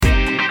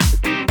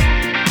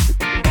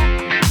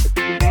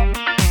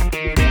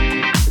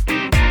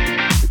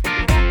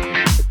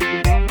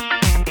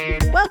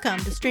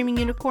Streaming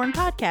Unicorn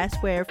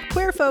podcast, where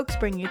queer folks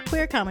bring you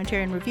queer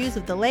commentary and reviews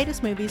of the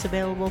latest movies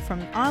available from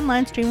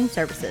online streaming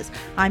services.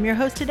 I'm your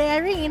host today,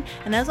 Irene,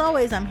 and as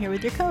always, I'm here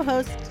with your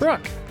co-hosts,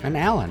 Brooke and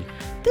Alan.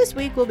 This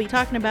week, we'll be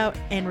talking about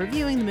and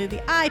reviewing the movie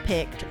I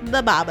picked,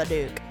 The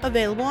Babadook,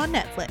 available on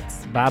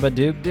Netflix.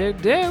 Babadook, Duke,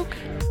 Duke.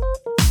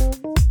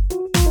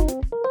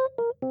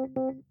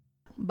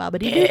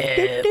 Babadook,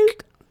 Duke,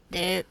 Duke.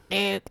 Duke,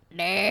 Duke,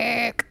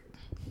 Duke.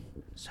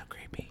 So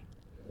creepy.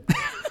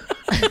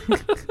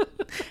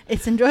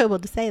 It's enjoyable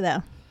to say,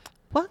 though.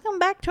 Welcome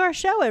back to our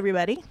show,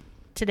 everybody.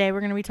 Today, we're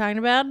going to be talking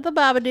about The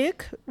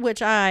Babadook,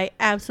 which I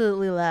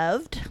absolutely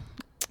loved.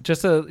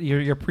 Just so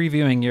you're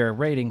previewing your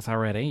ratings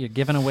already. You're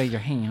giving away your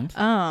hand.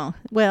 Oh,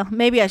 well,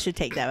 maybe I should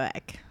take that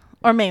back.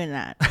 Or maybe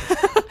not.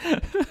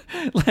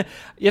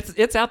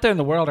 It's out there in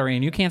the world,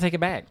 Irene. You can't take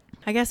it back.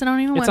 I guess I don't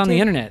even want It's to. on the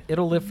internet.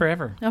 It'll live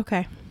forever.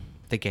 Okay.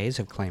 The gays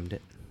have claimed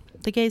it.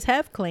 The gays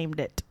have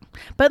claimed it.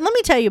 But let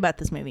me tell you about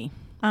this movie.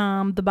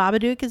 The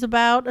Babadook is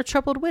about a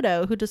troubled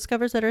widow who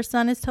discovers that her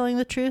son is telling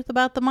the truth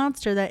about the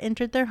monster that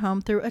entered their home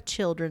through a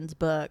children's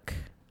book.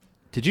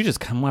 Did you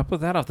just come up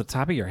with that off the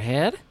top of your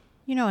head?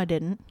 You know I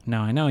didn't. No,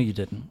 I know you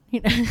didn't.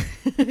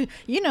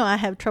 You know I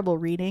have trouble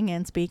reading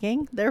and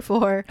speaking.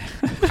 Therefore,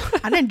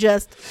 I didn't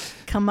just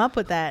come up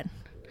with that.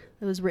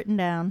 It was written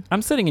down.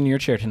 I'm sitting in your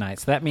chair tonight,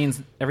 so that means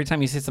every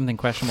time you say something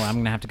questionable, I'm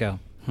going to have to go,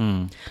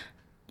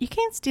 You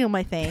can't steal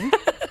my thing.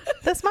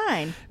 That's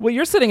mine. Well,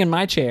 you're sitting in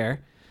my chair,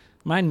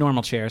 my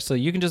normal chair, so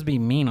you can just be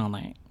mean all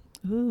night.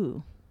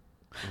 Ooh.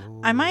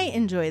 I might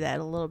enjoy that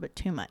a little bit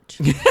too much.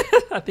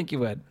 I think you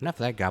would.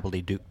 Enough of that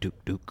gobbledygook,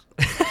 duke.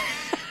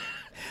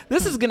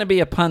 This is going to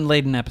be a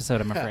pun-laden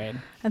episode, I'm afraid.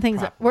 I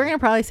think we're going to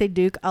probably say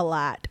Duke a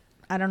lot.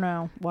 I don't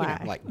know why. You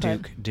know, like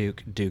but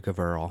Duke of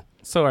Earl.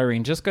 So,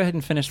 Irene, just go ahead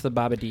and finish the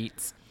Baba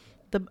Deets.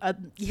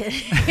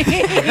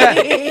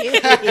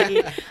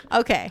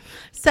 Okay.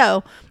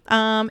 So,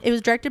 it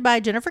was directed by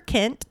Jennifer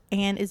Kent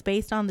and is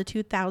based on the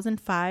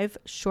 2005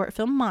 short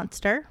film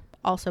Monster,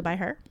 also by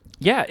her.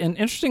 Yeah, and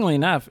interestingly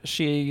enough,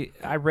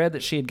 I read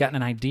that she had gotten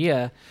an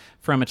idea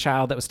from a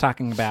child that was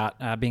talking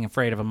about being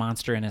afraid of a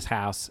monster in his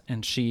house,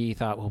 and she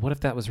thought, well, what if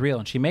that was real?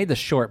 And she made the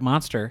short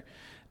Monster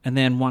and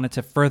then wanted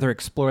to further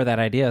explore that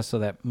idea, so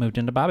that moved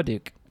into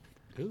Babadook.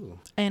 Ooh.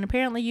 And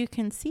apparently you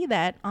can see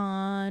that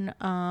on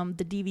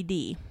the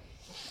DVD.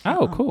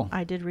 Oh, cool.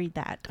 I did read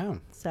that. Oh.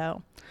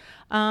 So,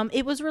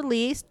 it was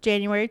released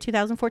January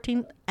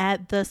 2014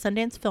 at the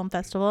Sundance Film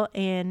Festival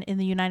and in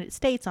the United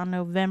States on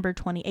November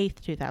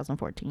 28th,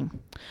 2014.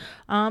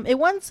 It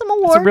won some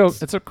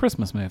awards. It's a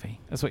Christmas movie.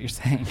 That's what you're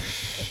saying.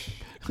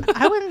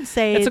 I wouldn't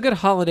say It's a good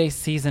holiday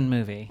season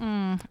movie.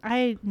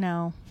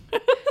 No.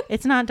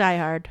 It's not Die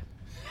Hard.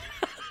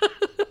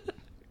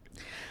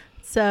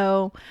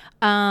 So,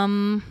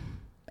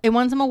 it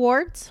won some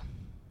awards.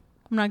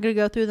 I'm not going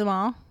to go through them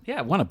all. Yeah,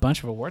 it won a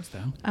bunch of awards,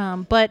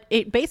 though. But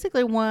it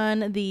basically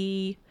won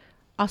the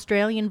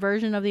Australian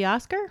version of the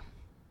Oscar.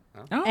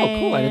 Oh,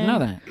 cool. I didn't know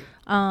that.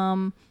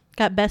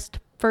 Got Best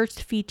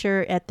First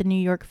Feature at the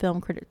New York Film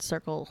Critics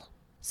Circle.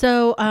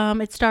 So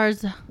it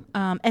stars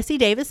Essie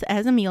Davis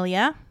as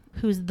Amelia,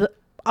 who's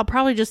I'll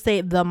probably just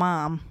say the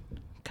mom,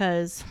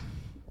 because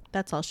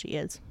that's all she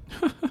is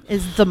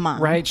the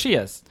mom. Right, she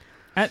is.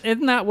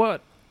 Isn't that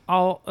what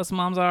all us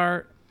moms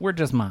are? We're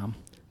just mom.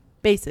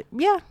 Basically.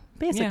 Yeah.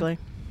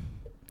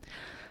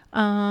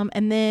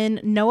 And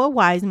then Noah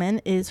Wiseman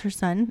is her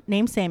son,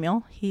 named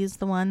Samuel. He's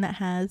the one that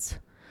has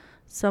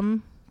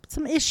some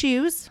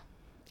issues.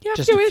 Yeah,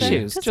 Just a few a few.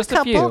 issues. Just a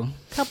couple.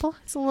 few.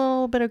 It's a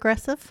little bit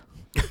aggressive.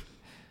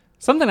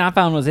 Something I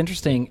found was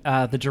interesting.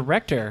 The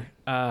director,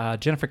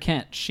 Jennifer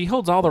Kent, she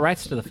holds all the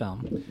rights to the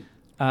film.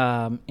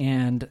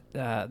 And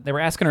they were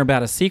asking her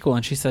about a sequel,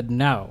 and she said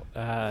no.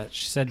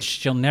 She said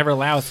she'll never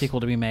allow a sequel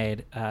to be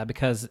made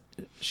because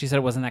she said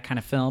it wasn't that kind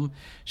of film.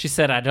 She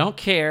said, I don't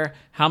care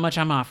how much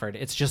I'm offered.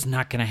 It's just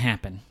not going to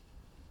happen.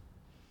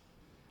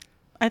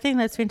 I think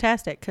that's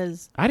fantastic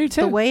because I do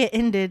too. the way it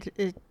ended,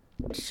 it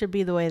should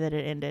be the way that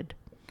it ended.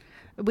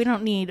 We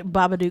don't need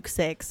Babadook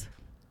 6.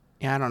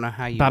 Yeah, I don't know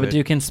how you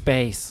Babadook in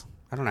space.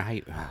 I don't know how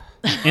you...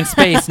 In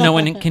space, no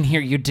one can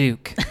hear you,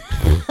 Duke.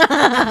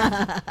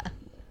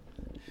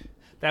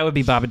 That would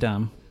be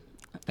Babadum.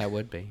 That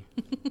would be.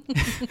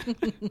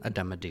 A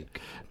Dummadook.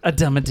 A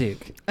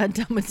Dummadook. A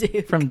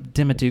Dumbadook. From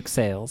Dimmadook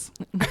Sales.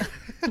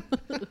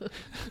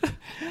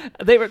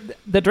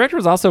 The director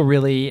was also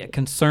really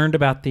concerned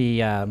about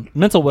the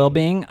mental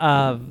well-being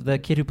of the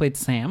kid who played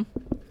Sam.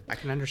 I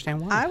can understand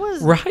why. I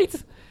was... Right?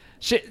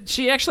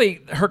 She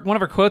actually, one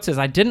of her quotes is,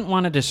 I didn't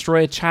want to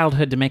destroy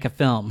childhood to make a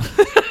film.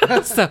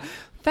 So,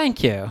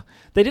 thank you.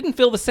 They didn't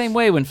feel the same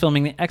way when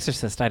filming The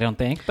Exorcist, I don't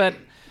think, but...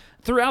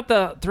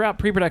 Throughout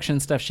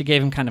pre-production stuff, she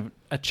gave him kind of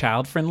a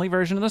child-friendly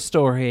version of the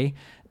story,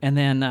 and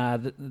then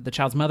the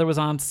child's mother was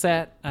on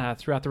set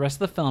throughout the rest of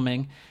the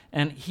filming,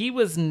 and he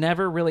was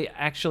never really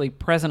actually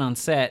present on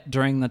set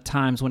during the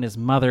times when his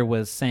mother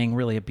was saying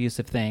really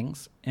abusive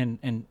things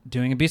and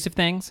doing abusive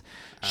things.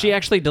 She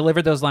actually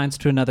delivered those lines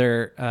to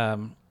another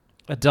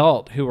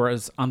adult who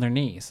was on their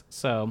knees.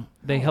 So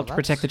they helped that's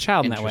protect the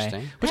child in that way,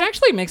 interesting. which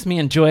actually makes me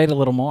enjoy it a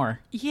little more.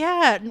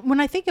 Yeah, when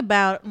I think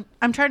about,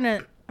 I'm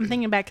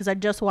thinking back because I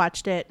just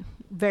watched it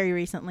very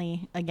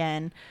recently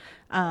again,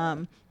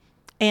 and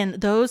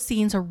those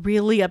scenes are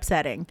really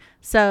upsetting.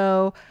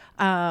 So,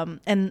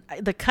 and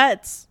the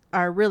cuts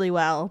are really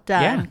well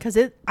done Yeah. because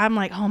I'm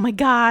like, oh my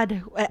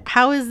God,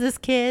 how is this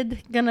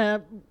kid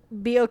gonna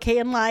be okay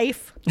in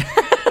life?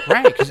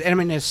 Right, because I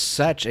mean, there's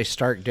such a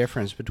stark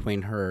difference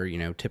between her,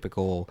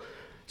 typical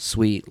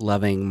sweet,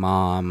 loving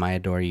mom. I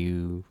adore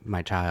you,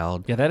 my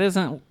child. Yeah, that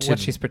isn't what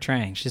she's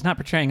portraying. She's not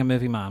portraying a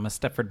movie mom, a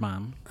Stepford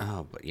mom.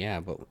 Oh, but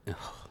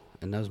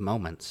in those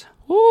moments,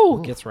 Ooh,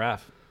 it gets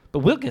rough. But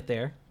we'll get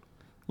there.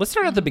 Let's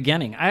start at the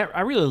beginning. I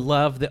really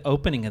love the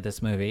opening of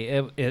this movie.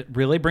 It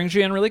really brings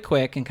you in really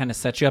quick and kind of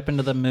sets you up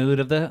into the mood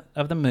of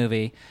the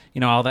movie.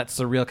 All that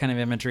surreal kind of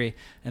imagery.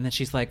 And then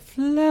she's like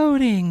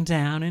floating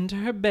down into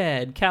her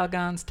bed.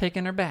 Calgon's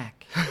taking her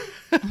back.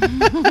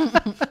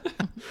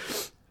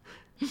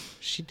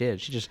 she did.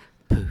 She just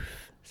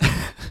poof,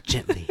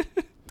 gently.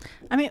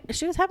 I mean,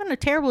 she was having a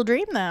terrible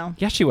dream though.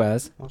 Yeah, she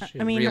was. Well, she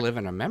I mean,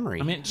 reliving a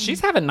memory. I mean, she's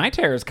having night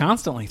terrors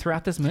constantly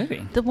throughout this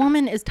movie. The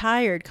woman is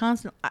tired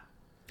constantly.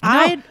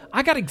 I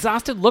got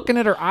exhausted looking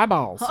at her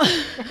eyeballs.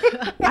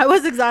 I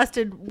was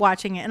exhausted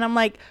watching it, and I'm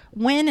like,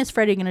 when is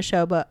Freddie going to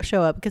show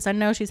up? Because I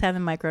know she's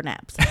having micro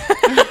naps.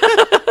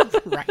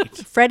 right.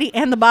 Freddie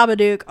and the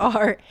Babadook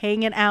are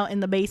hanging out in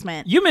the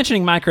basement. You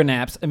mentioning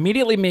micronaps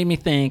immediately made me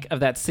think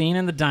of that scene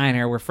in the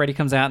diner where Freddie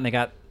comes out and they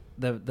got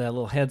the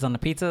little heads on the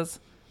pizzas.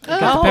 They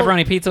got the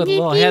pepperoni pizza with the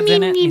little heads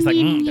in it. And he's like,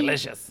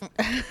 delicious.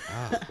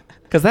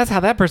 Because that's how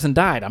that person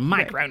died, a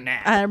micro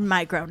nap. A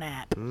micro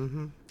nap.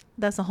 Mm-hmm.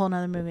 That's a whole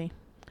nother movie.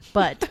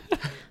 But,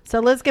 so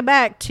let's get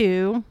back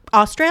to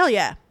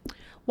Australia.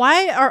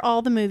 Why are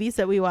all the movies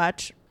that we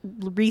watch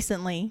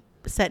recently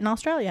set in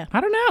Australia? I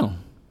don't know.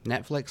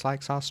 Netflix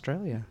likes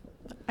Australia.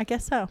 I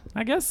guess so.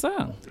 I guess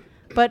so.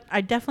 But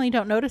I definitely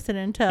don't notice it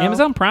until...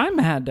 Amazon Prime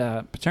had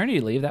paternity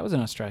leave. That was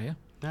in Australia.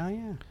 Oh,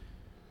 yeah.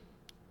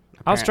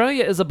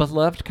 Australia is a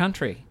beloved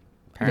country.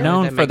 Apparently they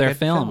Known for make their good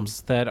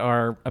films that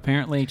are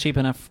apparently cheap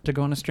enough to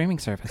go on a streaming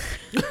service.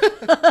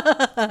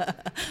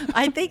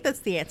 I think that's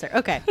the answer.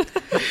 Okay.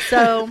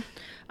 So,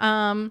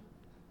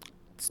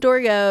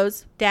 story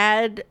goes,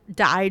 dad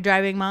died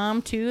driving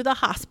mom to the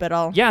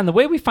hospital. Yeah, and the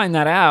way we find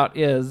that out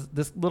is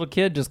this little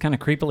kid just kind of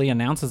creepily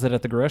announces it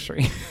at the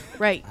grocery.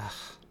 Right.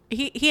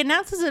 He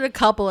announces it a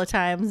couple of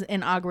times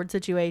in awkward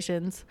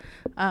situations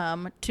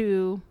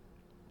to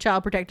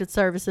Child Protective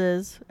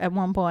Services at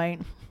one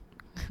point.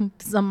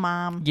 Some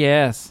mom.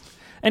 Yes.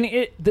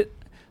 And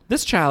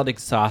this child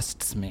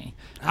exhausts me.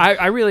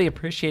 I really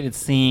appreciated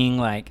seeing,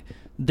 like,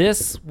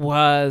 this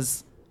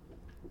was,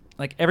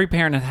 like, every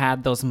parent has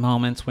had those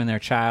moments when their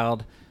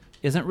child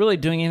isn't really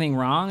doing anything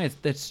wrong.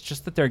 It's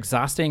just that they're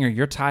exhausting or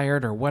you're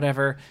tired or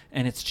whatever,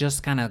 and it's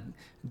just kind of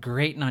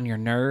grating on your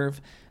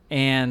nerve.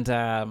 And,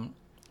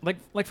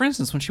 like for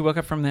instance, when she woke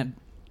up from that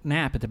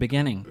nap at the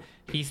beginning,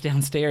 he's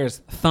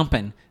downstairs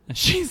thumping, and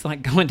she's,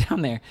 like, going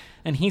down there,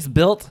 and he's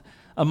built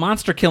a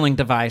monster killing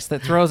device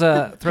that throws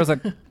a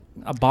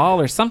ball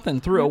or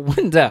something through a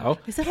window.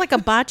 Is it like a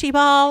bocce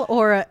ball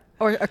or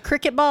a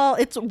cricket ball?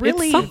 It's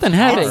really It's something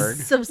heavy.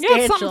 It's substantial.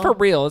 Yeah, it's something for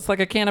real. It's like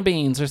a can of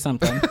beans or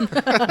something.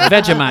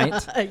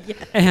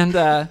 Vegemite.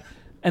 Yeah.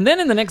 And then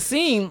in the next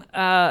scene,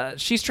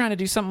 she's trying to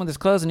do something with his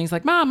clothes, and he's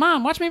like,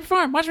 Mom, watch me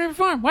perform, watch me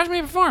perform, watch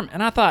me perform.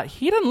 And I thought,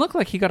 he doesn't look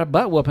like he got a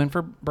butt whooping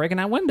for breaking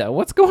that window.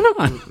 What's going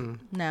on?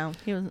 No,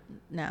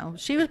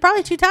 she was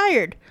probably too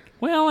tired.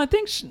 Well, I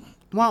think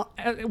Well,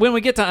 when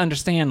we get to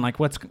understand like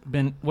what's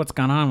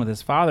gone on with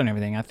his father and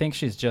everything, I think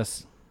she's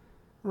just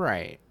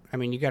right. I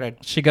mean,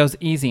 she goes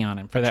easy on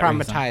him for that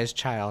reason. traumatized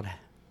child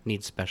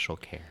needs special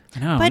care. I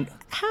know. But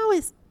how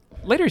is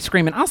Later he's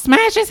screaming, "I'll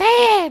smash his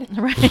head!"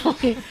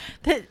 right?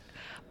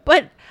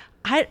 But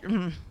I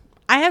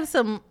have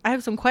some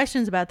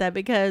questions about that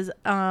because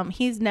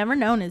he's never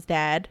known his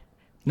dad.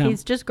 No.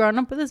 He's just grown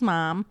up with his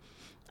mom.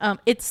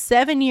 It's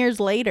 7 years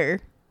later.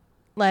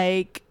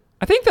 Like,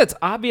 I think that's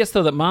obvious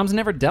though that mom's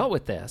never dealt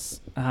with this.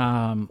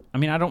 I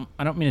mean, I don't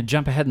mean to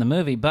jump ahead in the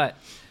movie, but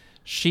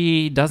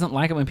she doesn't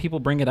like it when people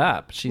bring it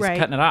up. She's Right.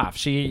 cutting it off.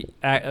 She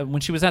when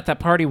she was at that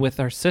party with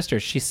her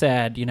sisters, she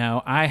said,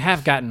 I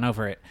have gotten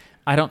over it.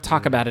 I don't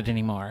talk about it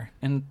anymore.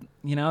 And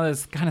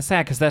it's kind of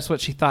sad because that's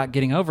what she thought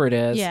getting over it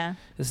is. Yeah.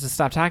 Is to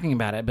stop talking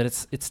about it, but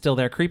it's still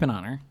there creeping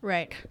on her.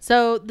 right.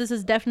 So this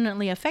has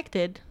definitely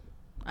affected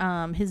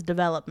his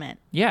development.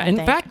 Yeah, I in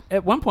think. fact,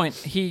 at one point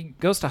he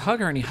goes to hug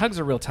her and he hugs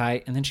her real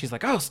tight, and then she's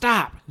like, "Oh,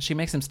 stop!" And she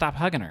makes him stop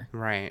hugging her.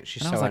 Right.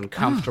 She's And I so was like,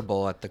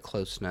 uncomfortable at the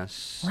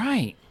closeness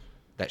Right.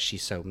 that she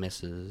so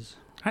misses.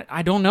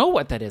 I don't know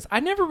what that is. I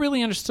never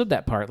really understood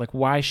that part, like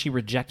why she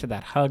rejected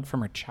that hug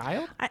from her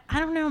child. I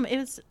don't know. It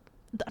was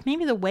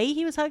maybe the way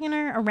he was hugging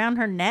her around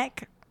her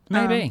neck.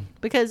 Maybe.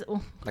 Because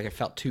Like it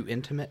felt too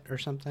intimate or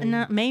something.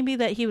 no, maybe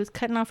that he was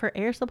cutting off her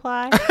air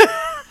supply.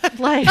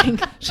 Like,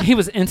 He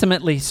was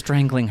intimately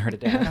strangling her to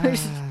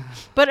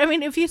death. But I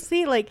mean, if you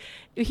see, like,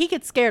 he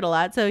gets scared a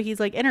lot, so he's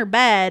like in her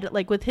bed,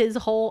 like with his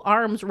whole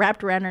arms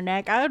wrapped around her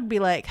neck. I would be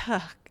like,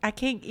 I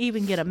can't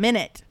even get a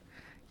minute.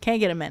 Can't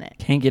get a minute.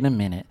 Can't get a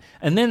minute.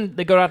 And then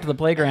they go out to the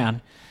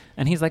playground,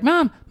 and he's like,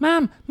 Mom,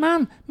 Mom,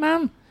 Mom,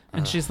 Mom.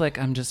 And she's like,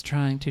 I'm just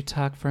trying to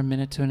talk for a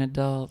minute to an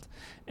adult.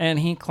 And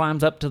he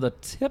climbs up to the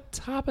tip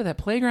top of that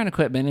playground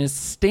equipment and is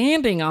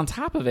standing on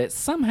top of it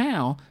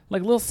somehow,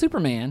 like little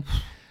Superman.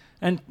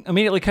 And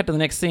immediately cut to the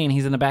next scene.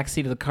 He's in the back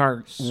seat of the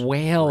car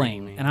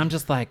wailing. And I'm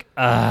just like,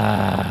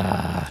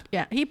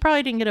 Yeah, he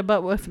probably didn't get a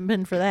butt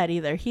whipping for that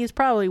either. He's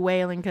probably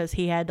wailing because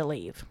he had to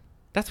leave.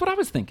 That's what I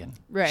was thinking.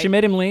 Right. She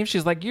made him leave.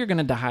 She's like, you're going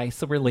to die,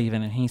 so we're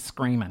leaving. And he's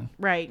screaming.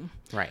 Right.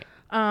 Right.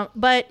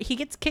 But he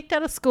gets kicked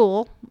out of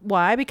school.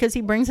 Why? Because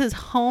he brings his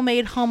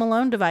homemade Home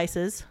Alone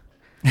devices.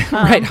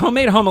 Right,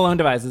 homemade Home Alone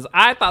devices.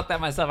 I thought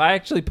that myself. I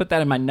actually put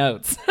that in my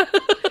notes.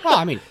 Well,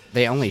 I mean,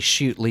 they only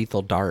shoot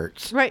lethal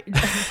darts. Right.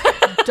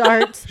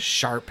 Darts.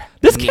 Sharp.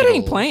 This kid ain't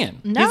needles.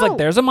 playing. No. He's like,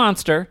 there's a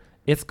monster.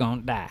 It's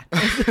gonna die.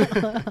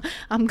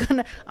 I'm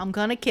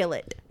gonna kill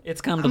it.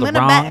 It's come to I'm the gonna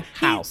wrong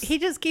house. He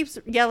just keeps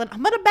yelling,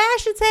 I'm gonna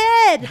bash its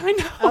head. I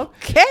know.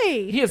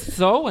 Okay. He is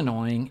so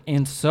annoying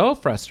and so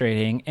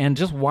frustrating, and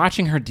just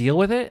watching her deal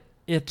with it,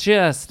 it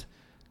just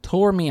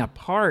tore me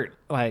apart.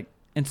 Like,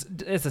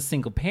 it's a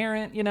single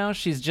parent, you know,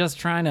 she's just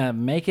trying to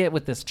make it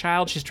with this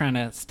child. She's trying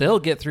to still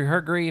get through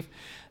her grief,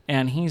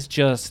 and he's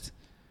just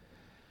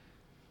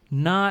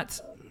not.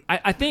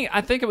 I think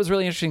it was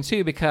really interesting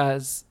too,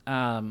 because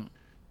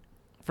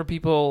for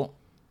people,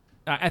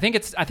 I think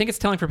it's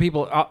telling for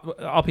people,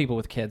 all people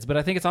with kids, but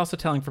I think it's also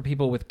telling for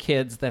people with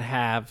kids that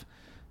have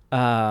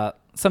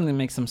something that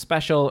makes them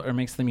special or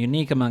makes them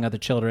unique among other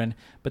children,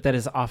 but that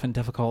is often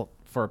difficult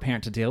for a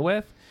parent to deal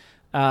with.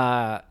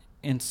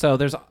 And so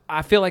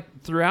I feel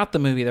like throughout the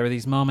movie there were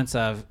these moments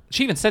of,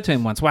 she even said to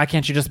him once, why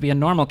can't you just be a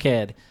normal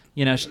kid?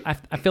 You know,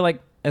 I feel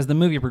like as the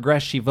movie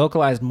progressed, she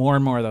vocalized more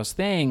and more of those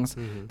things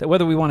that,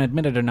 whether we want to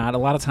admit it or not, a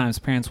lot of times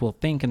parents will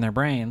think in their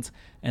brains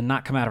and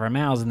not come out of our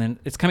mouths, and then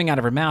it's coming out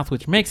of her mouth,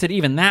 which makes it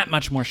even that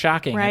much more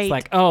shocking. Right. It's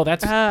like, oh,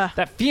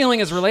 that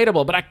feeling is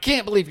relatable, but I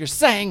can't believe you're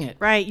saying it.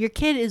 Right. Your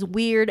kid is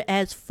weird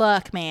as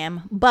fuck,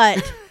 ma'am.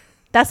 But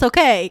that's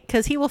okay,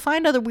 because he will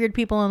find other weird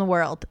people in the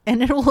world,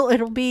 and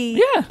it'll be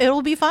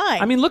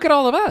fine. I mean, look at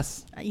all of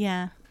us.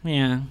 Yeah.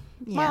 Yeah.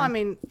 Well, I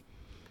mean,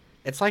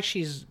 it's like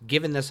she's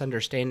given this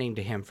understanding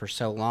to him for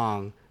so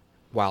long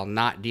while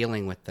not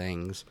dealing with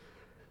things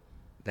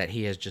that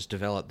he has just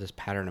developed this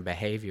pattern of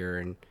behavior,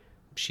 and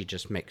she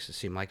just makes it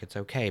seem like it's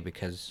okay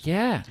because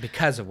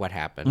of what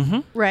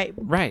happened. Right.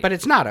 Right. But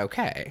it's not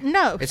okay.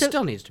 No, It so-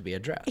 still needs to be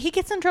addressed. He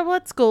gets in trouble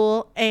at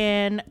school,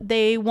 and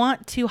they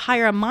want to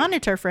hire a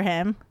monitor for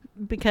him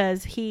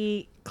because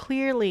he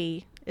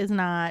clearly is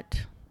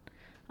not.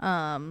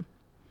 I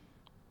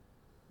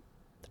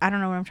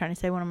don't know what I'm trying to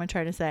say. What am I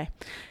trying to say?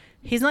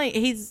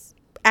 He's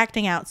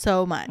acting out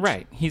so much.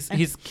 Right. He's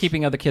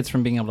keeping other kids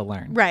from being able to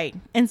learn. Right.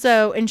 And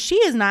she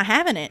is not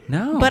having it.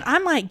 No. But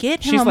I'm like,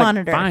 get him She's a like,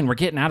 monitor. fine, we're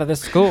getting out of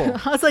this school.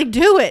 I was like,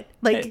 do it.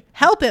 Like,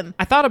 help him.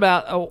 I thought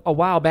about a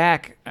while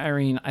back,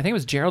 Irene, I think it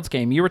was Gerald's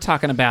game. You were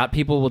talking about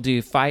people will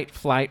do fight,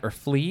 flight, or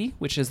flee,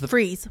 which is the...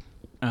 Freeze.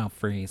 Oh,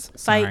 freeze.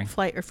 Sorry. Fight,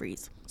 flight, or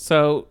freeze.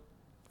 So,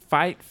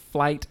 fight,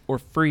 flight, or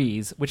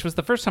freeze, which was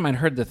the first time I'd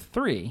heard the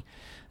three.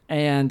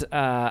 And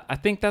I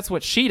think that's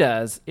what she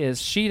does, is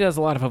she does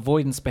a lot of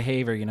avoidance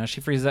behavior. You know, she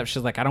freezes up.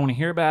 She's like, I don't want to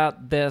hear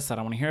about this. I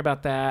don't want to hear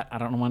about that. I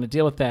don't want to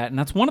deal with that. And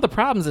that's one of the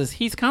problems, is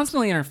he's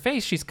constantly in her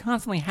face. She's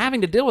constantly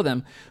having to deal with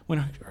him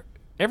when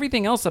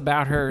everything else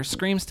about her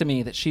screams to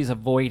me that she's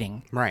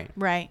avoiding. Right.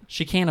 Right.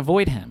 She can't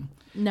avoid him.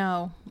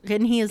 No.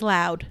 And he is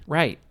loud.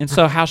 Right. And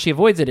so how she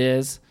avoids it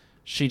is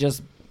she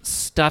just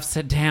stuffs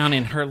it down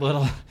in her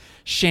little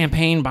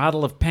champagne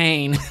bottle of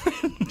pain.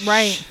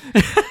 Right.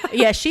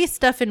 Yeah, she's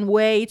stuffing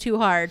way too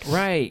hard.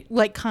 Right.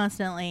 Like,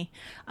 constantly.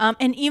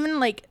 And even,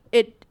 like,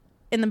 it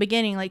in the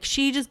beginning, like,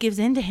 she just gives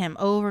in to him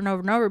over and over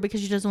and over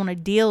because she doesn't want to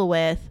deal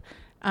with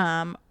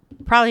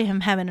probably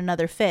him having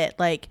another fit.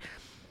 Like,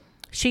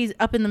 she's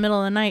up in the middle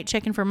of the night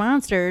checking for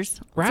monsters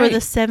for Right. the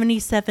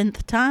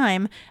 77th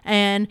time,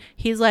 and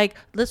he's like,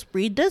 let's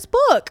read this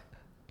book.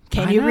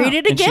 Can I you know. read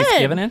it And again? she's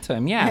giving it to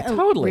him. Yeah,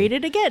 totally. Read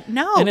it again.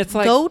 No, And it's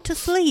like, go to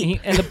sleep.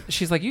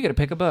 She's like, you got to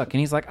pick a book. And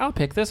he's like, I'll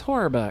pick this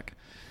horror book.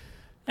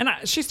 And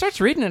she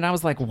starts reading it, and I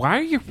was like, why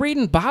are you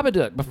reading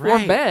Babadook before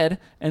Right. bed?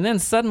 And then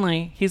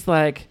suddenly he's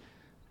like,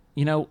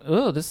 you know,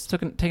 oh, this is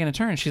taking a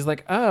turn. She's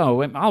like,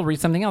 oh, I'll read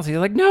something else. He's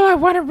like, no, I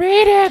want to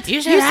read it.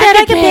 You said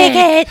I could pick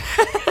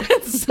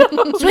it.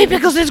 So, Sweet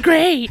Pickles is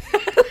great.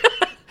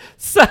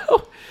 so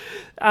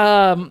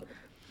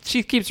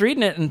she keeps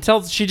reading it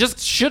until she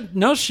just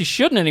knows she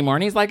shouldn't anymore.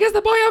 And he's like, is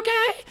the boy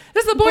okay?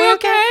 Is the boy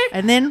okay?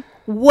 And then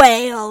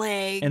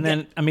wailing. And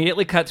then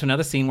immediately cut to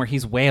another scene where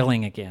he's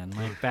wailing again.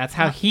 Like, that's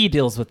how he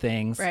deals with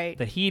things Right.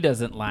 that he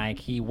doesn't like.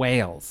 He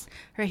wails.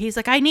 Or he's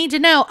like, I need to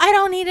know. I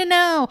don't need to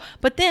know.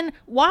 But then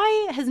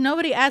why has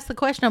nobody asked the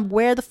question of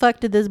where the fuck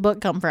did this book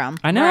come from?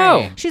 I know.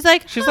 Right. She's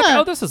like, She's huh, like,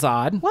 oh, this is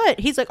odd. what?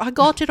 He's like, I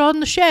got it on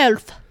the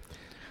shelf.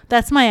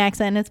 That's my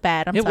accent. It's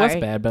bad. I'm It sorry.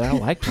 was bad, but I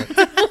liked it.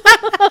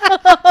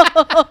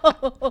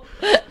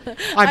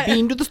 I've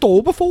been to the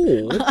store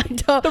before. I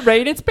don't. The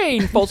rain in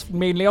Spain falls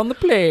mainly on the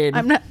plane.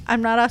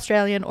 I'm not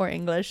Australian or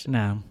English,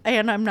 No.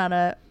 and I'm not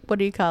a, what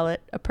do you call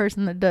it? A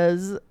person that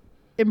does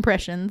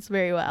impressions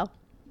very well.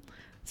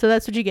 So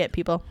that's what you get,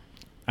 people.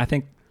 I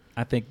think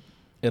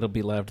it'll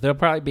be loved. There'll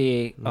probably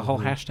be a whole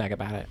hashtag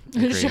about it.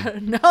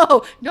 Agreed.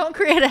 No, don't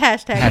create a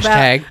hashtag,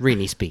 Hashtag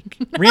Rini speak.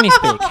 Reenie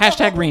speak.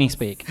 Hashtag Reenie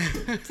speak.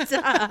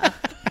 about.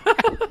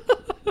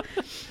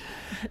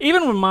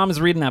 Even when Mom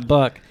was reading that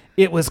book,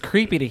 it was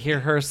creepy to hear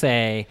her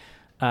say,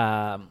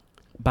 ba,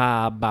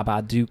 ba,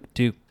 ba,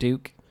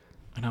 Duke.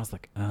 And I was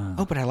like,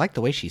 Oh, but I like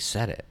the way she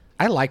said it.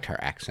 I liked her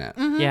accent.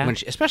 Yeah.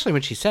 Especially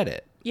when she said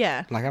it.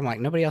 Yeah. Like, I'm like,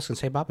 nobody else can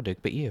say Babadook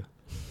but you.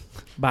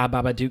 ba,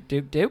 ba, ba, Duke.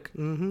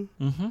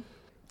 Mm-hmm.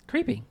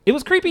 Creepy. It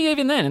was creepy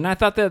even then, and I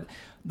thought that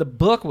the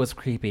book was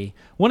creepy.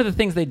 One of the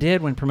things they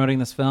did when promoting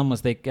this film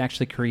was they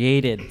actually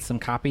created some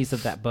copies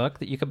of that book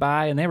that you could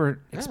buy, and they were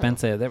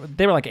expensive.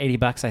 They were like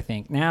 $80, I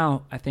think.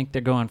 Now I think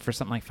they're going for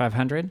something like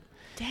 $500.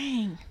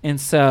 Dang. And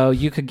so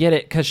you could get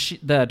it because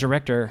the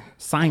director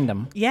signed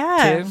them.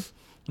 Yeah. Too.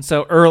 And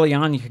so early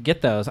on, you could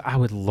get those. I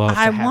would love.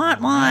 I to have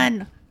want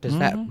one.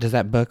 Does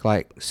that book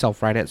like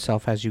self-write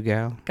itself as you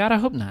go? God, I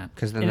hope not.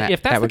 'Cause then And that-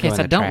 if that's that the would go case, in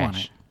I the don't want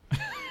trash. it.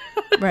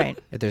 Right.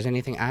 If there's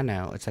anything I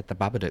know, it's that the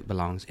Babadook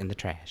belongs in the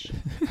trash.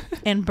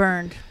 And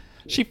burned.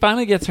 She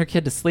finally gets her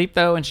kid to sleep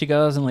though, and she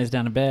goes and lays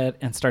down in bed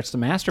and starts to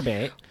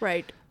masturbate.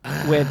 Right.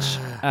 Which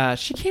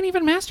she can't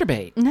even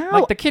masturbate. No.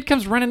 Like the kid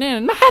comes running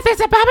in and there's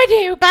a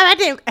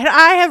Babadook. And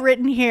I have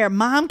written here,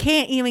 Mom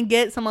can't even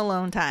get some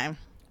alone time.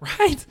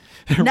 Right.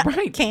 No,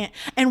 right. Can't.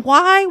 And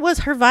why was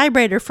her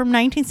vibrator from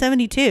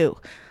 1972?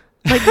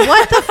 Like,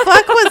 what the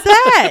fuck was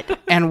that?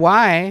 And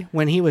why,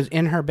 when he was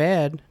in her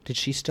bed, did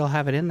she still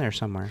have it in there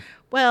somewhere?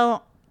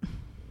 Well,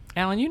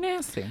 Alan, you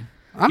nasty.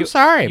 I'm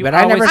sorry, you but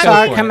I never always saw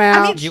go it for come it. out.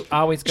 I mean, You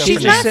always go she's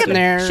for just nasty. sitting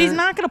there. she's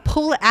not going to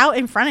pull it out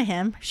in front of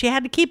him. She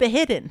had to keep it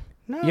hidden.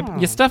 No.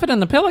 You stuff it in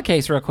the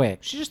pillowcase real quick.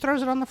 She just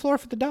throws it on the floor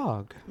for the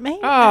dog. Man.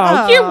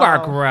 Oh, you are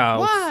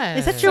gross. What?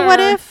 Is that your what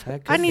if?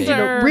 That could I need be. you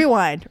to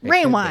rewind. could be.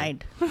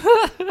 Rewind.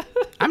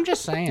 I'm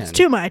just saying. It's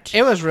too much.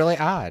 It was really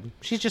odd.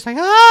 She's just like,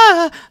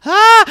 Oh,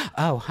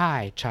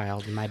 hi,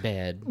 child in my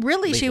bed.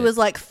 Really, Leave she it. was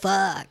like,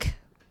 fuck.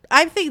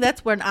 I think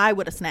that's when I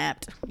would have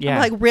snapped. Yeah.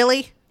 I'm like,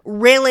 really?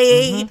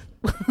 Really?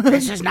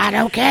 This is not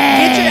okay.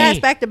 Get your ass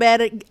back to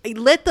bed.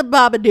 Let the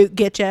Babadook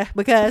get you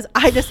because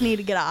I just need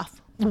to get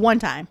off one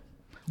time.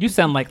 You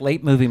sound like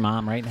late movie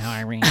mom right now,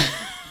 Irene.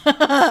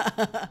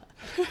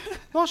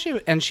 Well, she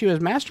was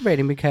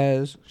masturbating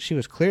because she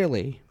was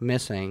clearly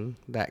missing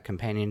that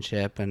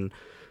companionship and,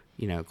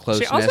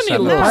 closeness. also needed a of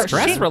the little partner.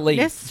 stress relief.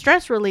 Yes,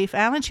 stress relief,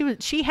 Alan.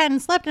 She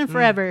hadn't slept in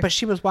forever. But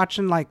she was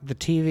watching like the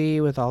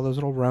TV with all those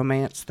little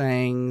romance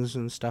things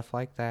and stuff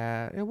like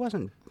that. It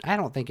wasn't. I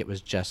don't think it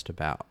was just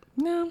about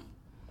No.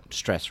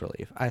 stress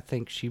relief. I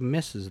think she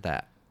misses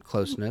that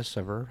closeness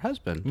of her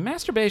husband.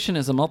 Masturbation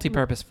is a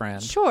multi-purpose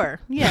friend. Sure.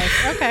 Yes.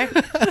 Okay.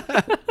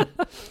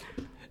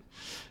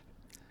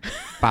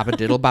 Baba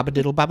diddle, baba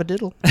diddle, baba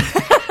diddle.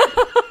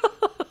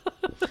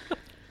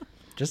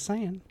 Just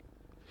saying.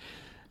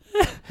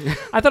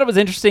 I thought it was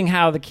interesting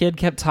how the kid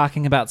kept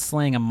talking about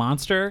slaying a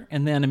monster,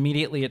 and then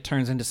immediately it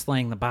turns into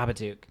slaying the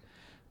Babadook.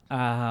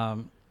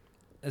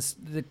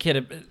 The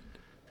kid,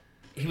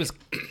 he was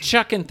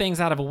chucking things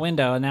out of a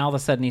window, and now all of a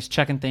sudden he's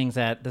chucking things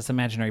at this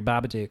imaginary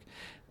Babadook.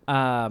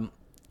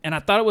 And I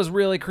thought it was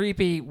really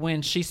creepy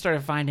when she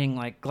started finding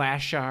like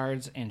glass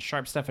shards and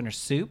sharp stuff in her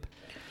soup.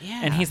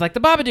 Yeah. And he's like,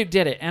 the Babadook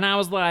did it. And I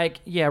was like,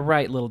 yeah,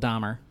 right, little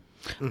Dahmer.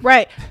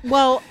 Right.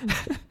 Well,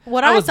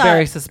 what I I was thought,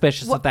 very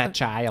suspicious what- of that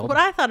child. What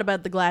I thought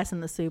about the glass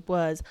in the soup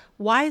was,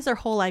 why is her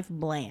whole life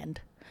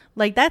bland?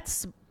 Like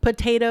that's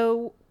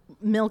potato,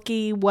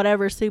 milky,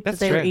 whatever soup That's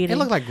that they were true. eating. It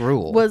looked like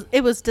gruel.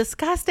 It was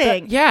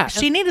disgusting. Yeah.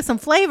 She needed some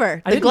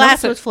flavor. I The didn't glass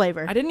notice it- was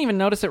flavor. I didn't even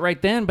notice it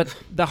right then, but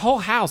the whole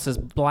house is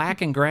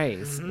black and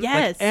grays.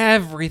 Yes. Like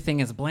everything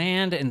is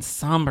bland and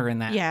somber in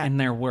that Yeah. in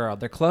their world.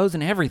 Their clothes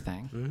and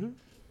everything.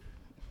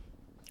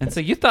 And so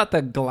you thought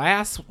the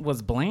glass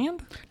was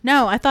bland?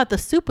 No, I thought the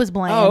soup was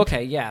bland. Oh,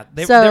 okay, yeah.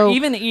 They're So-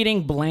 even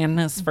eating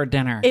blandness for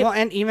dinner. well,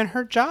 and even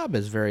her job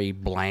is very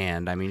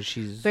bland. I mean,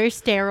 she's Very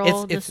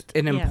sterile. It's just-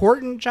 an yeah.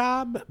 important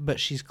job, but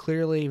she's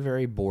clearly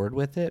very bored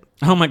with it.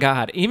 Oh my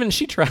God! Even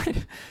she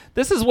tried.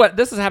 This is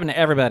happening to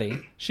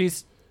everybody.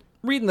 She's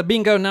reading the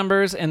bingo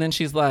numbers, and then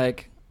she's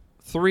like,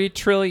 3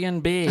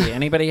 trillion B.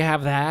 Anybody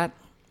have that?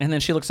 And then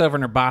she looks over,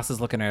 and her boss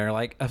is looking at her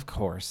like, "Of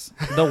course,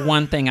 the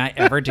one thing I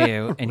ever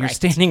do," and you're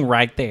standing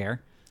right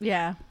there.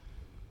 Yeah.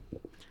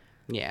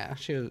 Yeah,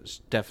 she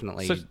was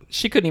definitely So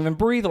she couldn't even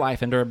breathe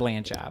life into her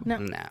bland job. No.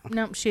 no.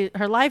 No,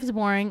 her life's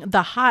boring.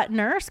 The hot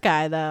nurse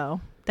guy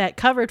though, that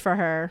covered for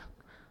her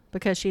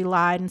because she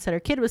lied and said her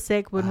kid was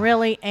sick when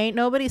really ain't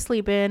nobody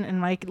sleeping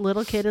and my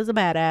little kid is a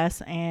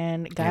badass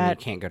and And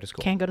you can't go to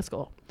school. Can't go to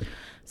school.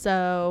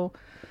 So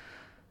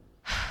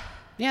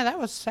Yeah, that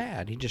was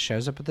sad. He just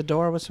shows up at the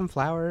door with some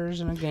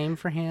flowers and a game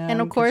for him. And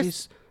of 'cause course-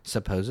 he's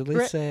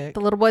supposedly sick. the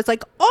little boy's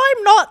like,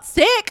 "I'm not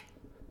sick."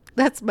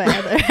 That's my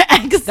other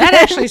accent. That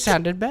actually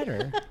sounded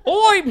better.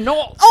 I'm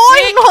not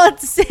I'm not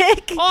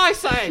sick. I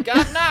say,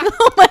 Governor.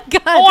 Oh my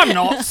God. I'm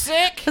not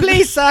sick.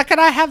 Please, sir, can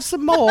I have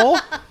some more?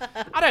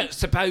 I don't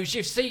suppose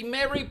you've seen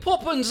Mary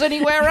Poppins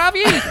anywhere, have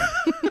you?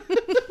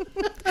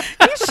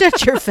 You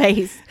shut your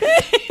face.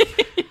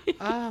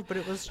 But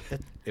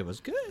it was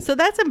good. So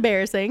that's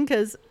embarrassing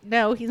because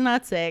no, he's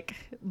not sick.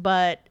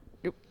 But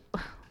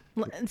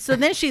so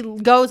then she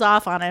goes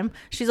off on him.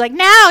 She's like,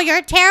 "No, you're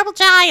a terrible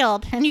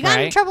child, and you got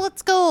in Right. trouble at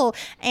school,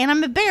 and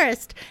I'm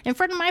embarrassed in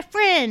front of my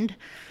friend."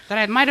 That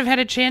I might have had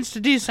a chance to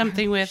do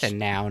something with, and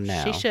now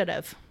no. She should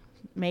have.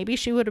 Maybe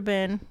she would have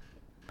been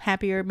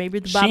happier. Maybe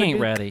the She ain't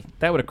Babadook. ready.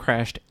 That would have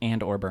crashed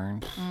and or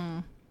burned.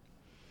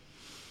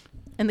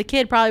 And the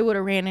kid probably would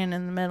have ran in the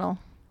middle.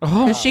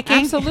 Oh, she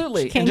can't-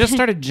 absolutely. she can't- And just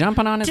started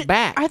jumping on his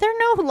back. Are there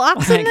no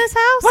locks in Like, this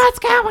house? What's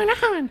going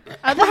on?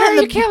 Other Why than are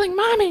the- you killing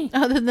mommy?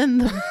 Other than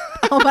the,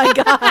 oh my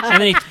God,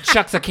 And then he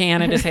chucks a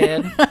can at his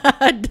head.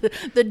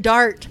 the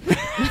dart,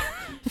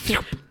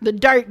 the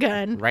dart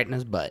gun. Right in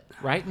his butt.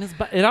 Right in his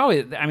butt. It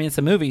always, I mean, it's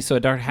a movie, so a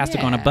dart has to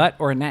go in a Yeah. butt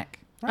or a neck.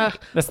 Ugh.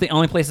 That's the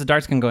only places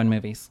darts can go in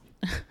movies.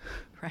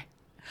 Right.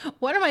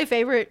 One of my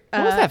favorite.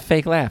 What was that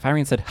fake laugh?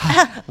 Irene said,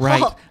 "Ha,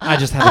 right. I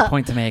just have a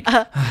point to make.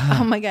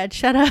 Oh my God!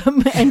 Shut up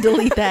and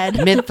delete that.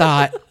 Mid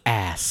thought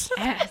ass.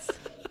 Ass.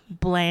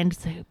 Bland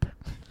soup.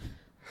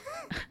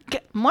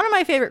 One of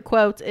my favorite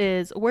quotes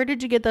is, "Where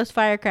did you get those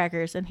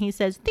firecrackers?" And he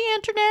says, "The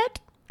internet."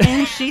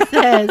 And she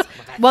says,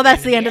 "Well,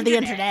 that's the end of the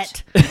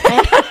internet." And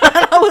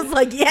I was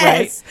like,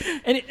 "Yes."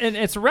 Right? And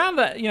it's around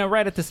the,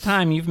 right at this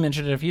time, you've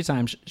mentioned it a few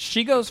times,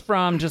 she goes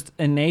from just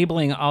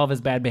enabling all of his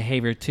bad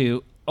behavior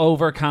to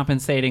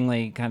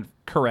overcompensatingly kind of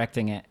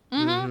correcting it.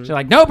 She's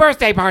like, "No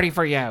birthday party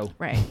for you."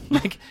 Right.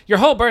 Like, your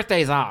whole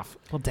birthday's off.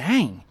 Well,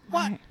 dang.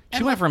 What?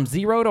 She went from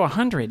 0 to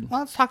 100. Well,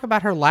 let's talk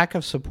about her lack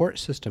of support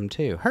system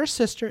too. Her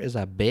sister is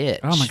a bitch.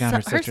 Oh my God, her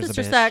Her sister's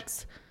sister a bitch.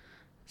 sucks.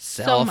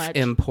 So much.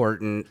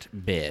 Self-important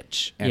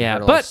bitch. And Yeah,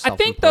 her but little I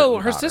think though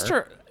self-important her daughter.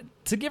 sister,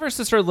 to give her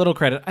sister a little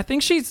credit, I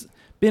think she's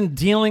been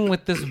dealing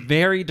with this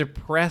very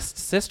depressed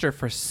sister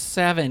for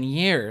 7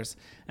 years,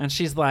 and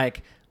she's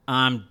like,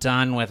 "I'm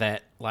done with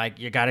it. Like,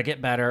 you got to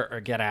get better or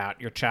get out.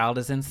 Your child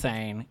is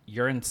insane.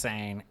 You're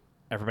insane.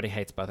 Everybody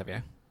hates both of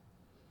you."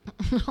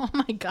 Oh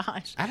my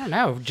gosh. I don't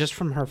know. Just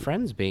from her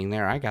friends being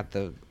there, I got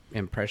the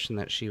impression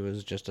that she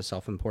was just a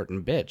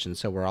self-important bitch, and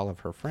so were all of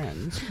her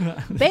friends.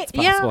 It's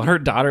possible. Her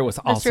daughter was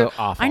That's also true.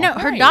 awful. I know.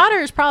 Her Right.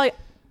 daughter's probably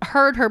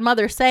heard her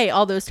mother say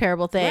all those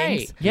terrible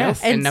things. Right.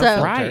 Yes. And no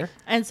so, filter.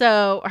 and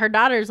so her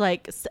daughter's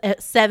like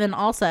 7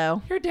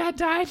 also. Your dad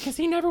died because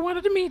he never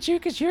wanted to meet you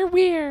because you're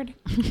weird.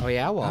 Oh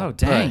yeah, well, Oh,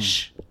 dang.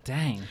 push.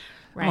 Dang.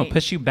 I'm Right. going to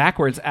push you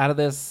backwards out of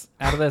this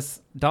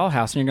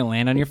dollhouse, and you're going to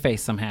land on your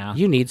face somehow.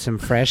 You need some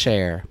fresh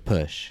air.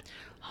 Push.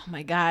 Oh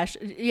my gosh.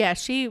 Yeah,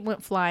 she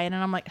went flying,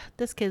 and I'm like,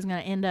 this kid's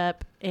going to end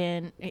up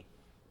in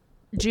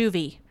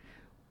juvie.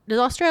 Does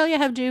Australia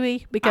have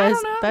juvie?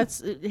 Because know. that's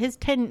his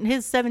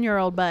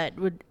 7-year-old butt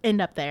would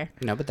end up there.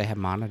 No, but they have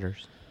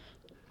monitors.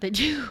 They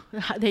do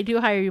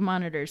hire you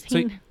monitors.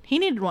 So He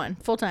needed one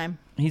full time.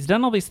 He's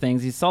done all these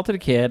things. He's assaulted a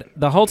kid.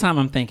 The whole time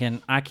I'm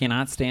thinking, I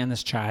cannot stand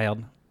this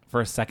child for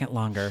a second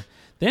longer.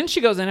 Then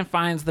she goes in and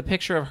finds the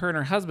picture of her and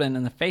her husband,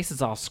 and the face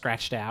is all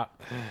scratched out.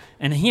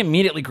 And he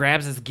immediately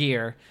grabs his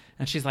gear,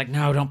 and she's like,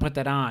 "No, don't put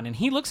that on." And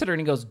he looks at her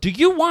and he goes, "Do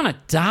you want to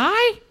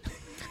die?"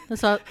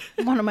 That's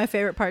one of my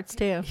favorite parts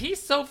too.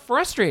 He's so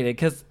frustrated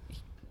because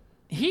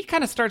he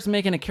kind of starts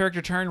making a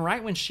character turn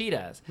right when she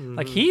does.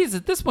 Like, he's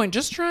at this point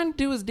just trying to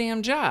do his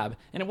damn job.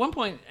 And at one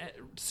point,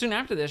 soon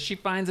after this, she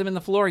finds him in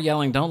the floor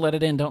yelling, "Don't let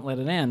it in, don't let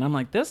it in." I'm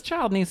like, this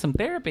child needs some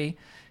therapy.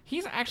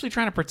 He's actually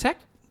trying to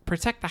protect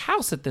the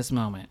house at this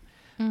moment.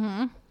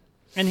 Mm-hmm.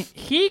 And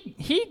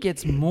he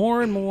gets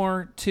more and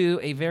more to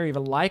a very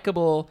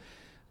likable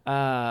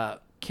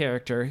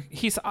character.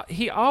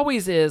 He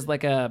always is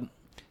like a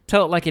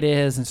tell it like it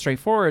is and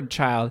straightforward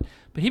child,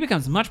 but he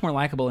becomes much more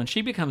likable, and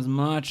she becomes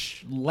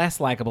much less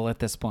likable at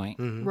this point.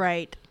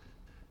 Right.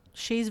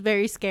 She's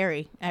very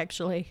scary,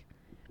 actually.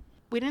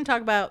 We didn't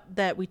talk about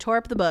that we tore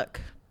up the book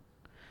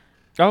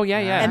Oh yeah,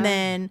 yeah. and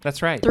then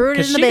That's right. threw it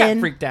 'Cause in the she bin.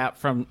 got freaked out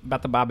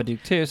about the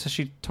Babadook too, so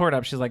she tore it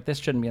up. She's like, "This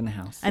shouldn't be in the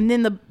house." And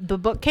then the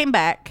book came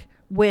back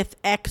with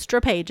extra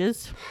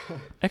pages.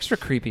 Extra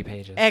creepy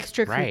pages.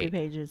 Extra creepy Right.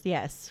 pages,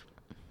 yes.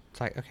 It's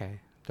like,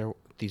 okay,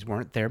 these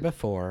weren't there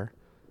before,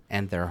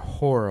 and they're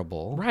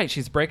horrible. Right,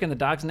 she's breaking the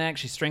dog's neck.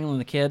 She's strangling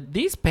the kid.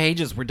 These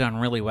pages were done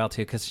really well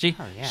too, because yeah.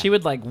 she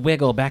would like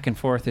wiggle back and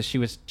forth as she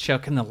was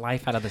choking the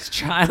life out of this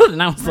child,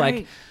 and I was like,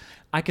 Right.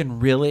 I can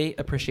really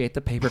appreciate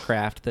the paper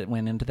craft that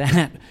went into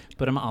that,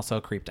 but I'm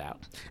also creeped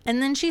out.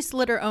 And then she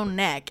slit her own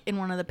neck in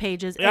one of the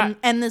pages, Yeah.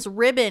 and this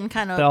ribbon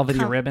kind of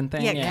Velvety ribbon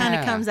thing, Yeah, yeah. kind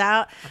of comes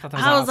out. thought that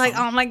was I was like,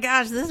 awesome. oh my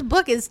gosh, this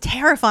book is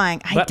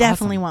terrifying. I But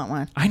definitely awesome. want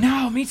one. I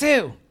know, me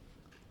too.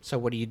 So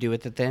what do you do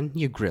with it then?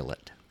 You grill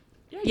it.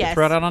 Yeah, you Yes.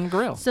 throw it out on the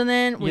grill. So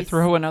then you we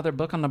throw another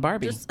book on the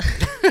Barbie.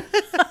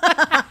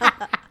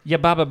 You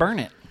Baba burn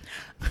it.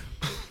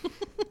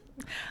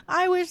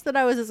 I wish that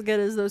I was as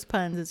good as those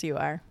puns as you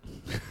are.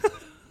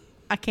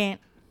 I can't.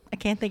 I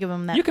can't think of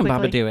him that You can quickly.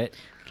 Baba do it.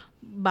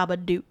 Baba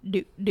do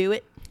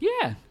it.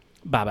 Yeah.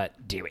 Baba,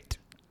 do it.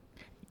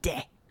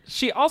 Deh.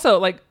 She also,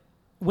 like,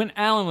 when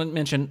Alan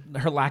mentioned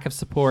her lack of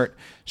support,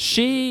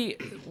 she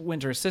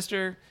went to her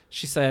sister.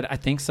 She said, I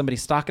think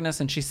somebody's stalking us.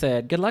 And she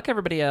said, good luck,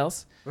 everybody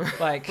else.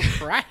 Like,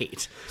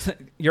 Right.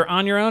 you're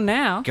on your own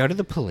now. Go to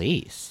the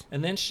police.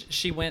 And then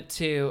she went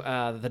to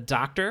the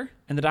doctor.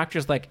 And the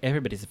doctor's like,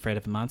 everybody's afraid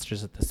of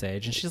monsters at this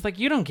age. And she's like,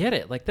 you don't get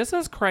it. Like, this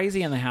is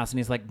crazy in the house. And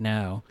he's like,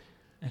 no.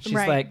 And she's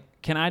Right. like,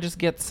 can I just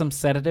get some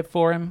sedative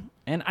for him?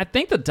 And I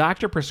think the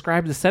doctor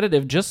prescribed the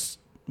sedative just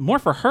more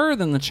for her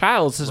than the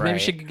child, so maybe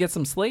Right. she could get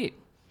some sleep.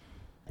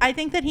 I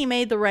think that he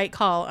made the right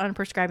call on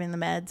prescribing the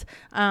meds.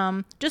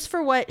 Just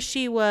for what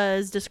she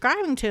was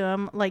describing to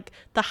him, like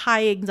the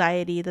high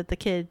anxiety that the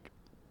kid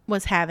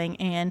was having.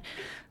 And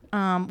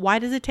why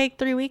does it take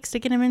 3 weeks to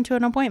get him into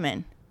an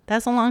appointment?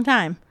 That's a long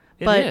time.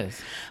 It But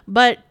is.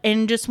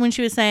 and just when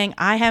she was saying,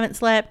 I haven't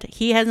slept,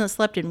 he hasn't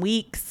slept in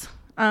weeks.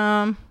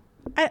 I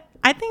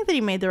think that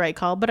he made the right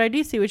call, but I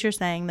do see what you're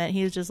saying, that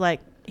he's just like,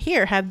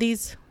 here, have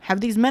these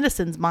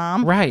medicines,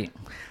 Mom. Right.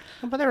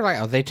 But they were like,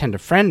 oh, they tend to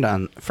frown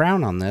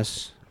on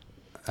this.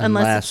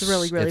 Unless it's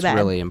really, really it's bad.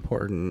 really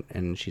important.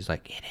 And she's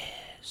like, it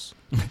is.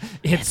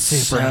 It's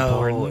super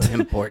so important.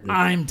 important.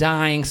 I'm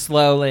dying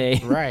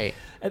slowly. Right.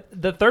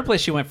 The third place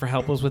she went for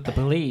help was with the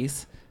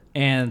police,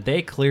 and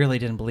they clearly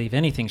didn't believe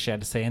anything she had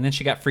to say. And then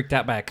she got freaked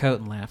out by a coat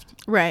and left.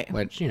 Right.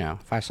 Which,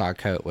 if I saw a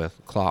coat with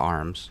claw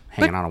arms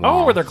hanging on a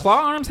wall. Oh, were there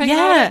claw arms hanging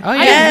Yeah. out? Oh, I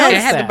yeah. didn't It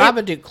notice had that.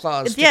 the Babadook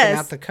claws sticking Yes.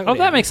 out the coat. Oh,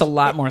 that ends. makes a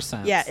lot more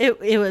sense. Yeah,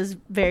 it was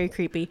very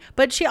creepy.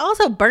 But she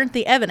also burnt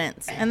the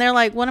evidence. And they're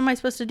like, what am I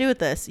supposed to do with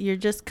this? You're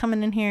just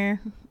coming in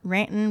here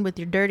ranting with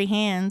your dirty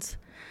hands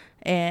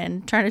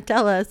and trying to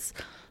tell us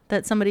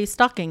that somebody's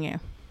stalking you.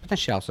 But then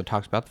she also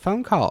talks about the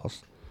phone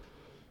calls.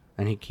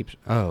 And he keeps,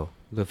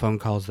 the phone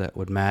calls that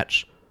would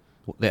match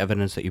the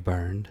evidence that you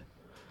burned.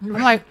 I'm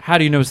like, how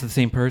do you know it's the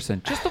same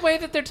person? Just the way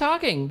that they're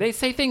talking. They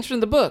say things from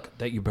the book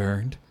that you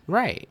burned.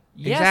 Right.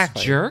 Yes,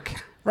 exactly.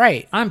 jerk.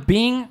 Right. I'm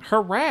being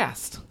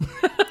harassed.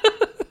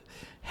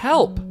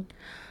 Help.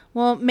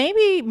 Well,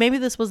 maybe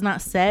this was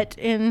not set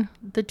in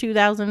the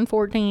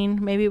 2014.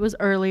 Maybe it was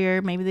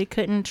earlier. Maybe they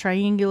couldn't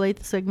triangulate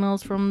the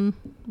signals from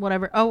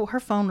whatever. Oh, her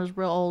phone was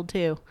real old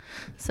too.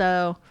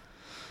 So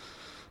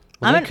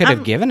Well, they could have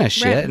I'm- given a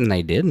shit right. and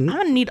they didn't. I'm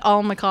gonna need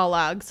all my call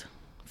logs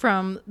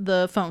from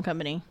the phone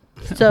company,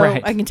 so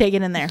Right. I can take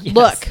it in there. Yes.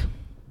 Look,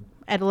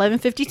 at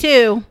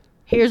 11:52,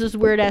 here's this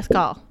weird ass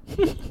call.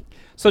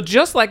 So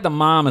just like the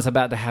mom is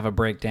about to have a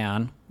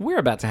breakdown, we're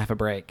about to have a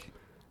break.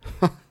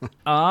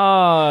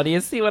 Oh, do you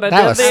see what I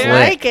That did was there? slick.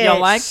 I like it. You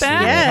like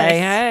that? Yes. Hey,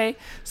 hey.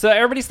 So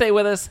everybody stay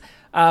with us.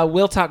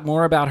 We'll talk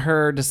more about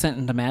her descent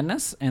into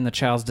madness and the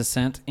child's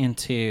descent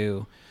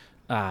into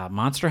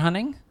monster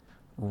hunting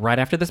right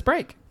after this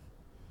break.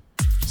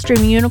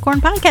 Streaming Unicorn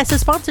Podcast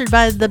is sponsored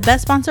by the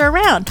best sponsor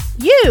around,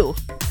 you.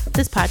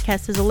 This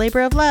podcast is a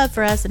labor of love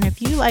for us, and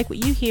if you like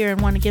what you hear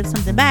and want to give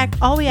something back,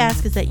 all we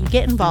ask is that you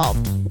get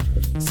involved.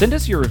 Send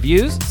us your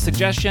reviews,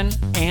 suggestion,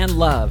 and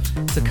love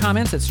to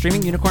comments at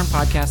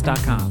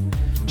streamingunicornpodcast.com.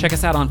 Check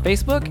us out on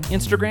Facebook,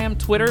 Instagram,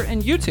 Twitter,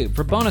 and YouTube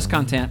for bonus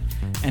content,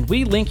 and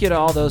we link you to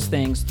all those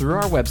things through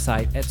our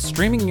website at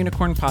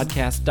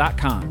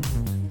streamingunicornpodcast.com.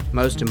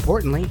 Most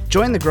importantly,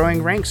 join the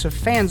growing ranks of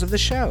fans of the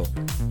show.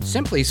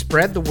 Simply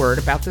spread the word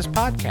about this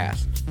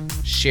podcast.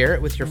 Share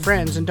it with your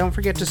friends, and don't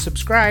forget to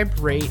subscribe,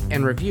 rate,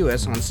 and review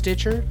us on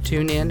Stitcher,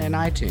 TuneIn, and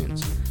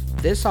iTunes.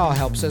 This all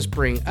helps us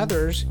bring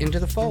others into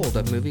the fold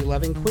of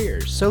movie-loving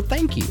queers, so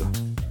thank you.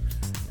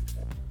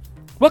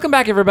 Welcome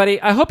back, everybody.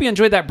 I hope you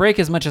enjoyed that break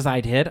as much as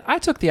I did. I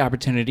took the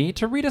opportunity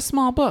to read a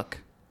small book.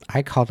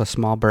 I called a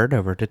small bird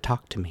over to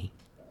talk to me.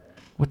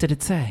 What did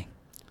it say?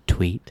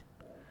 Tweet.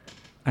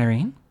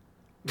 Irene?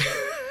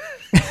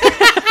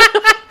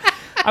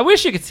 I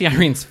wish you could see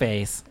Irene's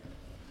face.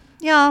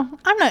 Y'all,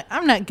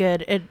 I'm not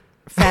good at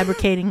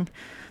fabricating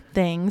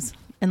things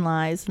and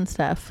lies and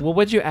stuff. Well,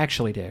 what'd you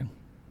actually do?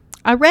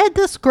 I read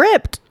the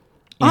script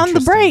on the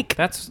Interesting. break.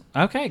 That's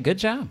okay. Good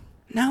job.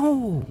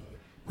 No,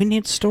 we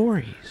need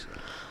stories.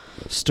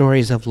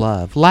 Stories of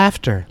love,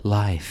 laughter,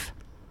 life.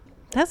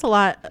 That's a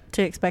lot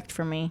to expect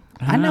from me.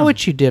 I know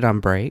what you did on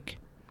break.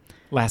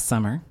 Last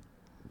summer.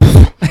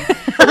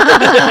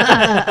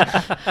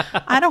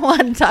 I don't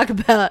want to talk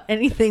about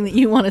anything that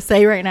you want to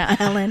say right now,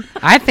 Alan.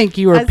 I think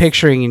you were As-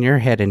 picturing in your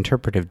head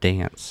interpretive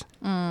dance.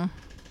 I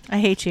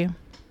hate you.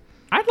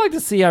 I'd like to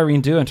see Irene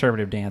do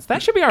interpretive dance.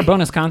 That should be our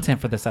bonus content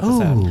for this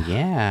episode. Oh,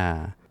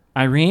 yeah.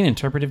 Irene,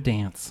 interpretive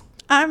dance.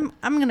 I'm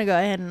gonna go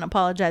ahead and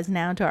apologize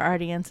now to our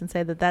audience and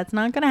say that that's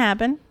not gonna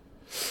happen.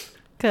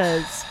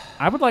 Cause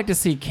I would like to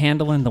see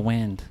Candle in the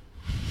Wind.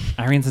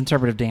 Irene's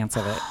interpretive dance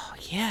of it. Oh,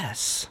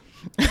 yes.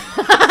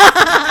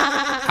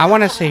 I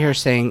want to sit here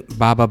saying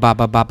Baba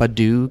Baba Baba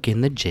Duke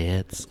in the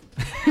Jets.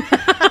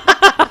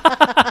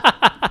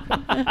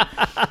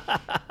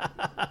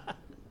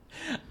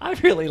 I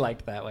really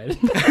liked that one.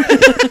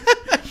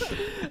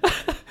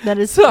 that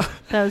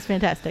was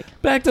fantastic.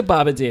 Back to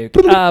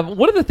Babadook.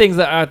 One of the things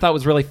that I thought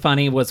was really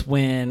funny was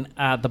when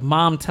the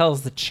mom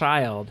tells the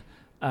child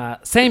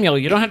Samuel,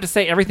 you don't have to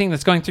say everything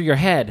that's going through your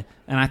head.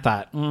 And I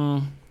thought,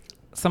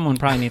 someone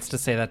probably needs to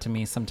say that to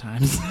me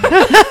sometimes.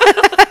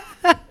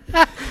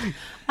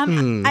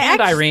 And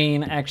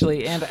Irene,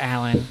 actually, and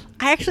Alan.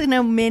 I actually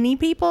know many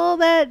people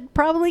that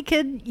probably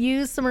could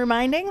use some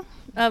reminding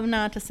of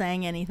not to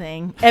saying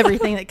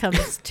everything that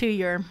comes to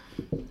your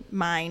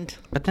mind.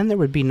 But then there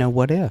would be no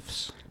what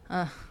ifs.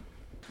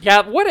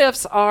 Yeah, what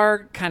ifs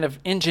are kind of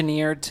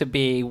engineered to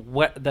be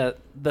what the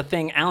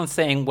thing Alan's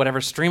saying,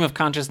 whatever stream of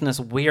consciousness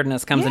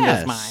weirdness comes into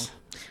his mind.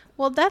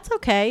 Well, that's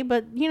okay,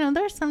 but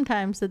there's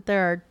sometimes that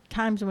there are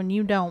times when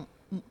you don't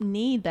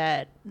need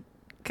that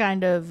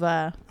kind of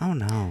Oh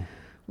no.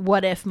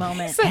 what if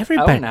moment.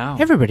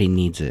 Everybody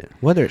needs it.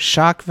 Whether it's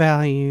shock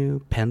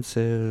value,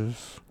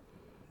 pensive,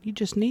 you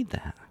just need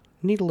that.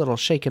 You need a little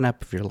shaking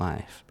up of your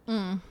life.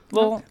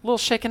 Little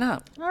shaken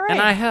up. All right.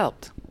 And I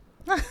helped.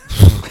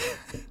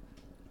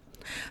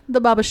 The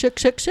Baba shook.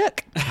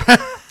 The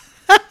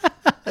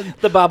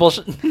bobble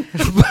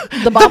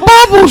The Baba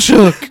Bubble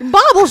shook.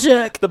 Bobble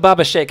shook. the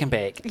Baba shake and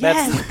bake.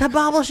 Yes, the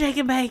Bobble shake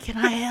and bake, and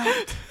I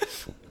helped.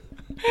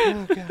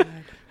 Oh god.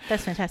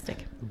 That's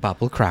fantastic.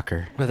 Bubble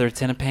Crocker. Whether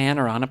it's in a pan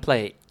or on a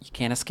plate, you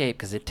can't escape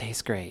because it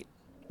tastes great.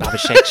 Baba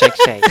shake, shake,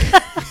 shake.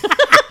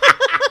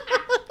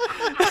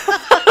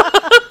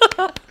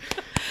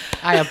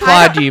 I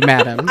applaud you,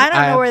 madam. I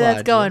don't know where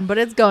that's applaud going, but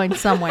it's going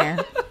somewhere.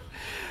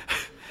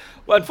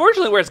 Well,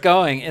 unfortunately, where it's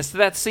going is to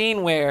that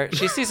scene where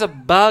she sees a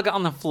bug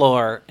on the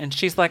floor, and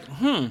she's like,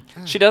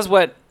 She does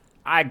what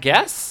I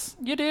guess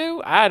you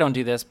do. I don't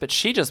do this, but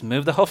she just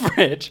moved the whole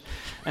fridge.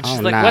 And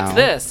she's like, no. what's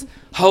this?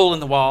 Hole in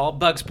the wall,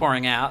 bugs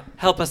pouring out.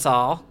 Help us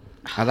all.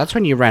 Oh, that's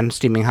when you run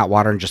steaming hot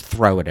water and just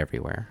throw it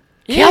everywhere.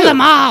 Ew. Kill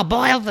them all,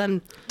 boil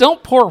them.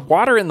 Don't pour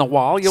water in the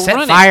wall. You'll Set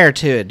run fire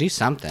to it. Do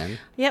something.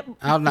 Yep.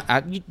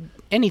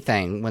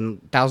 Anything when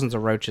thousands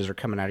of roaches are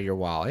coming out of your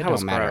wall. It That was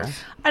don't matter.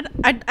 gross.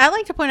 I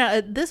like to point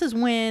out this is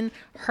when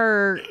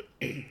her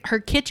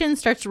kitchen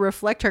starts to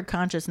reflect her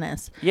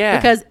consciousness. Yeah.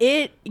 Because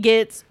it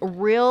gets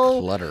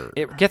real Clutter.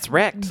 It gets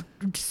wrecked.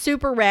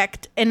 super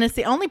wrecked, and it's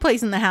the only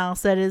place in the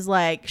house that is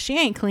like she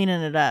ain't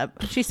cleaning it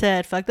up. She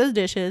said, "Fuck those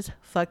dishes,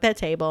 fuck that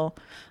table."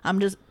 I'm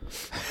just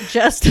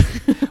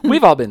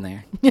We've all been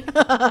there. we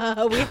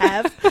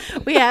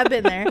have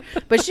been there,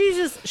 but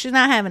she's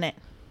not having it.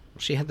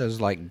 She had those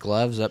like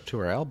gloves up to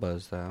her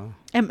elbows though.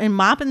 And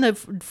mopping the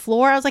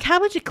floor. I was like, how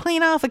would you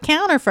clean off a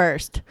counter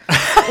first?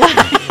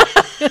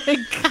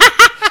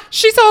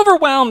 She's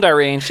overwhelmed,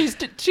 Irene.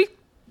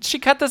 She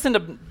cut this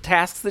into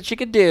tasks that she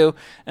could do,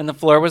 and the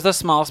floor was the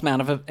smallest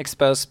amount of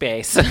exposed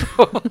space.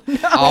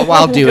 All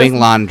while doing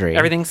laundry.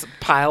 Everything's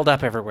piled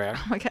up everywhere.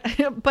 Oh my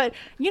God. But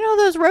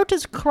those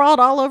roaches crawled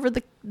all over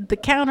the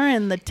counter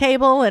and the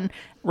table, and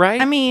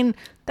Right? I mean,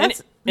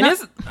 that's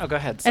go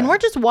ahead. and we're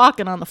just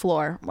walking on the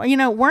floor.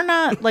 We're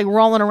not like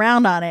rolling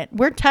around on it.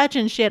 We're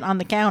touching shit on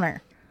the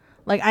counter.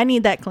 Like, I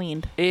need that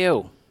cleaned.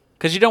 Ew.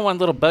 Because you don't want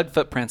little bug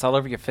footprints all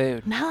over your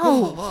food.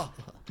 No.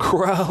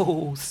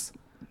 Gross.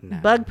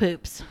 Bug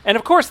poops. And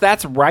of course,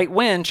 that's right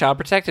when Child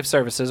Protective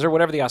Services, or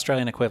whatever the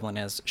Australian equivalent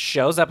is,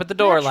 shows up at the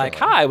door like,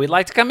 "Hi, we'd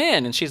like to come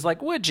in." And she's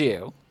like, "Would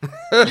you?"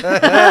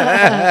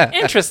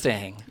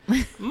 Interesting.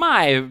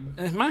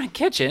 My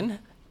kitchen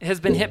has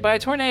been hit by a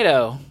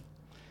tornado.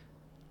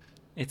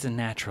 It's a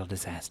natural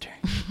disaster.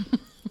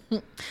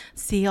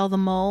 See all the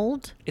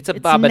mold? It's a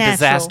Baba natural.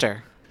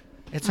 disaster.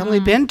 It's only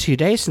been 2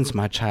 days since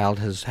my child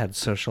has had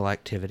social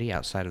activity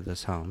outside of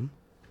this home.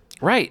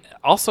 Right.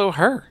 Also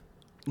her.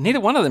 Neither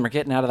one of them are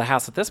getting out of the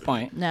house at this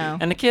point. No.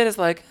 And the kid is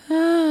like,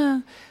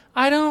 I'm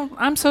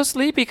so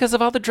sleepy because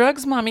of all the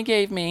drugs mommy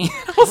gave me.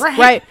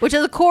 Right. Which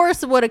is, of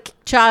course, what a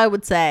child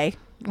would say.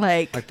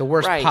 Like The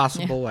worst Right.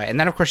 possible way. And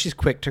then, of course, she's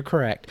quick to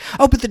correct.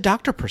 Oh, but the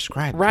doctor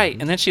prescribed Right.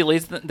 them. And then she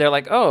leaves. They're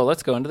like, "Oh,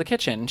 let's go into the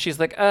kitchen." And she's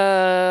like,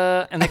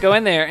 And they go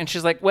in there, and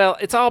she's like, "Well,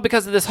 it's all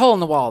because of this hole in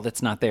the wall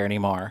that's not there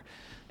anymore."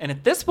 And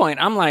at this point,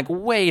 I'm like,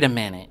 "Wait a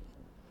minute.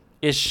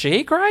 Is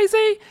she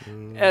crazy?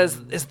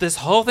 Is this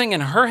whole thing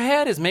in her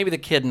head? Is maybe the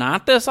kid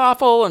not this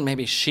awful, and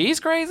maybe she's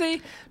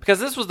crazy?" Because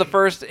this was the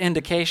first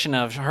indication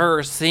of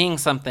her seeing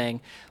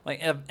something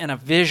like in a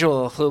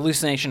visual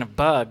hallucination of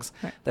bugs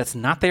that's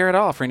not there at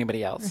all for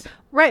anybody else.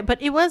 Right,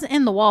 but it was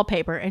in the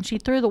wallpaper, and she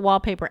threw the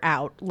wallpaper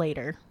out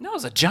later. No, it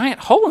was a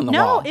giant hole in the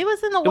wall. No, it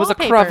was in the It was a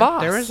wallpaper.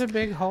 crevasse. There was a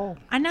big hole.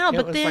 I know, It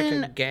but was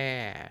then like a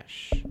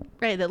gash.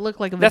 right, that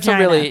looked like a That's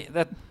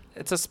vagina.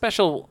 it's a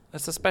special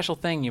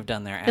thing you've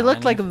done there, Alan. It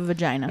looked like a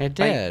vagina. It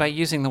by, did. by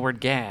using the word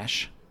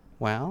gash.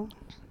 Well,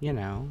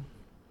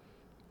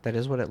 that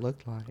is what it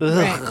looked like.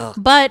 Right.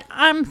 But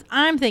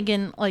I'm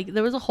thinking like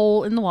there was a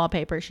hole in the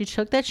wallpaper. She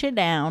took that shit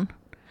down.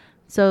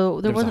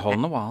 So There was a hole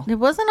in the wall. There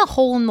wasn't a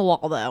hole in the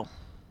wall though.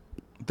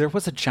 There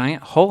was a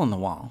giant hole in the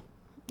wall.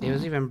 It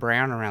was even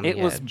brown around It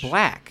the was edge.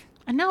 black.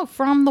 I know,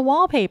 from the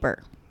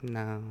wallpaper.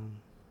 No.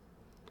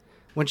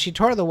 When she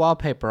tore the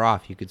wallpaper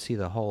off, you could see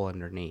the hole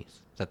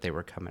underneath that they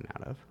were coming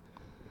out of.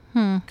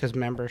 Because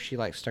remember, she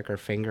like stuck her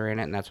finger in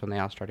it, and that's when they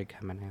all started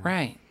coming out.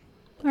 Right.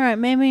 All right,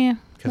 maybe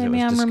 'Cause it I'm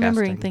was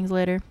remembering disgusting. things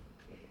later.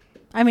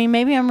 I mean,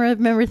 maybe I'm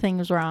remembering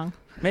things wrong.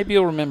 Maybe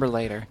you'll remember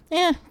later.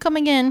 Yeah, come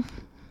again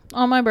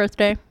on my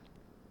birthday.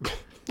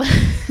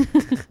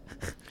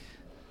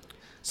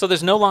 So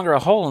there's no longer a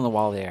hole in the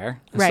wall there.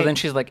 And Right. So then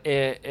she's like,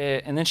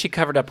 and then she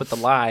covered up with the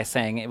lie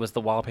saying it was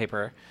the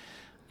wallpaper,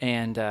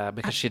 and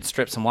because she had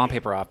stripped some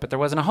wallpaper off, but there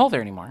wasn't a hole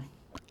there anymore.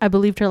 I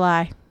believed her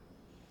lie.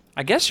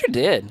 I guess you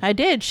did. I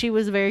did. She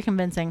was very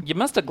convincing. You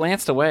must have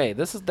glanced away.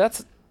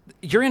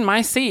 You're in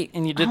my seat,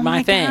 and you did Oh my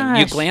my thing.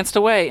 You gosh. glanced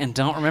away and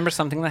don't remember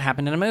something that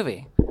happened in a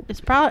movie.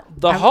 It's probably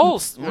The hole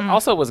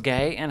also was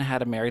gay and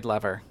had a married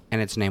lover,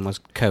 And its name was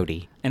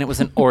Cody. and it was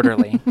an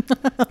orderly.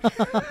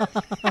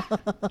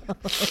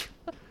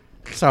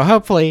 So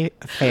hopefully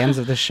fans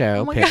of the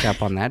show my pick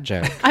up on that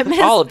joke, I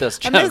missed all of those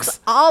I missed jokes.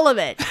 all of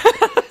it.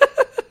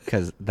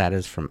 because that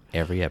is from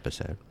every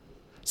episode.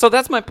 So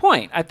that's my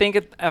point. I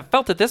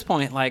felt at this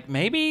point like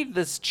maybe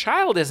this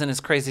child isn't as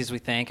crazy as we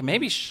think.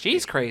 Maybe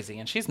she's crazy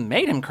and she's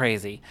made him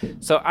crazy.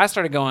 So I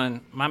started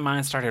my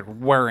mind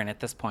started whirring at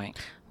this point.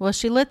 Well,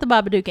 she let the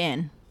Babadook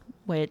in,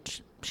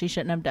 which she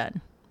shouldn't have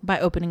done by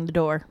opening the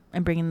door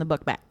and bringing the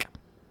book back.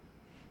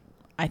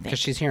 I think. Because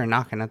she's here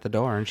knocking at the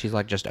door, and she's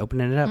like, just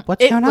opening it up.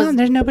 What's It going was- on?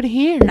 There's nobody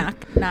here.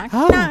 Knock, knock,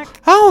 Oh, knock.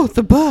 oh,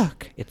 the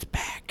book. It's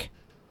back.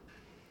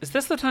 Is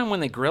this the time when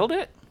they grilled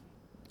it?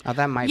 Oh,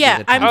 that might Yeah,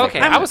 be the time. I'm- Okay,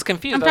 I'm- I was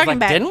confused. I'm I was talking like,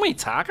 back. didn't we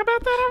talk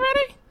about that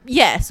already?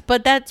 Yes,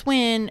 but that's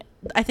when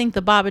I think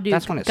the Babadook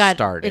That's when it got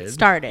started. It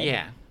started.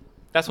 Yeah.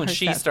 That's when Her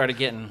she stuff. started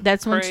getting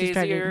That's when crazier she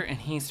started- and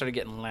he started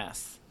getting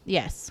less.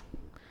 Yes.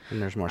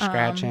 And there's more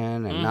scratching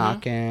and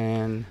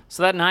knocking.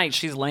 So that night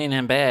she's laying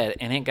in bed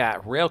and it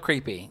got real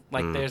creepy.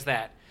 Like there's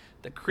the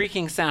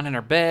creaking sound in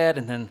her bed,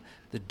 and then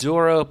the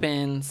door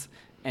opens,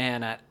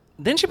 and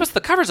then she puts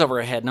the covers over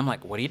her head, and I'm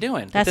like, what are you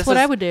doing? But That's this what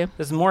is- I would do.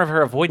 This is more of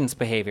her avoidance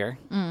behavior.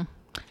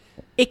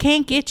 It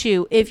can't get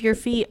you if your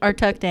feet are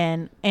tucked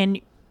in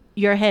and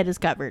your head is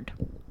covered.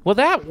 Well,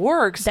 that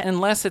works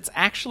unless it's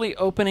actually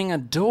opening a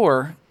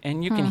door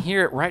and you can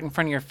hear it right in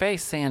front of your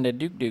face saying to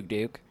Duke, Duke,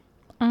 Duke.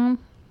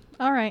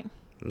 All right.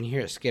 And you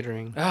hear it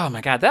skittering. Oh my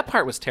God, that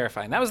part was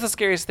terrifying. That was the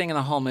scariest thing in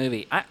the whole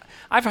movie.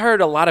 I've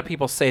heard a lot of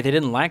people say they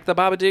didn't like the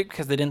Babadook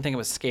because they didn't think it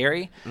was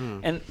scary,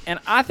 and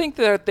I think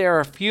that there are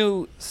a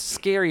few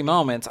scary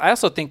moments. I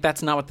also think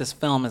that's not what this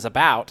film is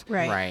about.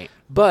 Right.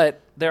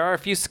 But there are a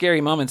few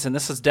scary moments, and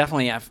this is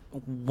definitely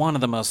one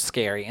of the most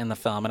scary in the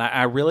film. And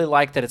I really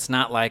like that it's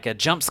not like a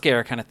jump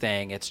scare kind of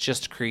thing. It's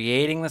just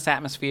creating this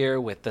atmosphere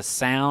with the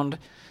sound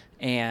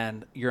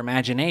and your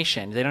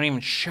imagination. They don't even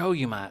show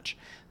you much.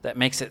 That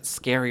makes it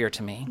scarier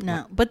to me.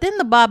 No. But then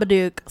the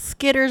Babadook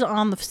skitters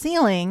on the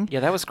ceiling.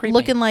 Yeah, that was creepy.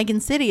 Looking like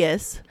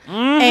Insidious.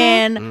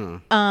 And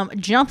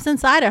jumps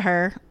inside of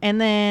her. And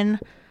then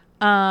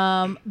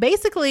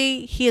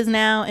basically he is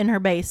now in her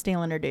base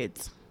stealing her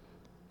dudes.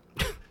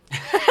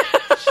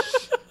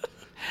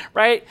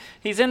 Right?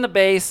 He's in the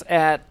base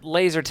at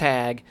laser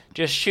tag,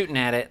 just shooting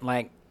at it.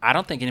 Like, I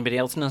don't think anybody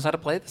else knows how to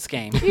play this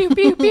game. Pew,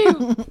 pew,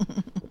 pew.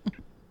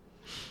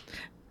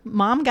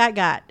 Mom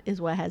got is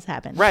what has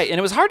happened. Right, and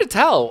it was hard to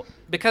tell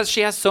because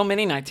she has so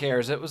many night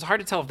terrors. It was hard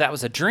to tell if that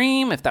was a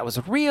dream, if that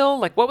was real,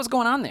 like what was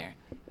going on there.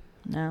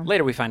 No.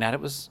 Later we find out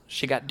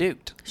she got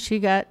duked. She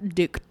got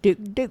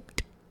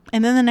duked.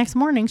 And then the next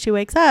morning she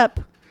wakes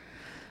up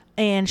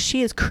and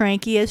she is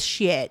cranky as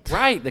shit.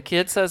 Right, the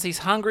kid says he's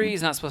hungry,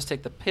 he's not supposed to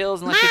take the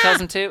pills unless she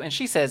tells him to, and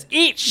she says,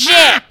 "Eat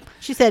shit."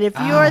 She said, if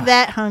you're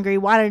that hungry,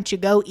 why don't you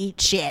go eat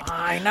shit?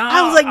 I know.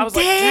 I was like,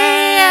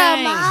 damn,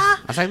 dang. Ma. I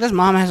was like, this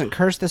mom hasn't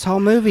cursed this whole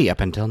movie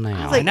up until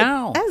now. Like,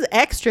 know. That's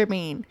extra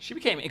mean. She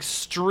became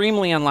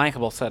extremely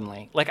unlikable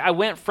suddenly. Like, I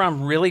went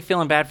from really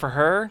feeling bad for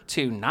her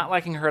to not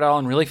liking her at all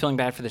and really feeling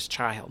bad for this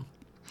child.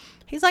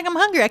 He's like, I'm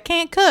hungry. I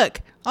can't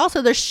cook.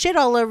 Also, there's shit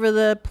all over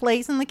the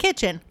place in the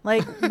kitchen.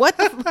 Like, what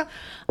the?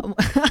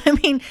 I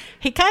mean,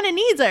 he kind of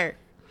needs her.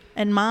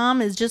 And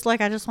Mom is just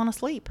like, I just want to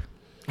sleep.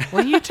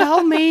 Well, you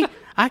told me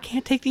I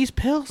can't take these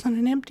pills on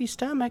an empty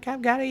stomach.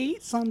 I've got to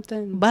eat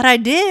something. But I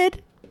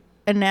did.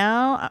 And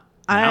now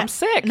I'm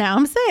sick. Now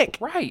I'm sick.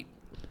 Right.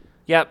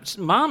 Yeah,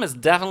 Mom is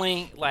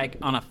definitely, like,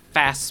 on a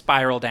fast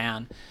spiral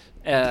down.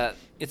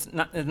 It's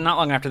not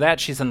long after that,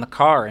 she's in the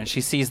car, and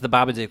she sees the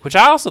Babadook, which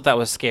I also thought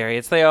was scary.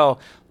 It's they all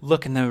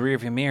look in the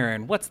rearview mirror,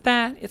 and what's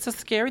that? It's a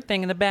scary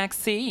thing in the back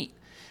seat.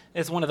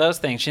 It's one of those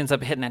things. She ends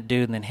up hitting that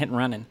dude and then hit and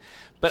running.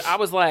 But I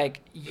was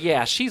like,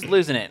 yeah, she's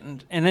losing it.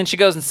 And then she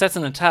goes and sits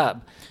in the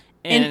tub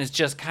and is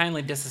just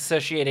kindly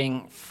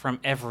disassociating from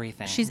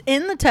everything. She's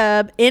in the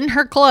tub in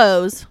her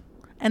clothes.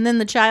 And then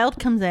the child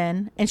comes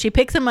in and she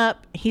picks him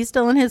up. He's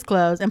still in his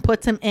clothes and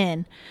puts him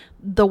in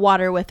the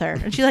water with her.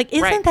 And she's like,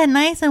 isn't Right. that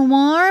nice and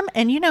warm?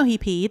 And you know he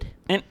peed.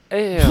 And, ew.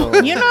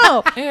 You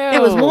know,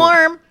 it was Ew.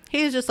 warm.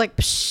 He was just like,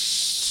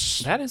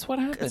 psh. That is what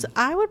happened.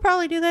 I would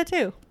probably do that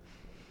too.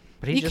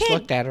 But he You just can't-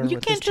 looked at her you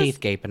with his can't teeth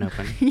just- gaping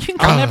open. You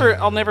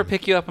I'll never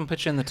pick you up and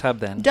put you in the tub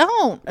then.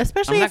 don't,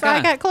 especially I'm not if I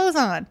gonna. got clothes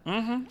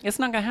on. It's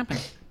not going to happen.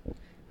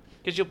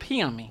 Because you'll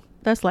pee on me.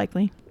 That's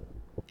likely.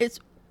 It's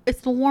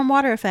the warm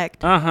water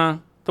effect. Uh-huh.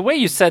 The way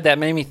you said that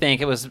made me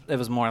think it was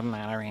more than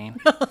that, Irene.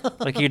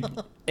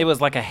 It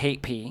was like a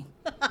hate pee.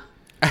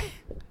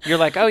 You're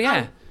like, oh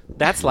yeah,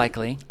 that's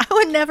likely. I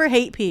would never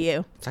hate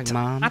PU. It's like,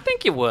 Mom. I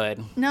think you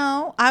would.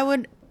 No, I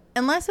would,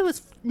 unless it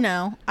was,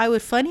 no, I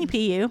would funny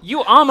PU.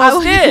 You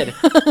almost I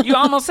did. You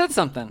almost said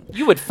something.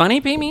 You would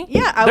funny pee me?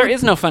 Yeah, There would-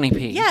 is no funny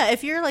pee. Yeah,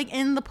 if you're like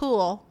in the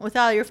pool with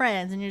all your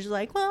friends and you're just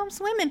like, well, I'm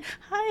swimming.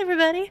 Hi,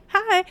 everybody.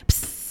 Hi.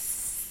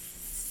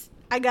 Psst.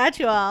 I got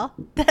you all.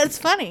 That's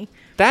funny.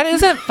 That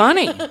isn't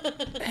funny.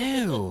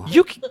 Ew.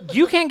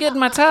 You can't get in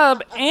my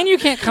tub and you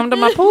can't come to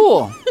my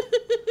pool.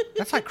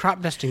 That's like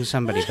crop dusting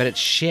somebody, but it's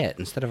shit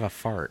instead of a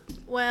fart.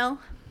 Well,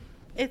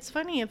 it's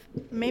funny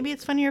maybe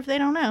it's funnier if they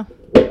don't know.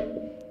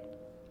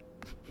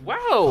 Wow.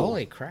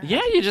 Holy crap.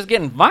 Yeah, you're just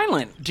getting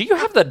violent. Do you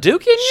have the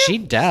Duke in you? She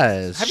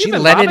does. Have you She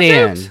been let it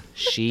in. Babaduked?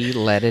 She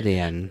let it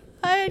in.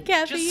 I had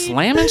Just caffeine.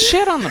 slamming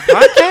shit on the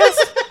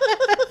podcast?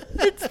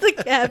 It's the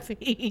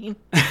caffeine.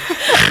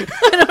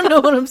 I don't know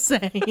what I'm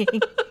saying.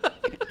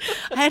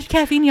 I had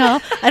caffeine,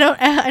 y'all. I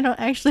don't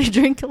actually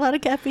drink a lot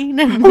of caffeine.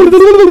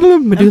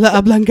 Medulla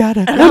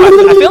oblongata.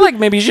 I feel like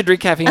maybe you should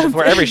drink caffeine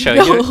before every show.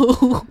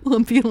 No,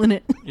 I'm feeling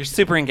it. You're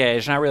super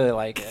engaged, and I really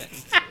like it.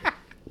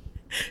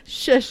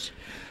 Shush.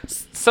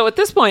 So at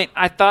this point,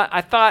 I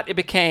thought it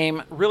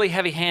became really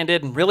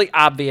heavy-handed and really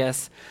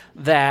obvious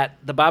that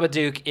the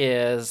Babadook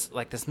is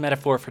like this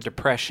metaphor for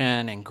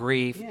depression and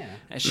grief. Yeah.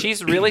 And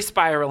she's really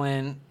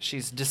spiraling.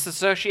 She's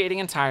disassociating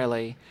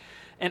entirely.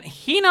 And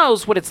he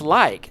knows what it's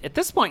like. At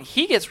this point,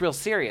 he gets real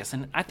serious.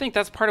 And I think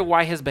that's part of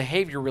why his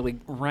behavior really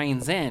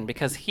reins in,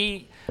 because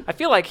I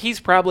feel like he's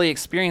probably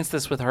experienced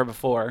this with her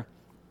before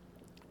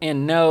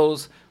and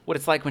knows what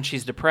it's like when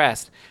she's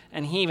depressed.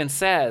 And he even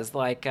says,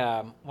 like,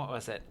 what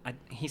was it?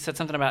 He said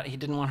something about he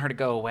didn't want her to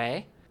go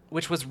away,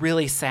 which was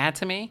really sad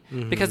to me,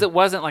 because it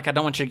wasn't like, I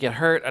don't want you to get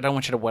hurt, I don't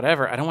want you to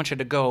whatever, I don't want you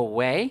to go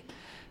away.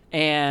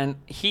 And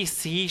he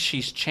sees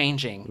she's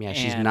changing. Yeah,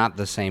 she's and- not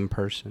the same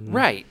person.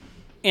 Right.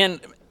 And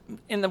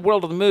in the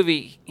world of the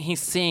movie,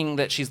 he's seeing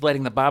that she's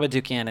letting the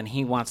Babadook in, and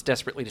he wants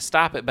desperately to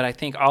stop it. But I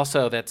think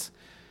also that's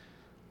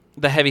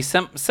the heavy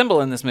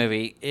symbol in this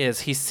movie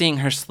is he's seeing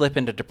her slip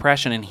into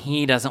depression, and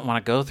he doesn't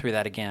want to go through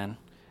that again.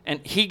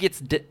 And he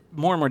gets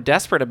more and more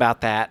desperate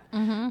about that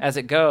as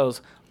it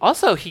goes.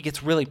 Also, he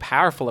gets really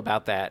powerful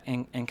about that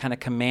and kind of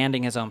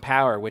commanding his own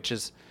power, which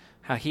is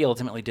how he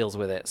ultimately deals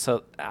with it.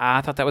 So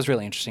I thought that was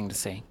really interesting to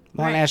see.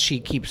 Well, and Right. as she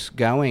keeps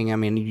going, I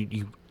mean,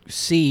 you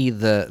see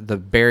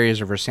the barriers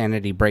of her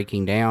sanity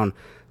breaking down,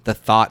 the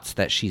thoughts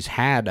that she's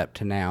had up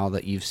to now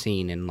that you've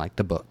seen in, like,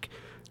 the book.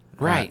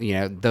 Right. You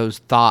know, those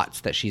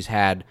thoughts that she's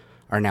had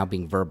are now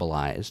being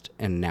verbalized,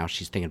 and now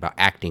she's thinking about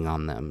acting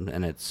on them,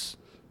 and it's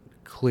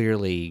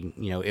clearly,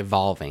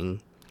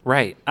 evolving.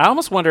 Right. I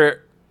almost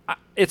wonder,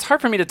 it's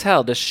hard for me to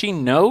tell. Does she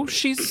know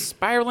she's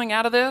spiraling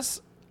out of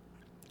this?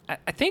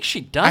 I think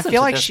she doesn't I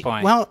feel at like this she,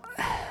 point. well,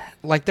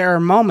 like there are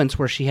moments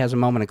where she has a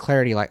moment of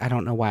clarity, like, I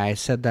don't know why I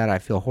said that, I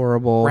feel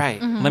horrible.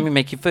 right. Let me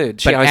make you food.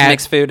 She But always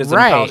makes food as an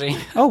apology.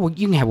 Oh, well,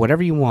 you can have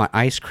whatever you want,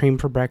 ice cream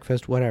for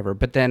breakfast, whatever.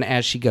 But then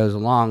as she goes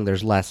along,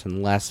 there's less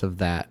and less of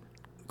that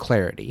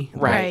clarity,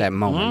 Right. That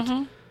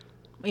moment.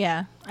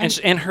 Yeah.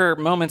 And her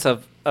moments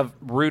of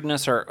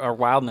rudeness or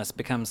wildness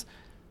becomes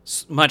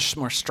much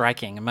more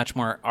striking and much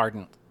more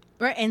ardent.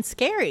 Right, and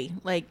scary.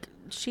 Like,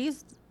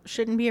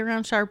 shouldn't be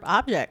around sharp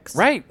objects.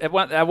 Right. At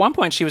one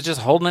point, she was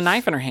just holding a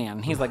knife in her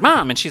hand. He's like,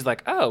 Mom. And she's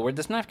like, oh, where'd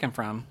this knife come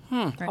from?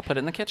 I'll put it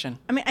in the kitchen.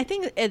 I mean, I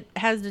think it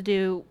has to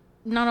do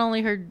not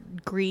only her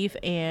grief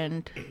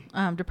and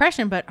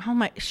depression, but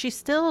she's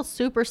still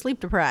super sleep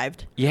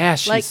deprived. Yeah,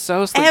 she's Like,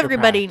 so sleep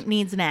everybody deprived.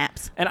 needs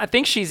naps. And I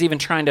think she's even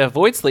trying to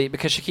avoid sleep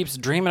because she keeps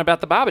dreaming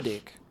about the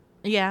Babadook.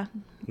 Yeah.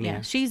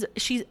 She's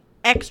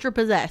extra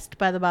possessed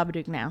by the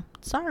Babadook now.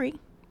 Sorry.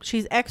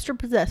 She's extra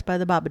possessed by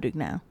the Babadook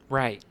now.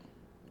 Right.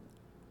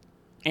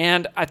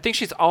 And I think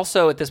she's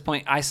also at this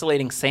point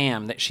isolating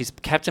Sam, that she's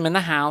kept him in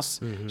the house.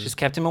 She's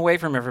kept him away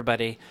from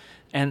everybody.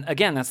 And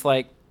again, that's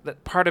like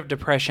that part of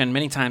depression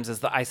many times is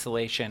the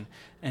isolation.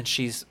 And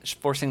she's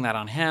forcing that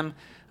on him.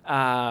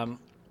 And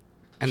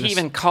He the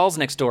even calls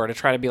next door to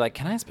try to be like,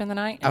 can I spend the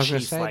night? I And was gonna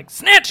she's say, like,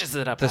 snatches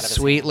it up The out of his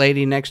sweet hand.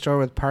 lady next door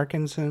with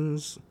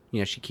Parkinson's,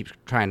 she keeps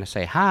trying to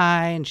say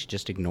hi, and she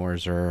just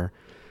ignores her.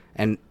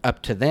 And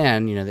up to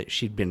then, that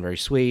she'd been very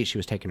sweet. She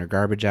was taking her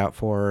garbage out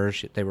for her.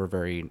 They were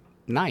very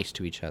nice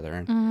to each other.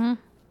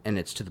 And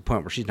it's to the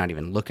point where she's not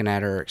even looking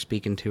at her or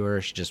speaking to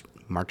her. She just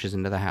marches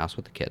into the house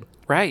with the kid.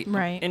 Right.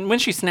 Right. And when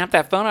she snapped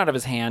that phone out of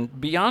his hand,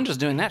 beyond just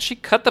doing that, she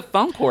cut the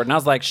phone cord. And I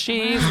was like,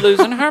 she's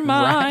losing her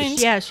mind.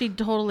 Yeah, she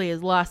totally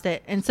has lost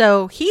it. And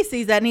so he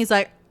sees that and he's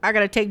like, I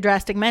got to take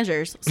drastic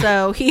measures.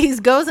 So he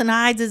goes and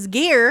hides his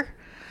gear,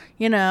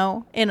 in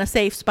a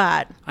safe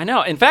spot. I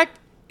know. In fact,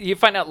 you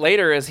find out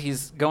later as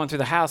he's going through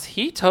the house,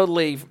 he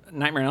totally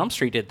Nightmare on Elm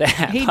Street did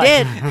that. He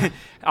Like, did.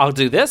 I'll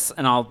do this,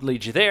 and I'll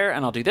lead you there,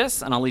 and I'll do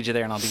this, and I'll lead you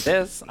there, and I'll do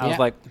this. I was Yeah.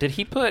 like, did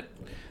he put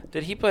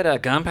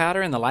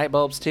gunpowder in the light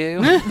bulbs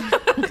too?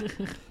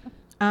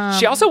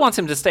 She also wants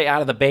him to stay out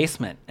of the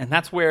basement, and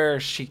that's where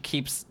she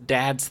keeps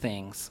Dad's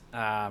things.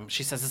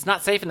 She says it's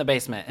not safe in the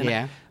basement. And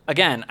Yeah.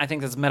 Again, I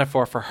think that's a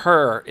metaphor for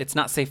her. It's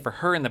not safe for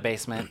her in the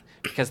basement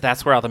because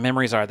that's where all the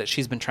memories are that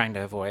she's been trying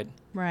to avoid.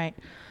 Right.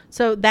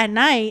 So that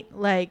night,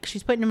 like,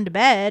 she's putting him to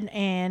bed,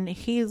 and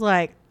he's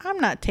like, I'm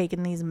not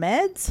taking these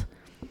meds.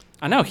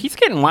 I know. He's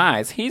getting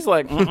wise. He's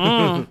like,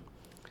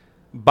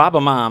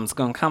 Baba Mom's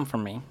going to come for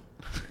me.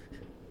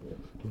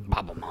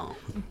 Baba Mom.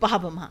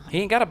 Baba Mom. He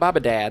ain't got a Baba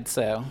Dad,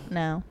 so.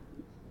 No,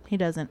 he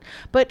doesn't.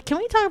 But can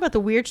we talk about the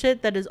weird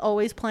shit that is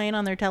always playing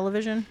on their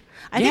television?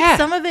 I think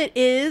some of it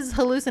is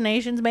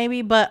hallucinations,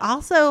 maybe, but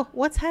also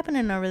what's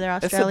happening over there,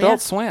 Australia? It's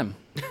Adult Swim.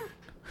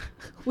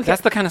 We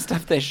That's got the kind of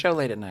stuff they show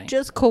late at night.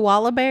 just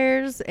koala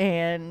bears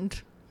and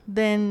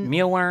then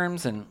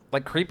Mealworms and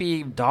like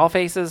creepy doll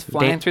faces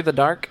flying through the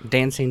dark.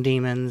 Dancing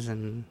demons,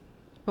 and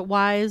But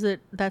why is it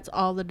that's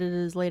all that it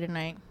is late at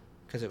night?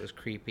 because it was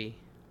creepy.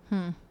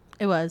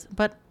 It was.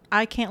 But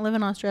I can't live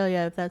in Australia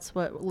if that's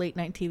what late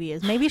night TV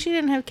is. Maybe she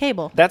didn't have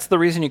cable. That's the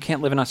reason you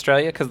can't live in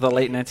Australia, because of the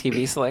late night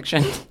TV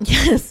selection.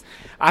 Yes.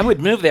 I would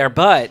move there,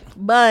 but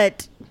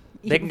But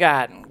they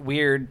got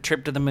weird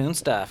trip to the moon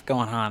stuff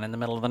going on in the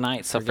middle of the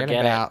night, so forget it.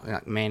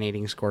 about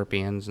man-eating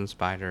scorpions and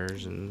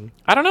spiders and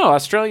I don't know.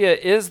 Australia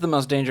is the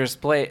most dangerous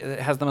place. It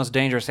has the most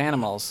dangerous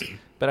animals,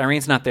 but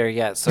Irene's not there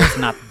yet, so it's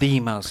not the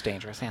most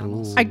dangerous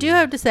animals. I do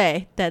have to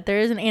say that there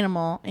is an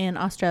animal in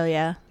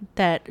Australia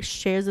that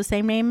shares the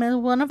same name as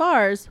one of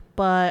ours,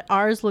 but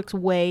ours looks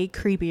way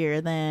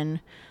creepier than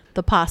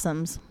the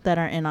possums that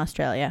are in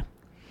Australia.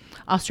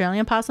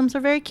 Australian possums are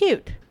very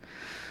cute.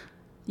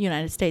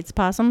 United States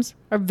possums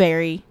are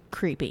very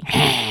creepy.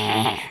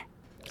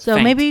 So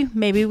Faint.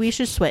 maybe we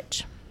should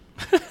switch.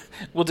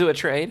 We'll do a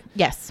trade.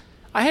 Yes.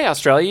 Hey,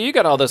 Australia, you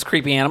got all those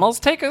creepy animals.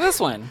 Take this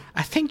one,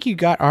 I think you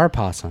got our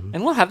possum.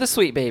 and we'll have the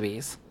sweet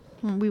babies.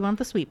 We want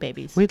the sweet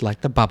babies. We'd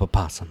like the Baba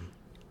Possum.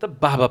 The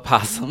Baba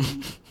Possum.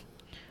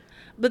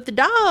 But the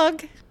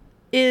dog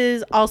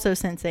is also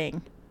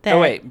sensing that. Oh,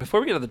 wait. Before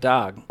we get to the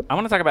dog, I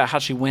want to talk about how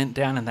she went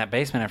down in that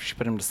basement after she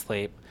put him to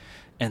sleep,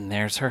 and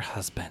there's her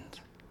husband.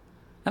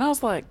 And I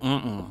was like,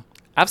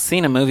 I've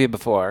seen a movie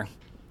before.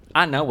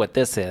 I know what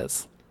this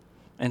is.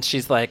 And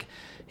he's like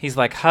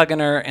hugging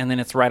her, and then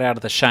it's right out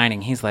of The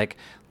Shining. He's like,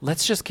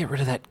 let's just get rid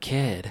of that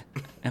kid.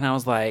 And I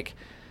was like,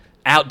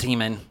 out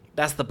demon.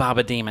 That's the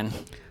Baba demon.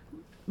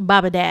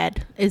 Baba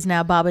Dad is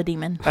now Baba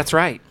Demon. That's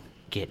right.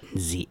 Getting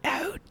Z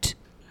out.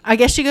 I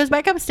guess she goes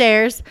back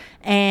upstairs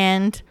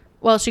and,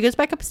 well, she goes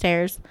back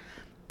upstairs.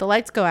 The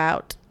lights go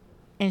out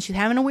and she's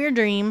having a weird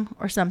dream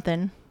or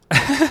something.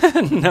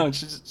 No,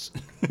 she's...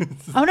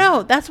 Oh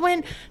no, that's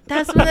when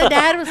the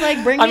dad was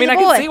like, bring I me mean, the I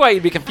boy. can see why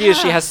you'd be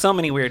confused. She has so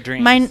many weird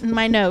dreams.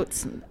 My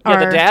notes are.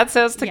 Yeah, the dad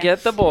says to yes.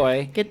 get the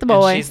boy. Get the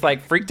boy. And she's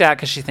like freaked out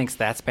because she thinks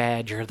that's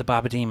bad. You're the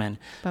Baba Demon.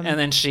 And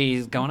then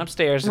she's going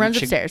upstairs. Runs and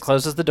she upstairs.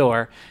 closes the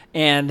door.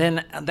 And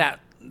then that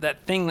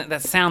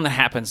sound that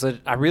happens.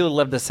 I really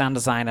love the sound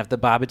design of the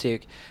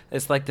Babadook.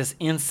 It's like this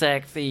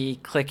insect-y,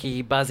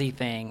 clicky, buzzy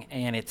thing,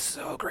 and it's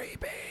so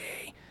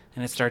creepy.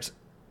 And it starts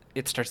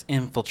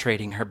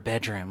infiltrating her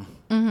bedroom.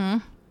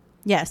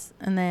 Yes,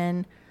 and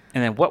then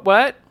And then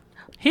what?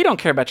 He don't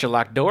care about your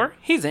locked door.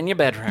 He's in your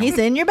bedroom. he's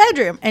in your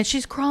bedroom, and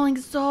she's crawling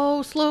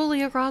so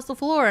slowly across the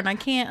floor, and I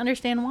can't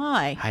understand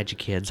why. Hide your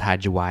kids,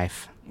 hide your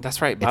wife.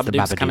 That's right. It's the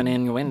Babadook's Babadook. coming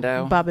in your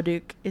window.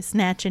 Babadook is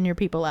snatching your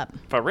people up,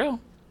 For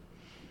real.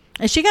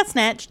 and she got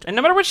snatched. And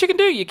no matter what you can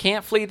do, you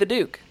can't flee the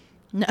Duke.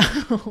 No,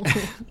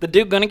 The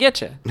Duke gonna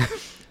get you.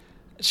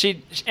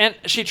 She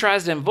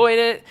tries to avoid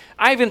it.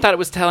 I even thought it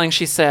was telling.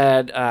 She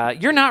said,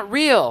 "You're not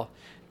real."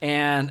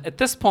 And at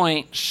this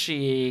point,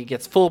 she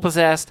gets full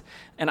possessed.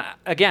 And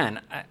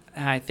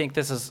I think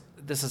this is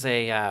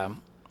a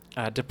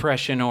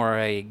depression or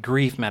a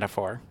grief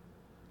metaphor.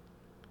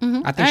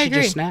 I think I she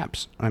agree. just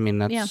snaps. I mean,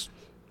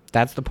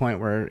 that's the point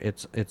where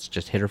it's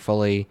just hit her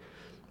fully.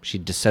 She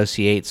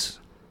dissociates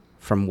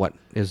from what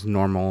is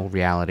normal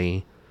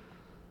reality,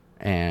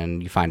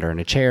 and you find her in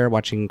a chair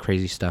watching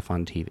crazy stuff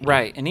on TV.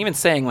 Right. And even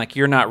saying like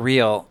you're not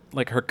real,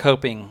 like her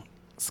coping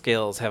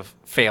skills have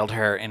failed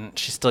her, and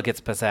she still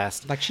gets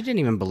possessed. Like she didn't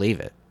even believe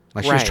it.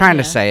 Like she was Right. trying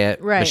Yeah. to say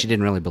it, Right. but she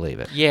didn't really believe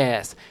it.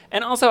 Yes.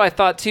 And also I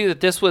thought, too, that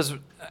this was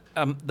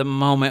the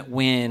moment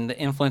when the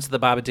influence of the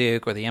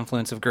Babadook or the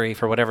influence of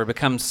grief or whatever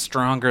becomes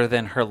stronger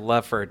than her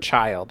love for a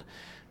child.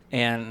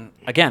 And,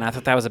 again, I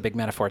thought that was a big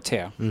metaphor,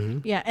 too.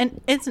 yeah,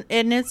 and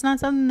it's not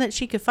something that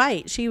she could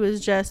fight. She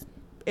was just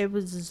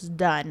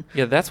done.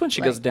 Yeah, that's when she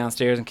Like- goes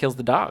downstairs and kills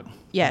the dog.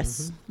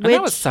 Yes, And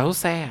that was so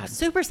sad.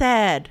 super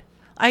sad.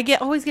 I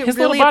always get His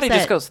really little body upset.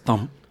 just goes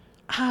thump.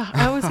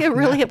 I always get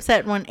really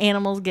upset when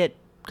animals get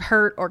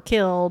hurt or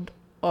killed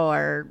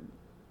or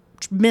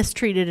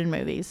mistreated in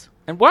movies.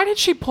 And why did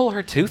she pull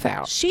her tooth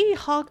out? She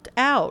hulked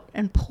out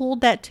and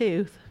pulled that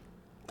tooth,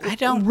 I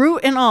don't.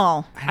 root and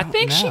all. I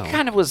think she know.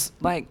 kind of was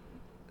like...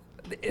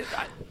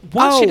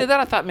 Once she Oh. did that,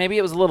 I thought maybe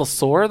it was a little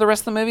sore the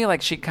rest of the movie.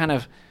 Like she kind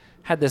of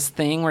had this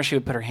thing where she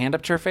would put her hand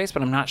up to her face,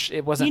 but I'm not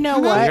it wasn't You know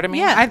clear what? to me.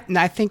 Yeah.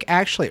 I think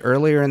actually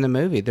earlier in the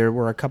movie there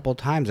were a couple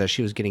times as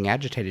she was getting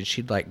agitated,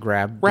 she'd like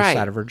grab Right. the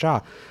side of her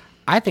jaw.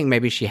 I think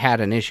maybe she had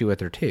an issue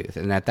with her tooth,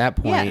 and at that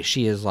point Yeah.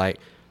 she is like,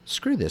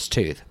 "Screw this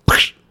tooth."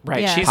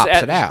 Right. Yeah. She's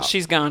Pops it out.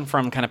 She's gone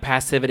from kind of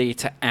passivity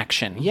to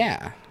action.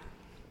 Yeah.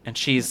 And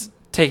she's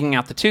taking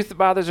out the tooth that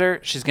bothers her.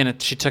 She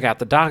took out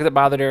the dog that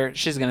bothered her.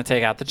 She's gonna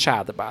take out the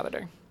child that bothered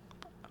her.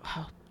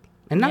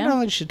 And not Yeah.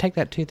 only does she take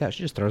that tooth out,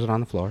 she just throws it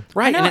on the floor.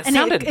 Right, I know, and it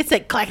sounded it's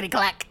like clackety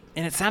clack.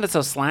 and it sounded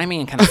so slimy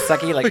and kind of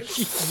sucky. Like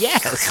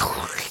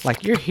Yes.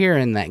 Like you're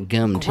hearing that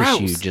gum Gross.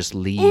 tissue just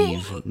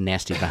leave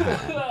nasty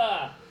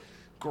behind.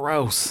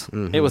 gross.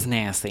 It was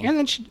nasty. And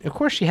then of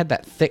course she had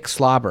that thick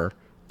slobber.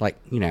 Like,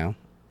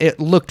 it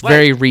looked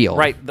very real.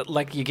 Right,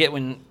 like you get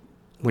when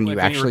When you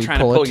were actually trying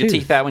pull to a pull your tooth.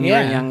 teeth out when you were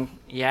Yeah. young.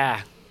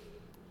 Yeah.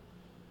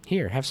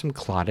 Here, have some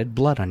clotted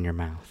blood on your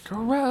mouth.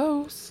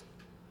 Gross.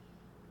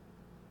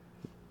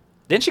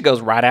 Then she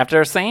goes right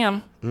after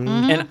Sam.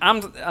 And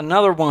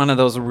another one of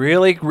those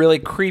really, really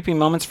creepy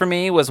moments for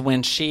me was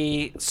when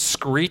she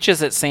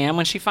screeches at Sam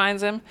when she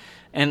finds him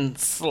and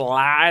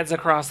slides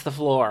across the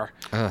floor.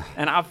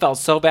 And I felt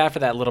so bad for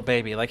that little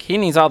baby. Like, he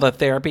needs all the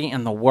therapy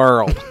in the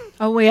world.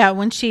 Oh yeah,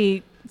 when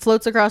she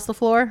floats across the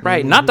floor.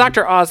 Right, not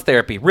Dr. Oz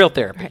therapy, real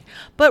therapy.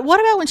 But what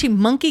about when she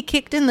monkey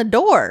kicked in the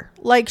door?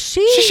 Like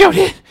she She showed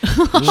it.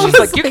 She's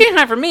like, you can't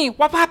hide from me.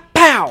 Wah, wah,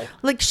 pow.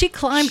 like she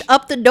climbed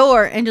up the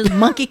door and just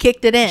monkey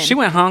kicked it in. She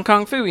went Hong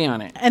Kong Phooey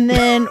on it. and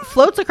then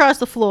floats across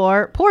the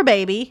floor. Poor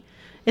baby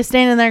is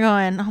standing there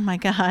going, "Oh my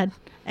god!"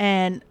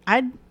 And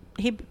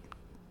he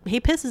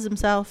pisses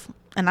himself,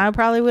 and I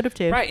probably would have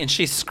too. Right, and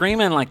she's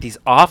screaming like these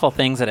awful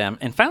things at him.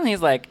 And finally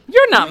he's like,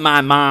 you're not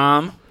my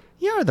mom.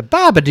 You're the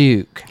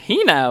Babadook.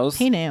 He knows.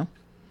 He knew.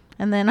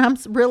 And then I'm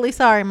really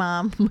sorry,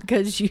 Mom,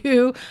 because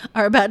you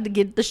are about to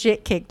get the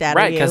shit kicked out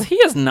Right, of you. because he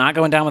is not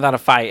going down without a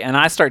fight. And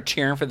I start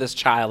cheering for this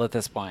child at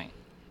this point.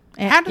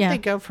 And- How did yeah. they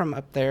go from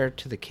up there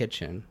to the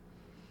kitchen?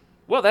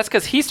 Well, that's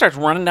because he starts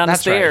running down That's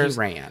the stairs.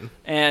 right, he ran.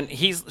 And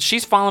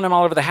she's following him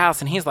all over the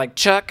house. And he's like,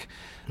 Chuck,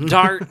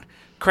 Dart,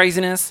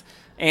 craziness.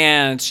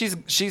 And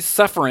she's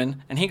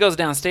suffering. And he goes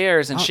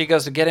downstairs and she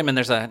goes to get him. And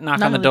there's a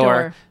knock on the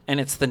door. And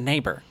it's the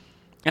neighbor.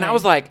 And I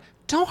was like,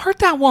 don't hurt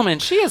that woman.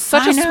 She is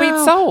such I a sweet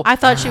know. soul. I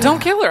thought she Don't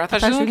was- kill her. I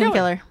thought she was going to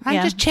kill her. I'm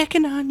Yeah. just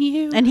checking on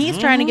you. And he's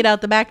trying to get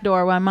out the back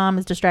door while Mom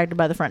is distracted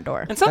by the front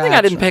door. And something I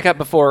didn't Gotcha. pick up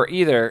before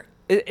either.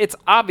 It's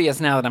obvious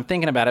now that I'm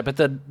thinking about it, but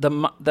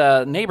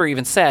the neighbor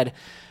even said,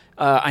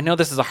 I know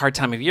this is a hard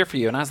time of year for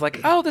you. And I was like,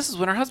 oh, this is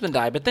when her husband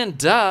died. But then,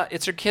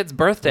 it's her kid's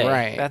birthday.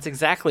 Right. That's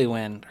exactly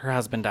when her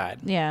husband died.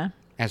 Yeah.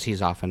 As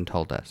he's often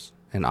told us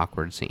in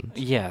awkward scenes.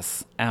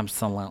 Yes,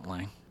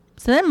 absolutely.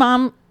 So then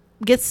Mom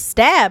gets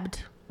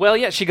stabbed. Well,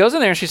 yeah, she goes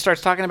in there and she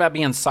starts talking about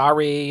being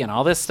sorry and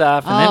all this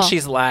stuff. And then Oh.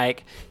 she's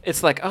like,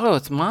 it's like, oh,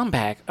 it's Mom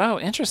back. Oh,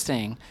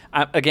 interesting.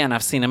 Again,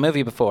 I've seen a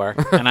movie before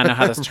and I know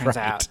how this turns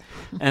out.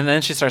 And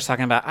then she starts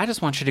talking about, I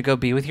just want you to go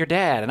be with your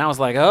dad. And I was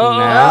like, oh.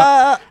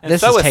 No. And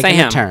This so is was taking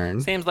a Sam.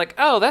 turn. Sam's like,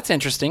 oh, that's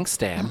interesting.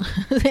 Stab.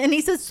 And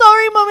he says,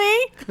 "Sorry,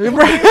 Mommy."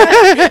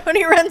 When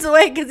he runs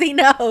away because he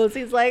knows.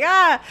 He's like,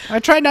 "Ah." I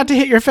tried not to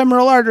hit your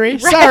femoral artery.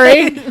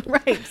 Sorry.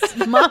 Right.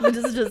 Mom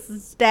is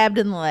just stabbed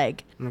in the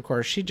leg. And of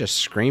course, she's just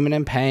screaming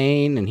in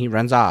pain, and he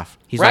runs off.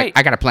 He's Right. like,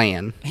 I got a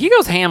plan. He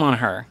goes ham on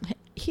her.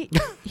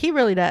 He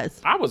really does.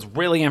 I was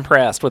really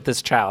impressed with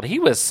this child. He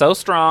was so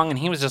strong, and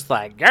he was just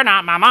like, you're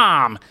not my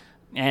mom,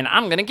 and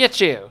I'm going to get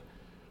you.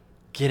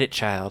 Get it,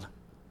 child.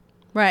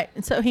 Right.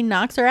 And so he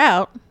knocks her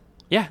out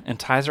Yeah, and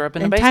ties her up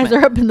in and the basement. ties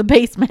her up in the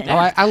basement. Oh,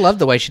 I love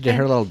the way she did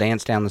her little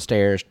dance down the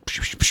stairs.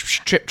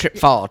 Trip, trip,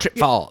 fall,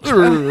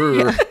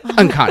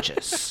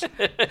 unconscious.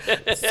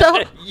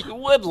 So You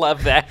would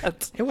love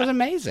that. It was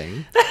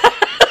amazing.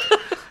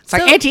 It's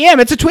like, Auntie M,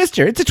 it's a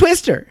twister. It's a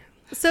twister.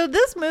 So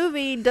this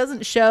movie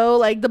doesn't show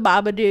like the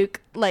Babadook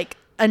like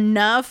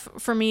enough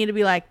for me to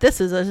be like, this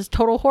is a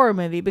total horror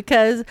movie,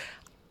 because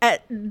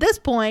at this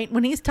point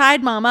when he's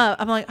tied Mom up,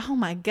 I'm like, oh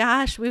my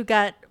gosh, we've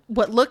got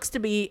what looks to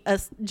be a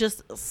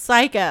just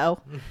psycho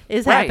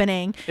is Right.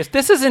 happening. If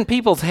this is in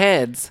people's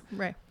heads,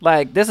 Right.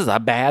 like, this is a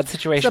bad It's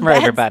situation a for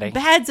everybody.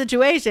 bad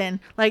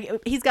situation. Like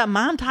he's got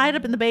Mom tied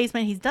up in the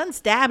basement. He's done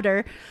stabbed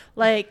her.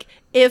 Like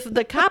if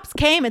the cops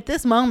came at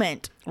this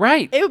moment,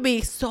 Right. it would be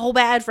so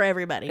bad for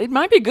everybody. It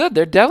might be good.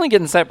 They're definitely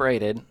getting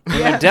separated.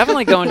 And they're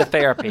definitely going to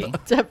therapy.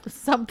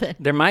 Something.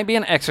 There might be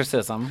an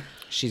exorcism.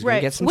 She's going Right.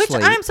 to get some Which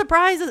sleep. I'm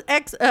surprised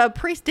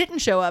priest didn't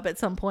show up at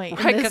some point.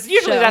 in Right, this because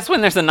usually show. that's when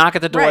there's a knock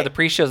at the door. Right. The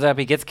priest shows up.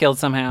 He gets killed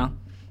somehow.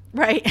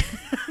 Right.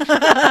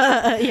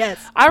 Yes.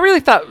 I really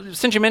thought,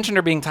 since you mentioned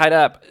her being tied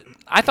up,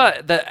 I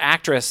thought the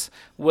actress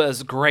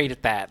was great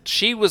at that.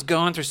 She was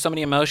going through so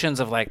many emotions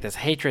of like this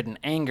hatred and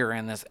anger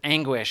and this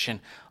anguish and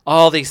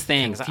all these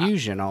things.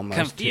 Confusion almost.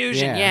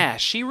 Confusion, yeah.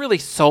 She really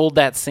sold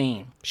that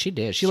scene. She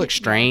did. She looked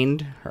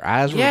strained. Her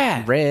eyes were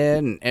Yeah.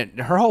 red, and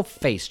her whole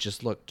face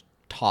just looked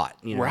taut.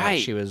 You know, like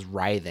Right. she was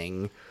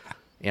writhing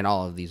in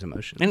all of these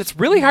emotions. And it's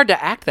really hard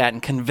to act that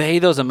and convey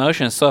those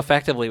emotions so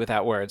effectively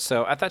without words.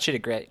 So I thought she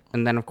did great.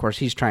 And then, of course,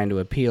 he's trying to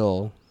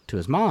appeal to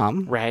his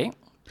mom, Right?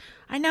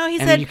 I know. He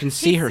and said you can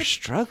see he her said-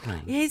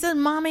 struggling. He said,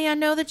 "Mommy, I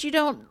know that you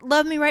don't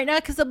love me right now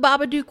because the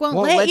Babadook won't,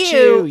 Won't let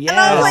you." you, And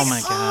I was yes.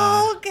 like,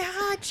 Oh my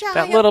 "Oh God, child,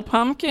 That little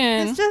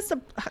pumpkin. It's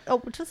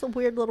just a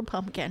weird little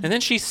pumpkin." And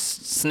then she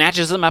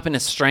snatches him up and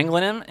is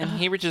strangling him, and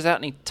he reaches out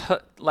and he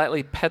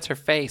lightly pets her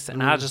face.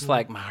 And I was just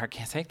like, my heart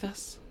can't take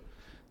this.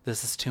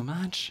 this is too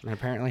much. And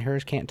apparently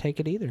hers can't take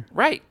it either.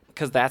 Right,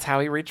 because that's how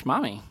he reached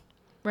mommy.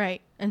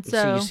 Right. And So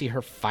so, you see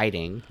her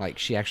fighting.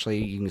 Like, you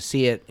can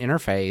see it in her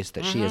face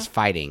that she is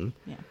fighting.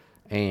 Yeah.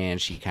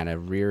 And she kind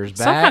of rears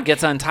Somehow back.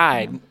 gets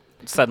untied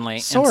suddenly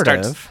Sort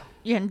and starts of.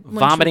 yeah, and when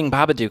vomiting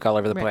Babadook all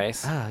over the Right.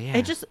 place. Oh, yeah.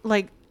 it just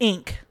like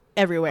ink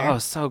everywhere. Oh,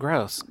 so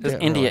gross. It's Yeah,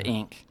 India really.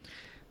 ink.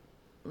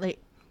 Like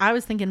I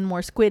was thinking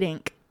more squid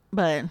ink,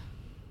 but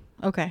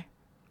okay.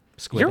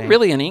 Squid You're ink.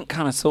 really an ink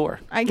connoisseur.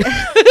 I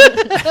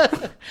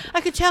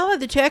could tell by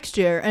the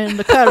texture and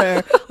the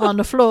color on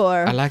the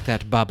floor. I like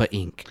that Baba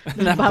ink.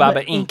 Not Baba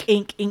Baba ink.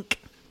 ink.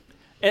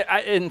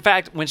 In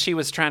fact, when she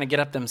was trying to get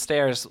up them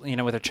stairs,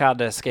 with her child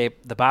to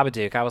escape the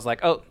Babadook, I was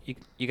like, "Oh,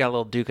 you got a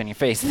little Duke on your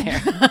face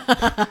there."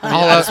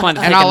 I just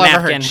wanted to and take a all over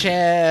her napkin.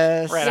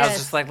 chest. Right, I was Yes.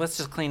 just like, "Let's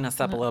just clean this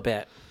up a little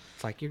bit."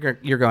 It's like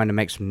you're going to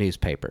make some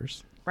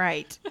newspapers.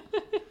 Right.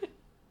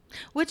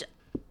 Which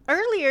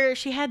earlier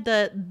she had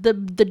the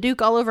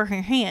Duke all over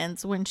her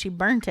hands when she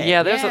burnt it.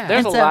 Yeah, there's Yeah.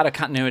 there's And a so- lot of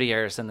continuity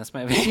errors in this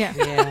movie. Yeah.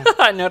 Yeah.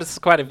 I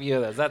noticed quite a few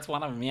of those. That's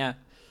one of them. Yeah.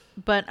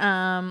 But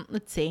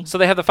let's see. So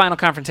they have the final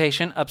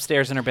confrontation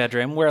upstairs in her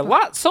bedroom, where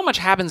so much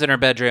happens in her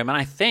bedroom, and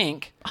I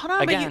think Hold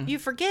on, again, but you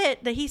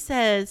forget that he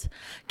says,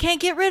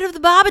 "Can't get rid of the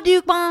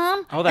Babadook,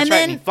 Mom." Oh, that's and right,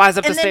 Then, and he flies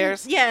up and the then-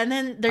 stairs. Yeah, and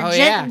then they're Oh,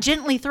 yeah.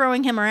 gently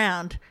throwing him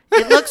around.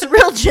 It looks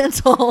real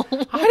gentle. I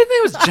didn't think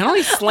it was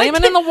gently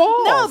slamming in the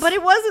walls. No, but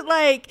it wasn't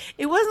like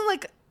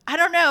I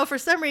don't know, for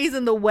some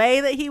reason the way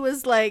that he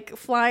was like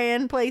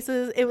flying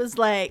places, it was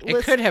like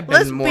It could have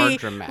been more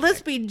dramatic.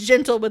 Let's be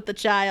gentle with the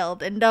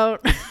child and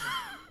don't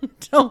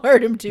don't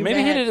hurt him too maybe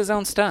bad. he did his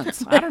own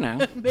stunts. I don't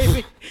know.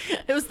 Maybe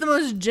it was the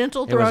most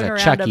gentle It was throwing a around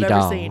Chucky I've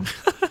doll. ever seen.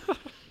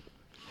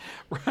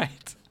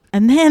 Right.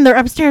 And then they're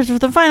upstairs for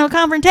the final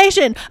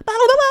confrontation. Blah, blah,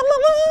 blah,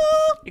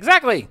 blah, blah.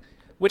 Exactly.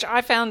 Which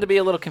I found to be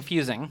a little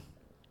confusing.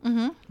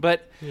 Mm-hmm.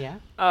 But Yeah.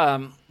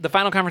 the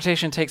final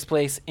confrontation takes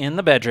place in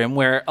the bedroom,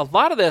 where a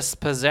lot of this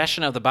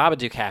possession of the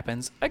Babadook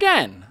happens.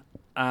 Again,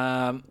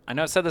 I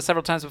know I've said this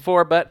several times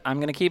before, but I'm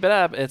going to keep it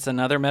up. It's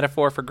another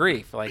metaphor for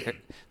grief. Like,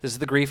 this is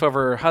the grief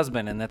over her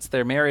husband, and that's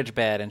their marriage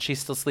bed, and she's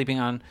still sleeping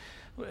on,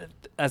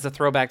 as a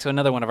throwback to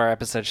another one of our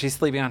episodes, she's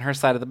sleeping on her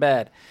side of the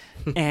bed.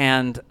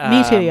 And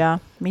Me too,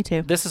 y'all. Me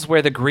too. this is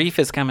where the grief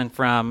is coming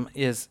from,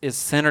 is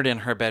centered in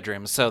her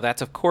bedroom. So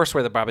that's, of course,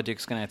 where the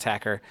Babadook's going to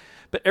attack her.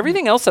 But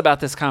everything else about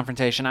this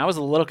confrontation, I was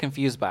a little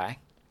confused by.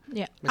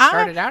 Yeah. It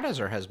started out as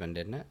her husband,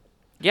 didn't it?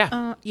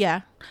 Yeah.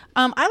 Yeah.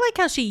 I like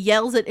how she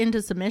yells it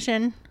into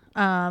submission.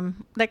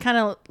 That kind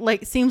of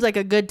like seems like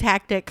a good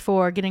tactic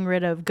for getting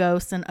rid of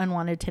ghosts and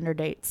unwanted Tinder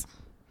dates.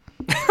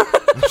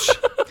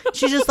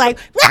 She's just like,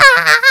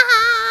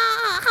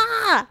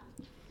 "Ah!"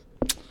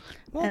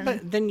 Well,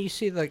 but then you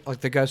see like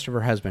the ghost of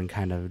her husband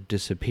kind of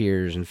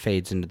disappears and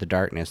fades into the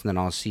darkness, and then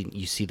all of a sudden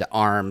you see the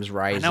arms I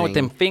rising. know, with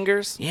them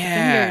fingers.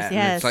 Yeah, Fingers, and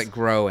yes. it's like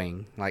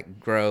growing,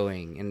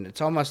 and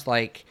it's almost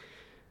like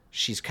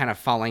she's kind of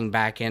falling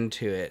back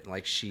into it,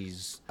 like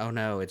oh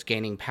no, it's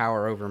gaining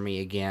power over me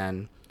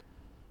again,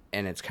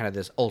 and it's kind of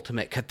this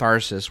ultimate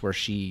catharsis where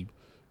she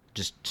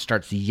just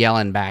starts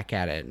yelling back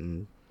at it,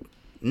 and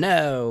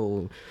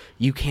no,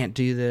 you can't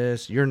do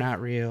this, you're not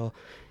real.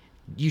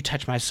 You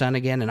touch my son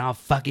again, and I'll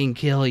fucking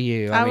kill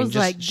you. I was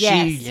like,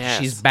 yes. Yes.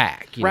 she's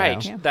back, you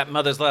Right. know? That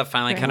mother's love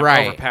finally kind of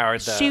Right. overpowered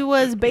the... She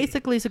was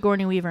basically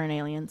Sigourney Weaver in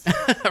Aliens.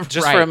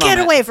 just Right. for a moment. Get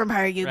away from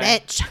her, you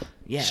Right. bitch.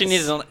 Yes. She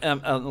needed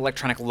an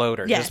electronic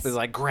loader. Yes. Just be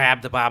like,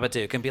 grab the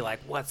Babadook and be like,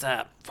 what's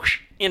up? Whoosh,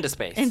 into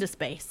space. Into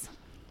space.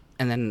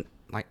 And then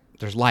like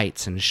there's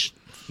lights and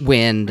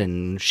wind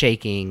and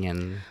shaking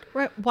and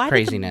Right.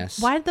 Craziness.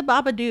 Why did the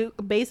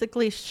Babadook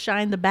basically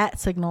shine the bat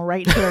signal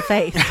right into her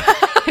face?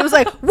 It was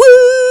like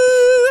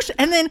whoosh,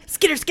 and then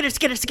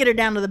skitter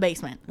down to the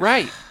basement.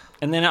 Right.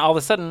 And then all of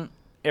a sudden,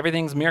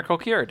 everything's miracle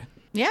cured.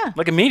 Yeah.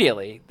 Like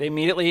immediately.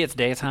 It's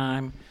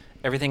daytime.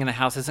 Everything in the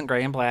house isn't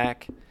gray and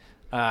black.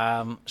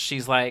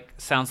 She's like,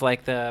 sounds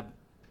like the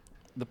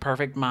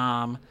perfect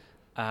mom.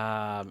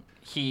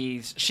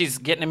 She's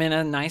getting him in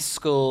a nice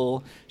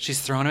school. She's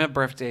throwing him a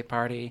birthday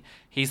party.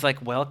 He's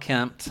like well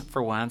kempt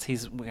for once.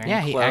 He's wearing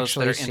he clothes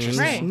actually that are seems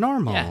interesting.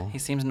 normal. Yeah, he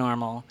seems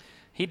normal.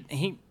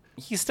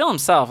 He's still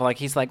himself. Like,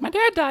 he's like, my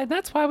dad died.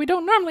 That's why we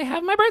don't normally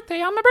have my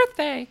birthday on my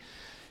birthday.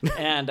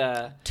 And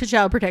To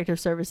Child Protective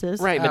Services.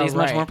 right, but Oh, he's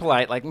much right. more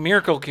polite. Like,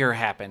 miracle cure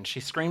happened.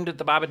 She screamed at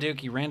the Babadook.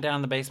 He ran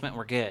down the basement.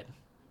 We're good.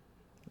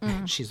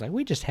 She's like,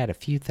 we just had a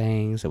few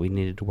things that we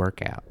needed to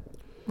work out.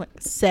 Like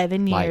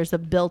 7 Like, years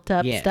of built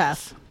up yes.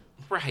 stuff.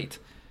 Right.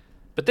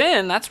 But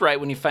then that's right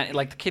when you find,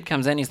 like, the kid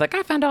comes in. He's like,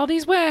 I found all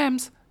these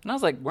worms. And I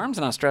was like, worms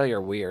in Australia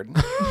are weird.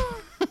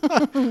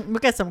 We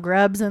got some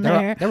grubs in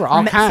there. There were all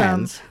Some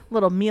kinds.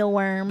 little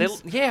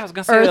mealworms. Yeah, I was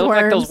going to say, they look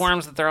like those Earthworms.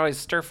 worms that they're always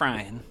stir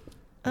frying.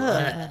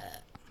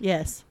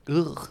 Yes.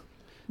 Ugh.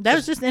 That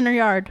was just in her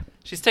yard.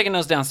 She's taking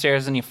those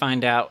downstairs, and you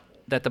find out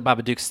that the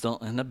Babadook's still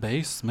in the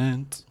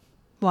basement.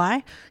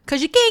 Why?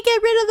 Because you can't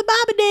get rid of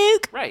the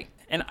Babadook. Right.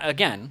 And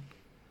again,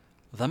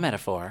 the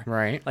metaphor.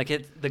 Right. Like,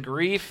 the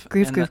grief,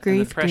 Grief, and grief, the, and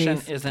the grief, depression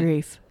grief, isn't...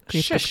 grief,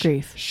 grief, Shush.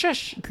 grief.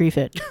 Shush. Grief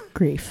it.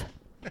 Grief.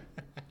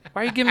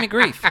 Why are you giving me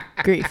grief?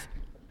 Grief.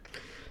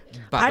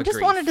 Baba I just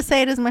grief. wanted to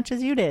say it as much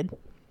as you did.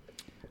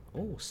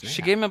 Oh, snap.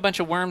 She gave him a bunch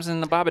of worms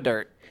in the baba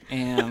dirt,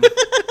 and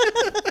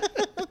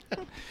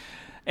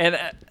and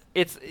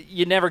it's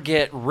you never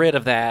get rid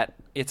of that.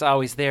 It's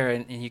always there,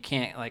 and you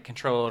can't like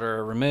control it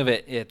or remove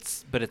it.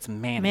 But it's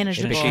managed.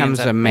 Manageable. It She becomes ends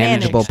up a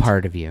manageable managed.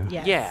 part of you.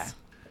 Yes. Yeah.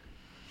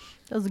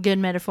 That was a good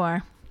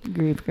metaphor.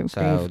 Grief, grief,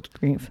 So-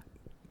 grief.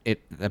 It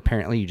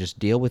apparently you just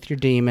deal with your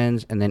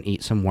demons and then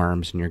eat some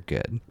worms and you're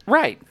good.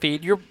 Right.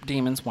 Feed your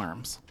demons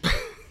worms.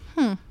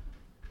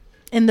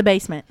 In the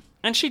basement.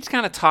 And she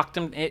kind of talked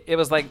him. It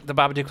was like the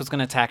Babadook was going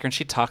to attack her, and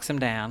she talks him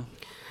down.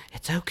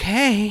 It's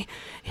okay.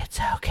 It's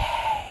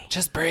okay.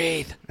 Just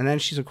breathe. And then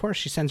she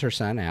sends her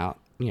son out.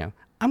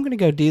 I'm going to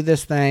go do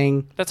this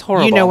thing. That's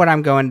horrible. You know what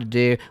I'm going to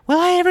do. Will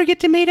I ever get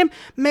to meet him?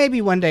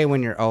 Maybe one day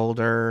when you're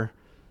older.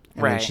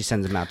 And then Right. she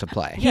sends him out to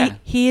play. Yeah.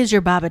 He is your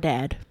Baba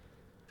Dad.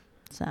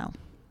 So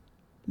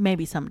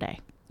maybe someday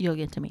you'll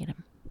get to meet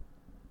him.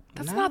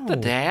 That's not the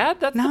No. dad.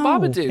 That's No,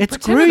 the Babadook. it's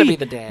Pretending grief. to be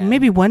the dad.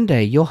 Maybe one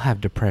day you'll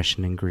have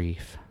depression and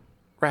grief.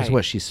 Right. Is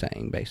what she's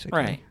saying, basically.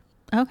 Right.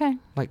 Okay.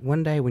 Like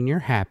one day when you're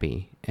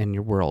happy and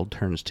your world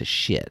turns to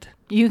shit.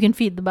 You can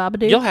feed the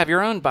Babadook. You'll have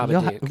your own You'll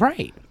Babadook.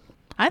 right.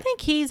 I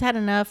think he's had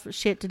enough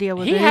shit to deal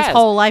with He in his has.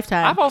 whole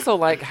lifetime. I've also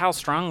like how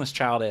strong this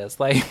child is.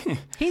 Like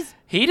He's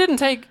he didn't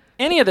take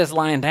any of this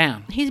lying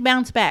down. he's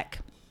bounced back.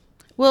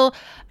 Well,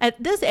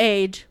 at this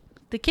age,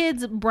 the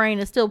kid's brain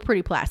is still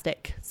pretty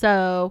plastic.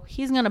 So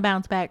he's going to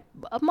bounce back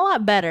a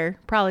lot better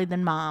probably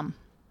than mom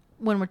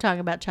when we're talking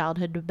about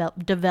childhood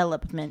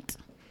development.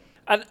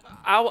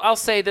 I'll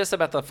say this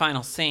about the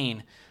final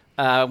scene.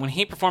 When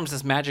he performs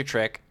this magic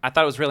trick, I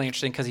thought it was really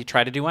interesting because he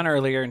tried to do one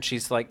earlier and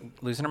she's like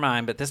losing her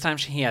mind. But this time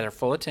he had her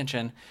full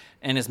attention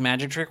and his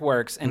magic trick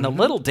works. And the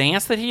little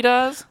dance that he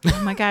does,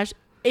 Oh my gosh.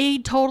 He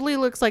totally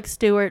looks like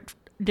Stuart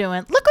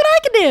doing, look what I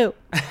can do.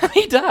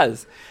 he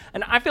does.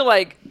 And I feel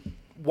like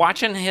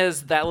watching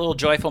that little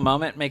joyful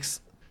moment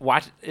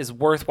is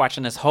worth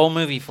watching this whole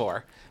movie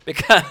for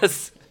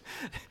because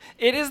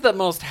it is the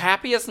most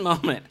happiest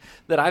moment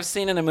that I've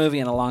seen in a movie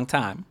in a long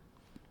time.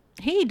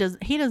 He does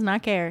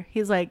not care.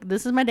 He's like,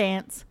 this is my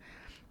dance.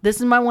 This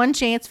is my one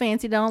chance,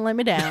 Fancy. Don't let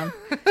me down.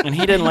 And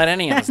he didn't let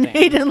any of us down.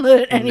 He didn't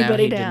let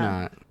anybody no, he down.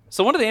 did not.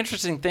 So one of the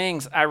interesting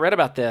things I read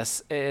about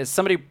this is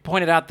somebody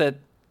pointed out that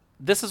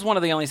this is one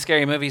of the only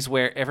scary movies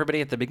where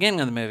everybody at the beginning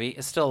of the movie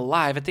is still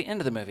alive at the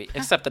end of the movie,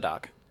 except the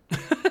dog.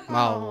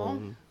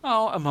 Oh,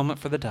 Oh, a moment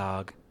for the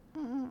dog.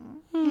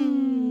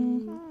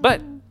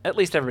 But at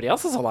least everybody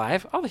else is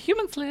alive. All the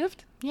humans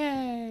lived.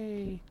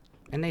 yay.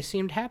 And they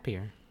seemed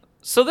happier.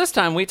 So this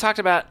time we talked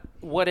about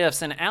what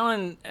ifs, and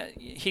Alan,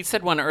 he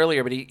said one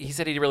earlier, but he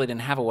said he really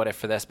didn't have a what if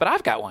for this, but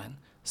I've got one.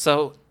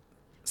 So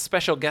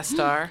special guest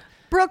star,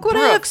 Brooke, what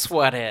Brooks,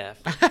 what if?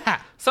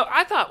 So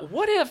I thought,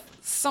 what if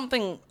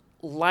something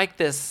like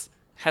this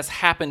has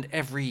happened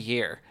every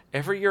year?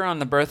 Every year on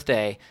the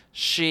birthday,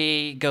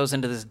 she goes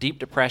into this deep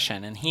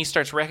depression, and he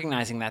starts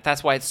recognizing that.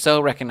 That's why it's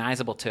so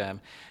recognizable to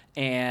him.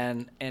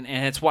 And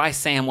it's why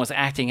Sam was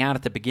acting out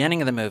at the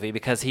beginning of the movie,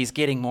 because he's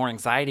getting more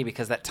anxiety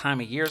because that time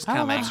of year's Oh,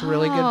 coming. that's a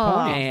really good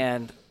point.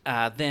 And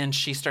then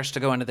she starts to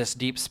go into this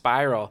deep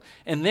spiral.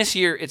 And this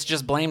year, it's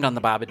just blamed on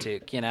the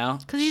Babadook, you know?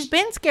 Because he's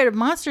been scared of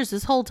monsters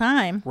this whole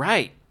time.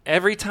 Right.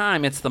 Every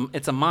time it's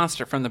a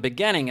monster. From the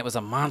beginning, it was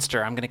a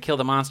monster. I'm going to kill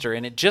the monster.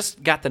 And it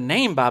just got the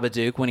name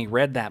Babadook when he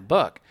read that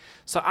book.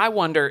 So I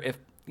wonder if,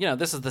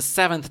 this is the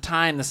 7th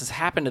time this has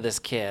happened to this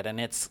kid. And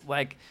it's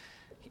like,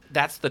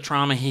 that's the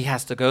trauma he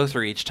has to go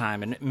through each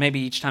time. And maybe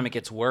each time it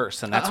gets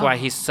worse. And that's why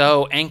he's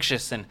so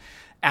anxious and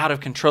out of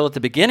control at the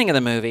beginning of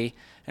the movie.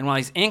 And while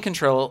he's in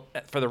control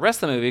for the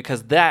rest of the movie,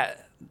 because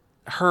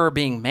her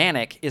being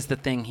manic is the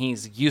thing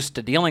he's used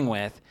to dealing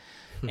with.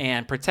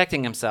 And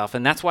protecting himself.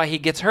 And that's why he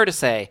gets her to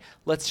say,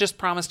 let's just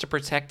promise to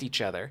protect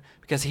each other,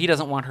 because he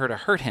doesn't want her to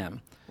hurt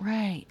him.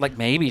 Right. Like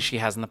maybe she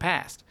has in the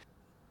past.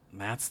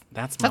 That's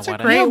my That's a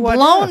what great if. You've what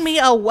blown if. me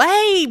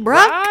away, Brooke.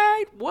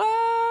 Right? What?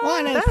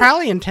 Well, and it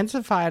probably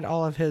intensified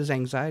all of his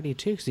anxiety,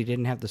 too, because he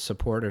didn't have the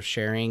support of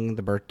sharing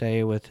the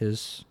birthday with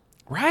his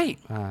Right.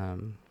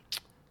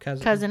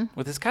 Cousin.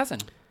 With his cousin.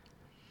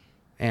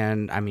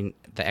 And, I mean,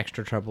 the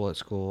extra trouble at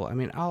school. I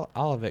mean, all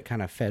of it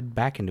kind of fed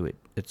back into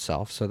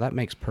itself, so that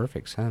makes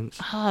perfect sense.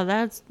 Oh,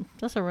 that's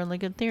a really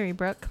good theory,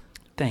 Brooke.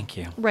 Thank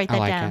you. Write I that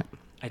like down. it.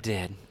 I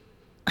did.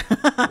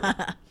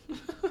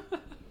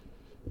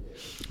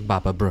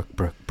 Baba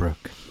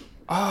Brooke.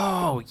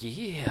 Oh,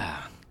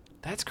 yeah.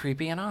 That's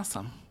creepy and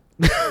awesome.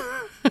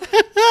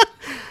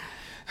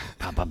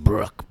 Baba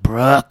Brooke.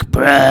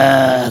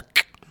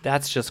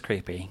 That's just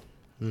creepy.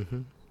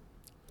 Mm-hmm.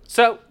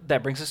 So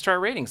that brings us to our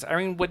ratings.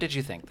 Irene, what did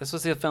you think? This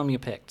was the film you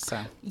picked.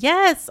 So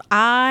Yes,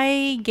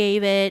 I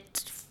gave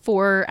it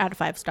 4 out of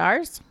 5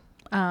 stars.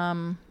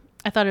 I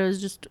thought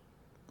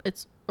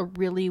it's a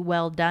really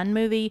well done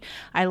movie.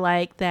 I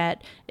like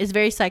that it's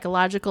very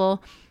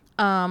psychological.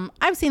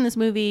 I've seen this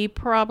movie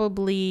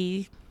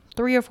probably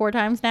 3 or 4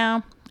 times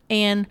now,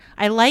 and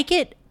I like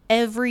it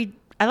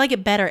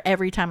better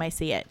every time I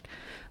see it.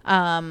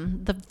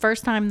 The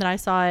first time that I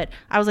saw it,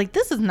 I was like,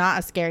 this is not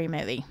a scary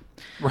movie.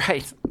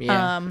 Right.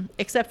 Yeah.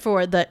 Except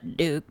for the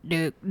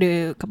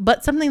Duke.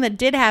 But something that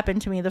did happen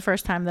to me the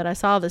first time that I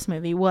saw this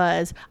movie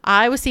was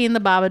I was seeing the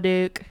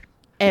Babadook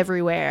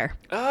everywhere.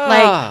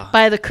 Like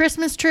by the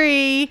Christmas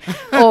tree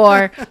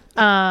or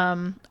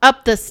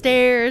up the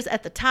stairs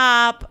at the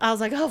top. I was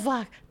like, oh,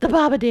 fuck, the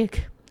Babadook.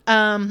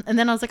 And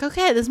then I was like,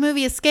 okay, this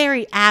movie is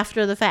scary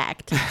after the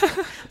fact.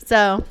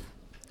 So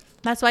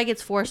that's why it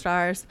gets 4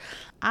 stars.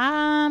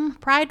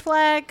 Pride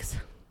flags.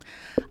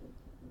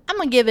 I'm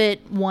going to give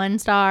it 1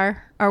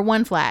 star or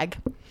 1 flag.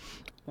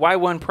 Why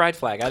 1 pride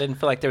flag? I didn't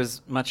feel like there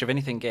was much of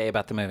anything gay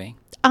about the movie.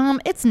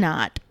 It's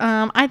not.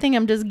 I think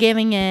I'm just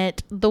giving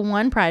it the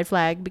 1 pride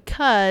flag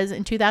because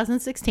in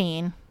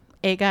 2016,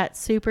 it got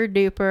super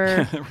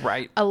duper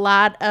Right. a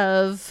lot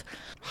of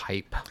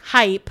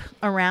Hype.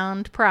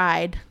 around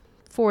Pride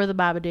for the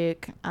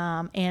Babadook.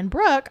 And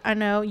Brooke, I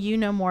know you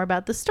know more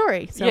about the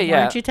story, so why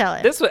don't you tell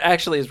it? This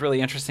actually is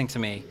really interesting to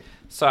me.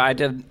 So I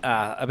did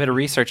a bit of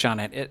research on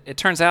it. It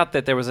turns out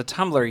that there was a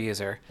Tumblr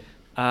user.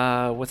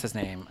 What's his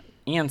name?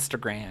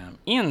 Instagram.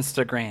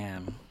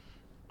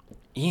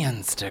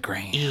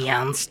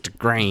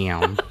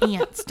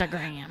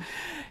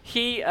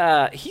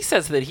 He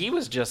says that he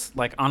was just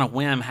like on a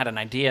whim had an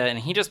idea, and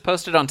he just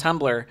posted on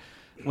Tumblr.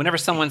 Whenever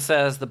someone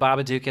says the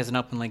Babadook isn't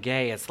openly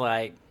gay, it's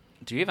like,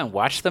 do you even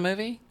watch the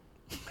movie?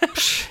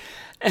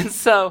 And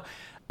so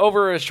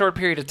over a short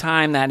period of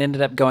time, that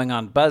ended up going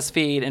on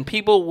BuzzFeed, and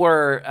people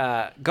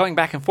were going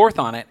back and forth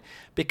on it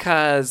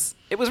because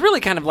it was really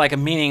kind of like a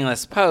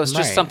meaningless post,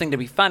 just Right. something to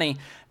be funny.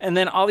 And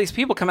then all these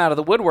people come out of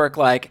the woodwork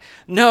like,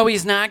 no,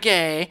 he's not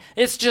gay.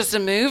 It's just a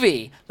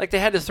movie. Like they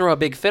had to throw a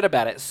big fit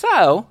about it.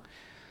 So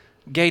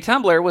Gay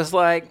Tumblr was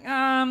like,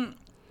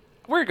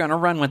 we're going to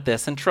run with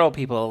this and troll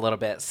people a little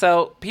bit.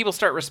 So people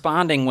start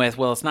responding with,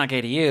 well, it's not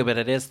gay to you, but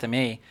it is to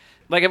me.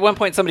 Like at one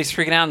point, somebody's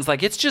freaking out and is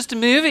like, it's just a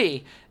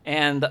movie.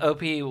 And the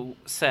OP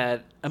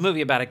said, a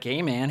movie about a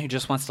gay man who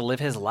just wants to live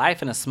his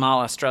life in a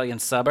small Australian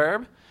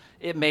suburb.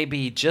 It may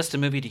be just a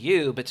movie to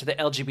you, but to the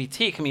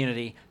LGBT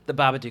community, the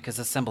Babadook is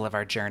a symbol of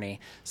our journey.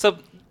 So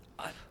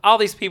all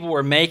these people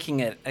were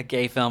making it a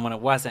gay film when it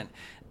wasn't.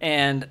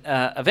 And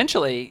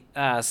eventually,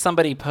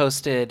 somebody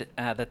posted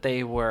that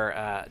they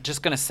were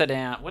just going to sit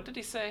down. What did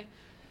he say?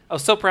 Oh,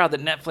 so proud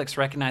that Netflix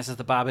recognizes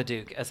the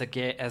Babadook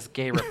as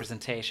gay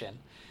representation.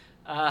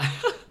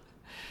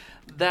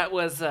 That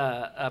was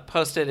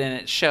posted,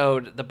 and it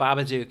showed the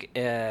Babadook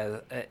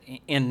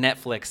in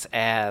Netflix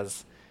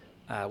as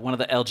one of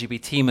the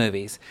LGBT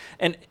movies.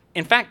 And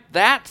in fact,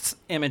 that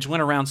image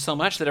went around so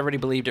much that everybody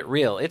believed it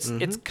real. It's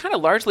kind of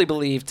largely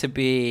believed to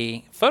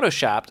be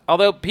photoshopped,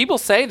 although people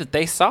say that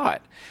they saw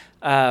it.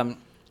 One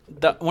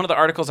of the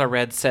articles I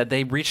read said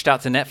they reached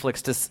out to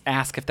Netflix to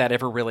ask if that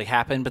ever really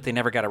happened, but they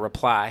never got a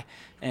reply.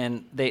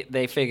 And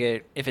they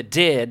figured if it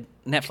did,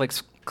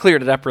 Netflix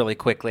cleared it up really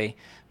quickly.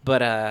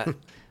 But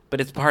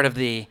it's part of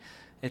the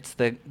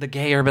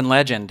gay urban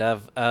legend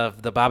of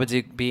the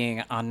Babadook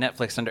being on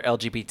Netflix under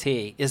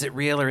LGBT. Is it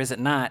real or is it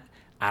not?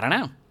 I don't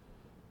know.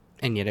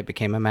 And yet it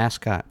became a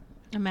mascot.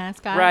 A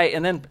mascot. Right,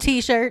 and then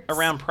T-shirts.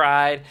 around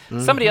Pride.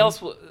 Somebody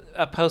else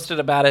posted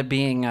about it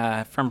being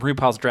from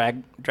RuPaul's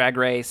Drag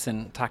Race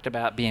and talked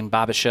about being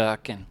Baba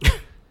Shook. And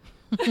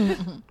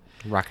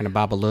Rocking a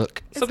Babadook.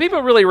 so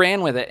people really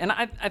ran with it. And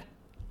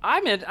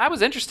I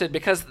was interested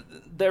because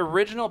the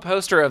original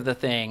poster of the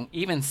thing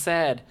even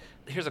said,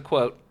 here's a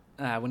quote,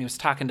 when he was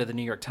talking to the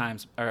New York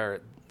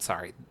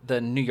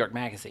New York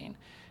Magazine.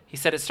 He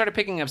said, it started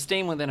picking up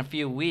steam within a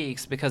few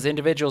weeks because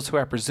individuals who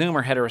I presume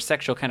are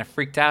heterosexual kind of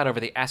freaked out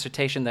over the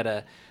assertion that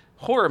a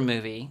horror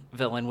movie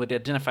villain would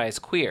identify as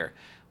queer,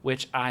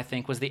 which I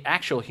think was the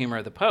actual humor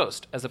of the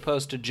post, as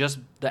opposed to just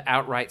the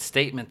outright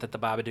statement that the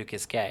Babadook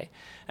is gay.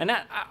 And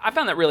I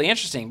found that really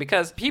interesting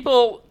because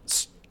people,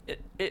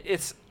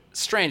 it's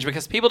strange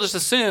because people just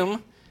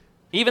assume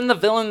even the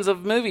villains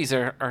of movies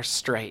are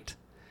straight.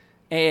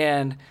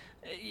 And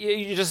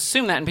you just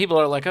assume that, and people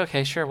are like,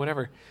 okay, sure,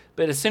 whatever.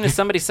 But as soon as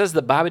somebody says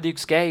the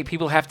Babadook's gay,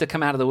 people have to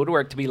come out of the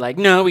woodwork to be like,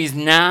 no, he's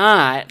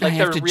not. Like, I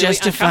they're have to really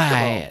justify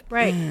uncomfortable. it.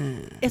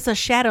 Right. It's a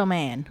shadow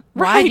man.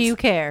 Why Right. do you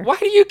care? Why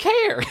do you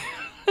care?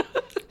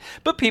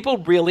 But people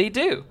really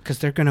do. Because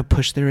they're going to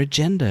push their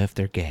agenda if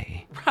they're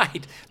gay.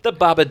 Right. The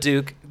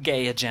Babadook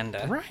gay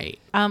agenda. Right.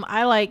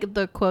 I like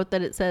the quote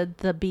that it said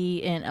the B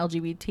in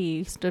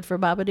LGBT stood for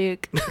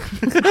Babadook.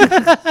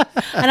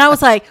 And I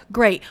was like,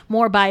 great,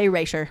 more bi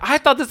erasure. I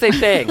thought the same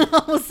thing.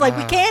 I was like,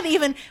 we can't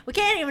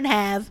even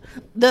have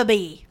the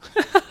B.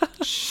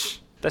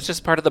 That's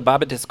just part of the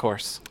Baba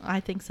discourse. I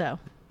think so.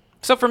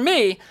 So for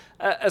me,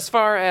 as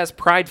far as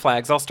pride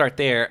flags, I'll start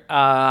there.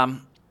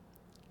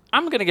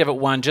 I'm gonna give it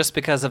 1 just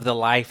because of the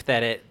life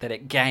that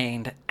it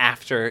gained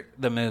after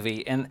the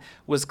movie and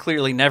was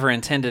clearly never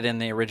intended in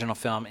the original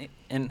film.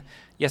 And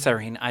yes,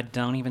 Irene, I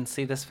don't even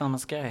see this film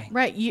as gay.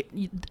 Right.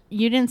 You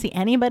didn't see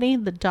anybody.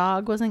 The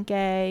dog wasn't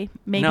gay.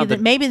 Maybe No,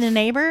 maybe the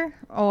neighbor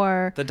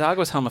or The dog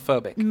was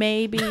homophobic.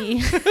 maybe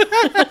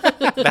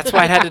That's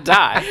why it had to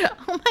die.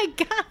 oh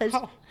my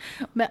gosh.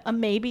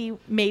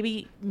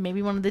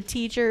 Maybe one of the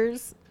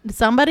teachers.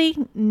 Somebody?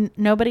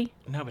 Nobody.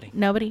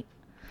 Nobody.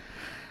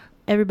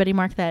 Everybody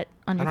mark that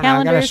on I your don't know. I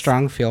calendars. got a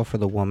strong feel for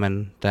the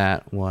woman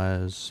that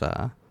was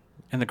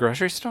In the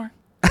grocery store?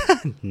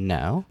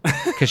 no,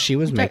 because she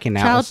was making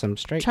out Child- with some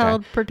straight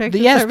Child guy.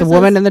 Protective Yes, Services. the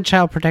woman in the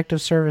Child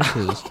Protective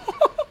Services.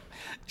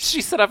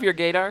 She set off your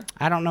gaydar?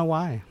 I don't know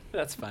why.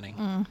 That's funny.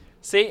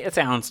 See, it's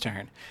Alan's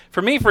turn.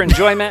 For me, for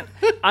enjoyment,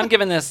 I'm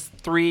giving this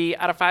 3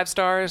 out of 5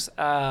 stars.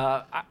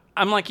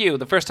 I'm like you.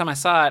 The first time I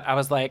saw it, I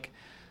was like,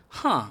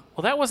 well,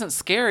 that wasn't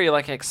scary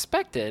like I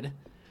expected,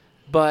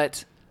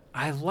 but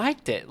I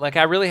liked it. Like,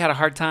 I really had a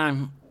hard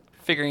time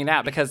figuring it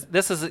out because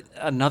this is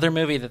another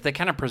movie that they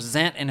kind of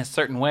present in a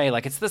certain way.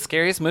 Like, it's the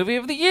scariest movie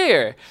of the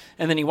year.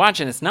 And then you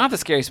watch it, it's not the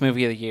scariest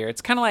movie of the year.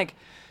 It's kind of like,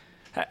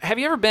 have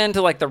you ever been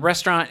to, like, the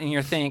restaurant and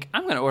you think,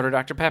 I'm going to order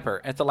Dr.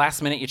 Pepper. At the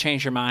last minute, you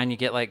change your mind, you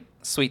get, like,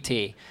 sweet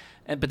tea.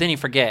 But then you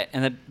forget.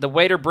 And the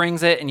waiter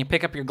brings it and you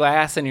pick up your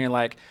glass and you're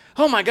like,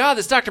 oh, my God,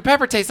 this Dr.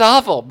 Pepper tastes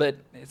awful. But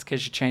it's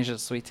because you changed it to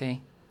sweet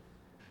tea.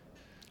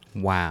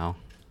 Wow.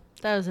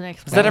 That was an Does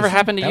explanation. that ever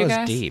happen to That you was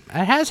guys? deep. It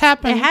has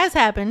happened. It has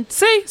happened.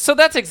 See, so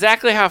that's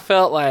exactly how I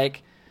felt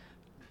like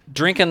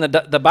drinking the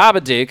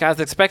Babadook. I was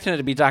expecting it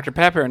to be Dr.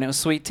 Pepper, and it was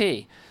sweet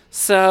tea.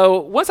 So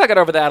once I got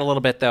over that a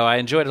little bit, though, I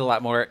enjoyed it a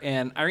lot more.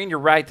 And Irene, you're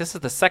right. This is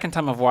the second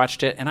time I've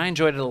watched it, and I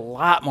enjoyed it a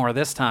lot more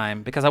this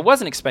time because I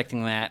wasn't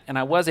expecting that, and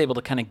I was able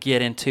to kind of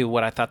get into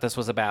what I thought this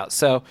was about.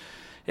 So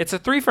it's a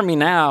 3 for me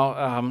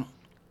now.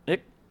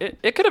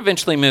 It could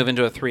eventually move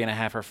into a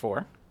 3.5 or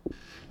 4.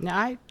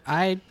 No,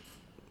 I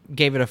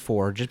gave it a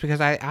 4 just because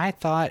I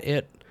thought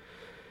it,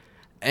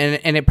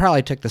 and it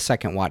probably took the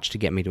second watch to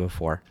get me to a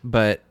 4.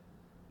 But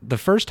the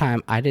first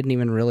time I didn't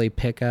even really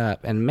pick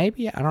up, and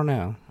maybe, I don't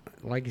know,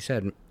 like you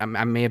said, I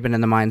may have been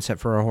in the mindset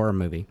for a horror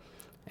movie,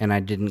 and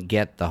I didn't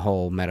get the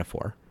whole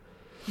metaphor.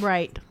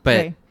 Right. But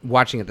Okay.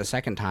 watching it the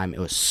second time, it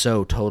was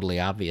so totally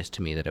obvious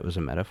to me that it was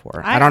a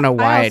metaphor. I don't know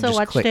why it also just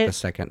watched clicked it- the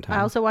second time.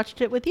 I also watched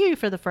it with you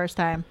for the first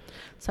time.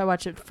 So I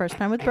watched it the first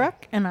time with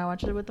Brooke, and I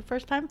watched it with the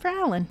first time for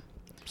Alan.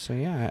 So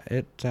yeah,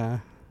 it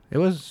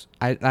was.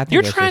 I think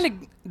You're it's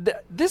trying to.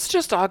 This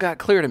just all got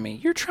clear to me.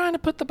 You're trying to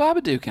put the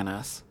Babadook in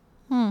us.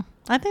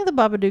 I think the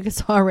Babadook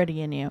is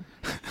already in you.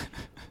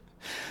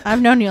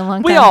 I've known you a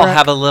long time. We all Brooke.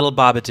 have a little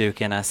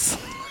Babadook in us.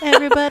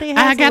 Everybody has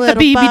I a got the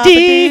little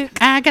BBD. Babadook.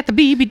 I got the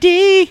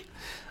BBD.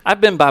 I've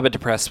been Baba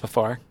depressed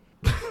before.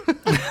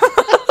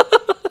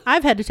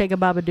 I've had to take a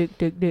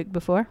Babadook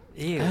before.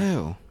 Ew.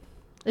 Oh,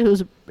 It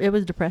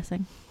was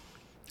depressing.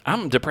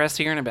 I'm depressed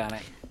hearing about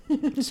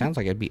it. sounds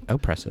like it'd be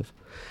oppressive.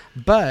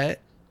 But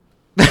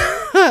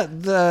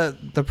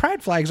the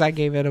pride flags, I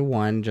gave it a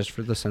 1 just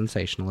for the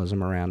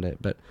sensationalism around it.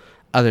 But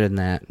other than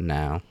that,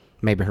 no.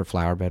 Maybe her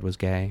flower bed was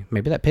gay.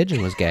 Maybe that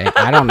pigeon was gay.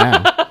 I don't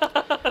know.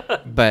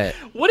 But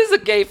What is a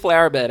gay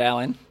flower bed,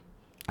 Alan?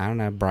 I don't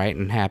know. Bright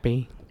and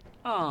happy.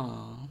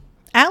 Oh,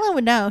 Alan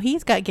would know.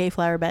 He's got gay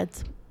flower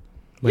beds.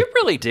 you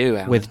really do,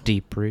 Alan. With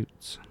deep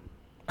roots.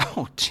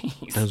 Oh,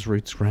 jeez. Those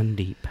roots run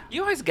deep.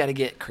 You always got to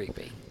get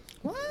creepy.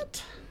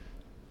 What?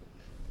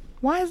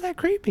 Why is that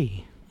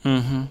creepy?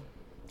 Mm-hmm.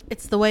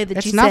 It's the way that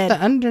It's you not said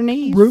the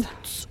underneath.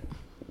 roots.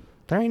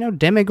 There ain't no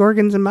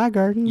demigorgons in my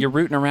garden. You're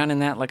rooting around in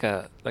that like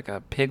a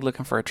pig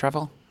looking for a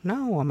truffle.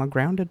 No, I'm a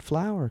grounded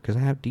flower because I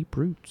have deep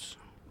roots.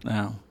 Oh,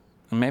 well,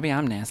 maybe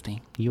I'm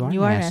nasty. You are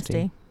You are nasty.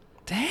 nasty.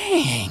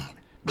 Dang.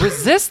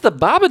 Resist the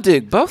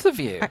Babadook, both of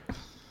you.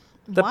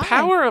 The Why?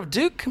 power of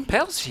Duke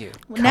compels you.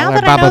 Now Call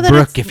her that I know Baba that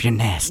Brooke it's, if you're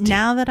nasty.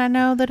 now that I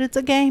know that it's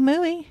a gay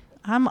movie,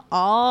 I'm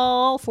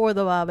all for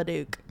the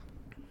Babadook.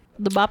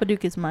 The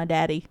Babadook is my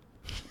daddy.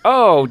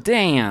 Oh,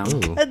 damn.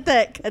 Ooh. Cut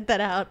that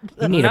out.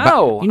 You need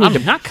No, you need I'm to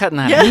not cutting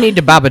that Yeah. out. you need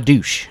to Baba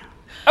douche.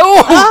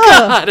 Oh,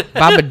 God.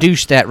 Baba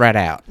douche that right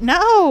out.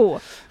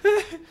 No,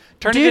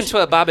 Turn it Douche- into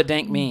a Baba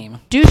Dank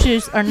meme.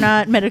 douches are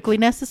not medically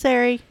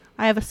necessary.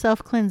 I have a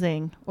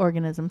self-cleansing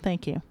organism.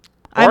 Thank you.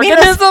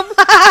 Organism? You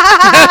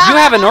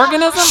have an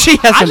organism? She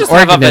has I an just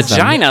organism. have a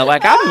vagina.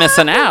 Like, I'm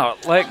missing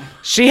out. Like,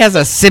 She has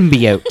a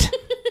symbiote.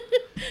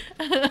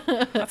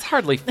 that's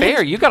hardly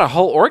fair. You got a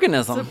whole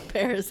organism.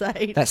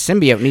 parasite. That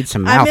symbiote needs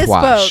some I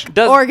mouthwash. misspoke.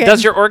 Does, Organ.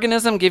 does your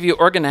organism give you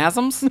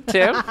orgasms,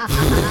 too?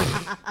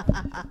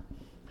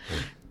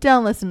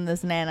 Don't listen to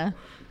this, Nana.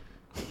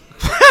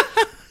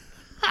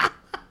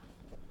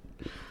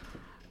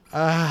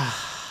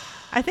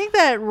 I think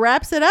that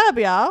wraps it up,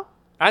 y'all.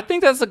 I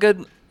think that's a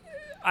good...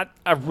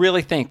 I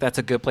really think that's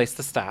a good place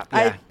to stop.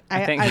 Yeah,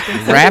 I think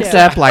so. Wrapped too.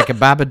 up like a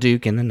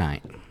Babadook in the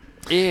night.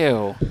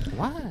 Ew.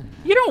 What?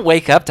 You don't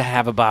wake up to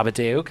have a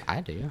Babadook. I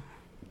do.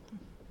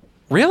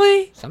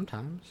 Really?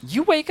 Sometimes.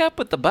 You wake up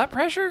with the butt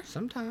pressure?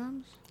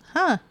 Sometimes.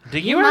 Huh? Do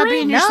You you, might be in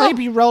Irene? your No. sleep,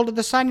 you roll to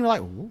the side, and you're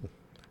like, ooh.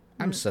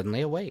 I'm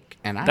suddenly awake,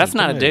 and I That's need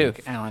not to a move.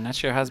 Duke, Alan.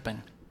 That's your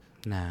husband.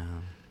 No,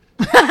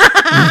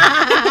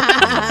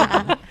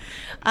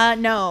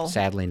 No.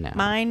 sadly, no.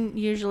 Mine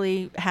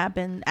usually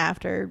happen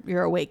after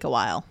you're awake a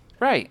while.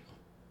 Right.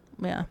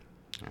 Yeah.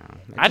 It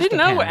I just didn't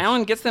know depends.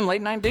 Alan gets them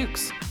late night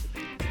Dukes.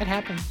 It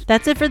happens.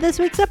 That's it for this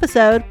week's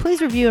episode.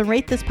 Please review and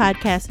rate this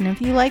podcast. And if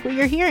you like what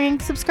you're hearing,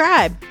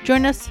 subscribe.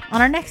 Join us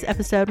on our next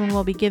episode when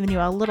we'll be giving you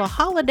a little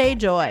holiday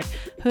joy.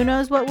 Who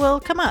knows what will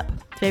come up?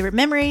 Favorite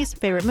memories,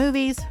 favorite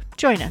movies.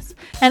 Join us.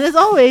 And as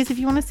always, if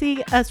you want to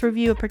see us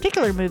review a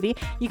particular movie,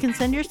 you can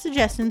send your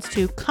suggestions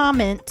to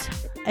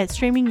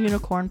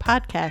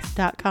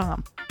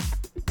comment@streamingunicornpodcast.com.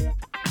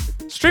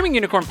 Streaming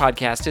Unicorn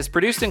Podcast is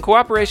produced in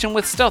cooperation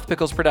with Stealth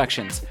Pickles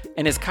Productions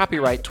and is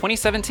copyright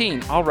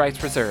 2017, all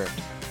rights reserved.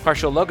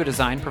 Partial logo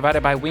design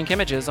provided by Wink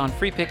Images on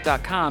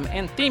freepick.com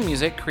and theme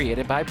music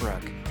created by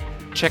Brooke.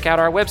 Check out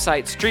our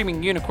website,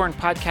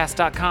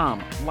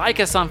 streamingunicornpodcast.com.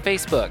 Like us on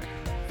Facebook.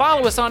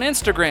 Follow us on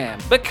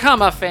Instagram.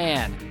 Become a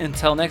fan.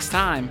 Until next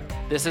time,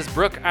 this is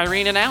Brooke,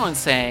 Irene, and Alan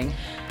saying,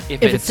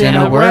 if If it's in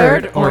a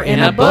word or in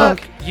a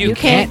book, you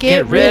can't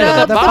get rid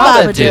of the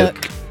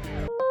Babadook.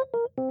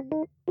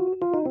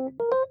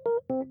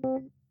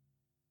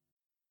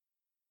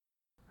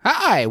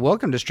 Hi,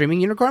 welcome to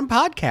Streaming Unicorn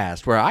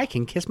Podcast, where I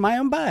can kiss my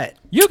own butt.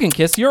 You can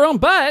kiss your own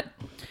butt.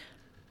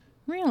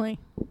 Really?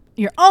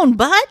 Your own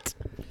butt?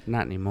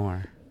 Not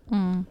anymore.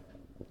 Damn.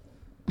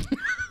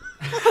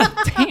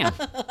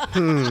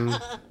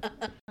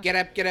 Get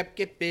up,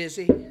 get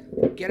busy.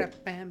 Get up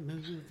and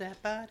move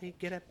that body.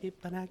 Get up,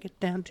 but I get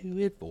down to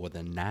it before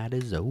the night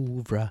is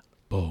over.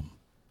 Boom.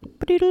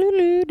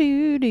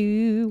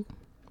 Ba-doodle-doo-doo-doo.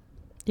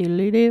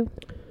 Doodle-doo.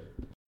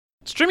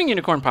 Streaming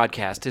Unicorn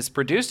Podcast is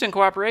produced in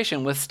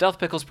cooperation with Stealth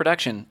Pickles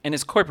Production and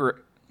is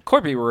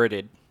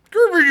corpy-roided.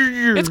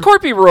 It's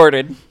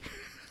corpy-roided.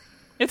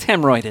 It's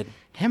hemorrhoided.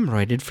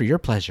 Hemorrhoided for your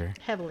pleasure.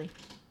 Heavily.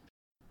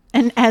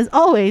 And as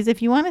always,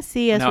 if you want to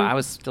see us... No, I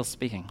was still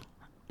speaking.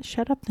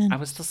 Shut up then. I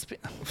was still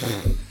speaking.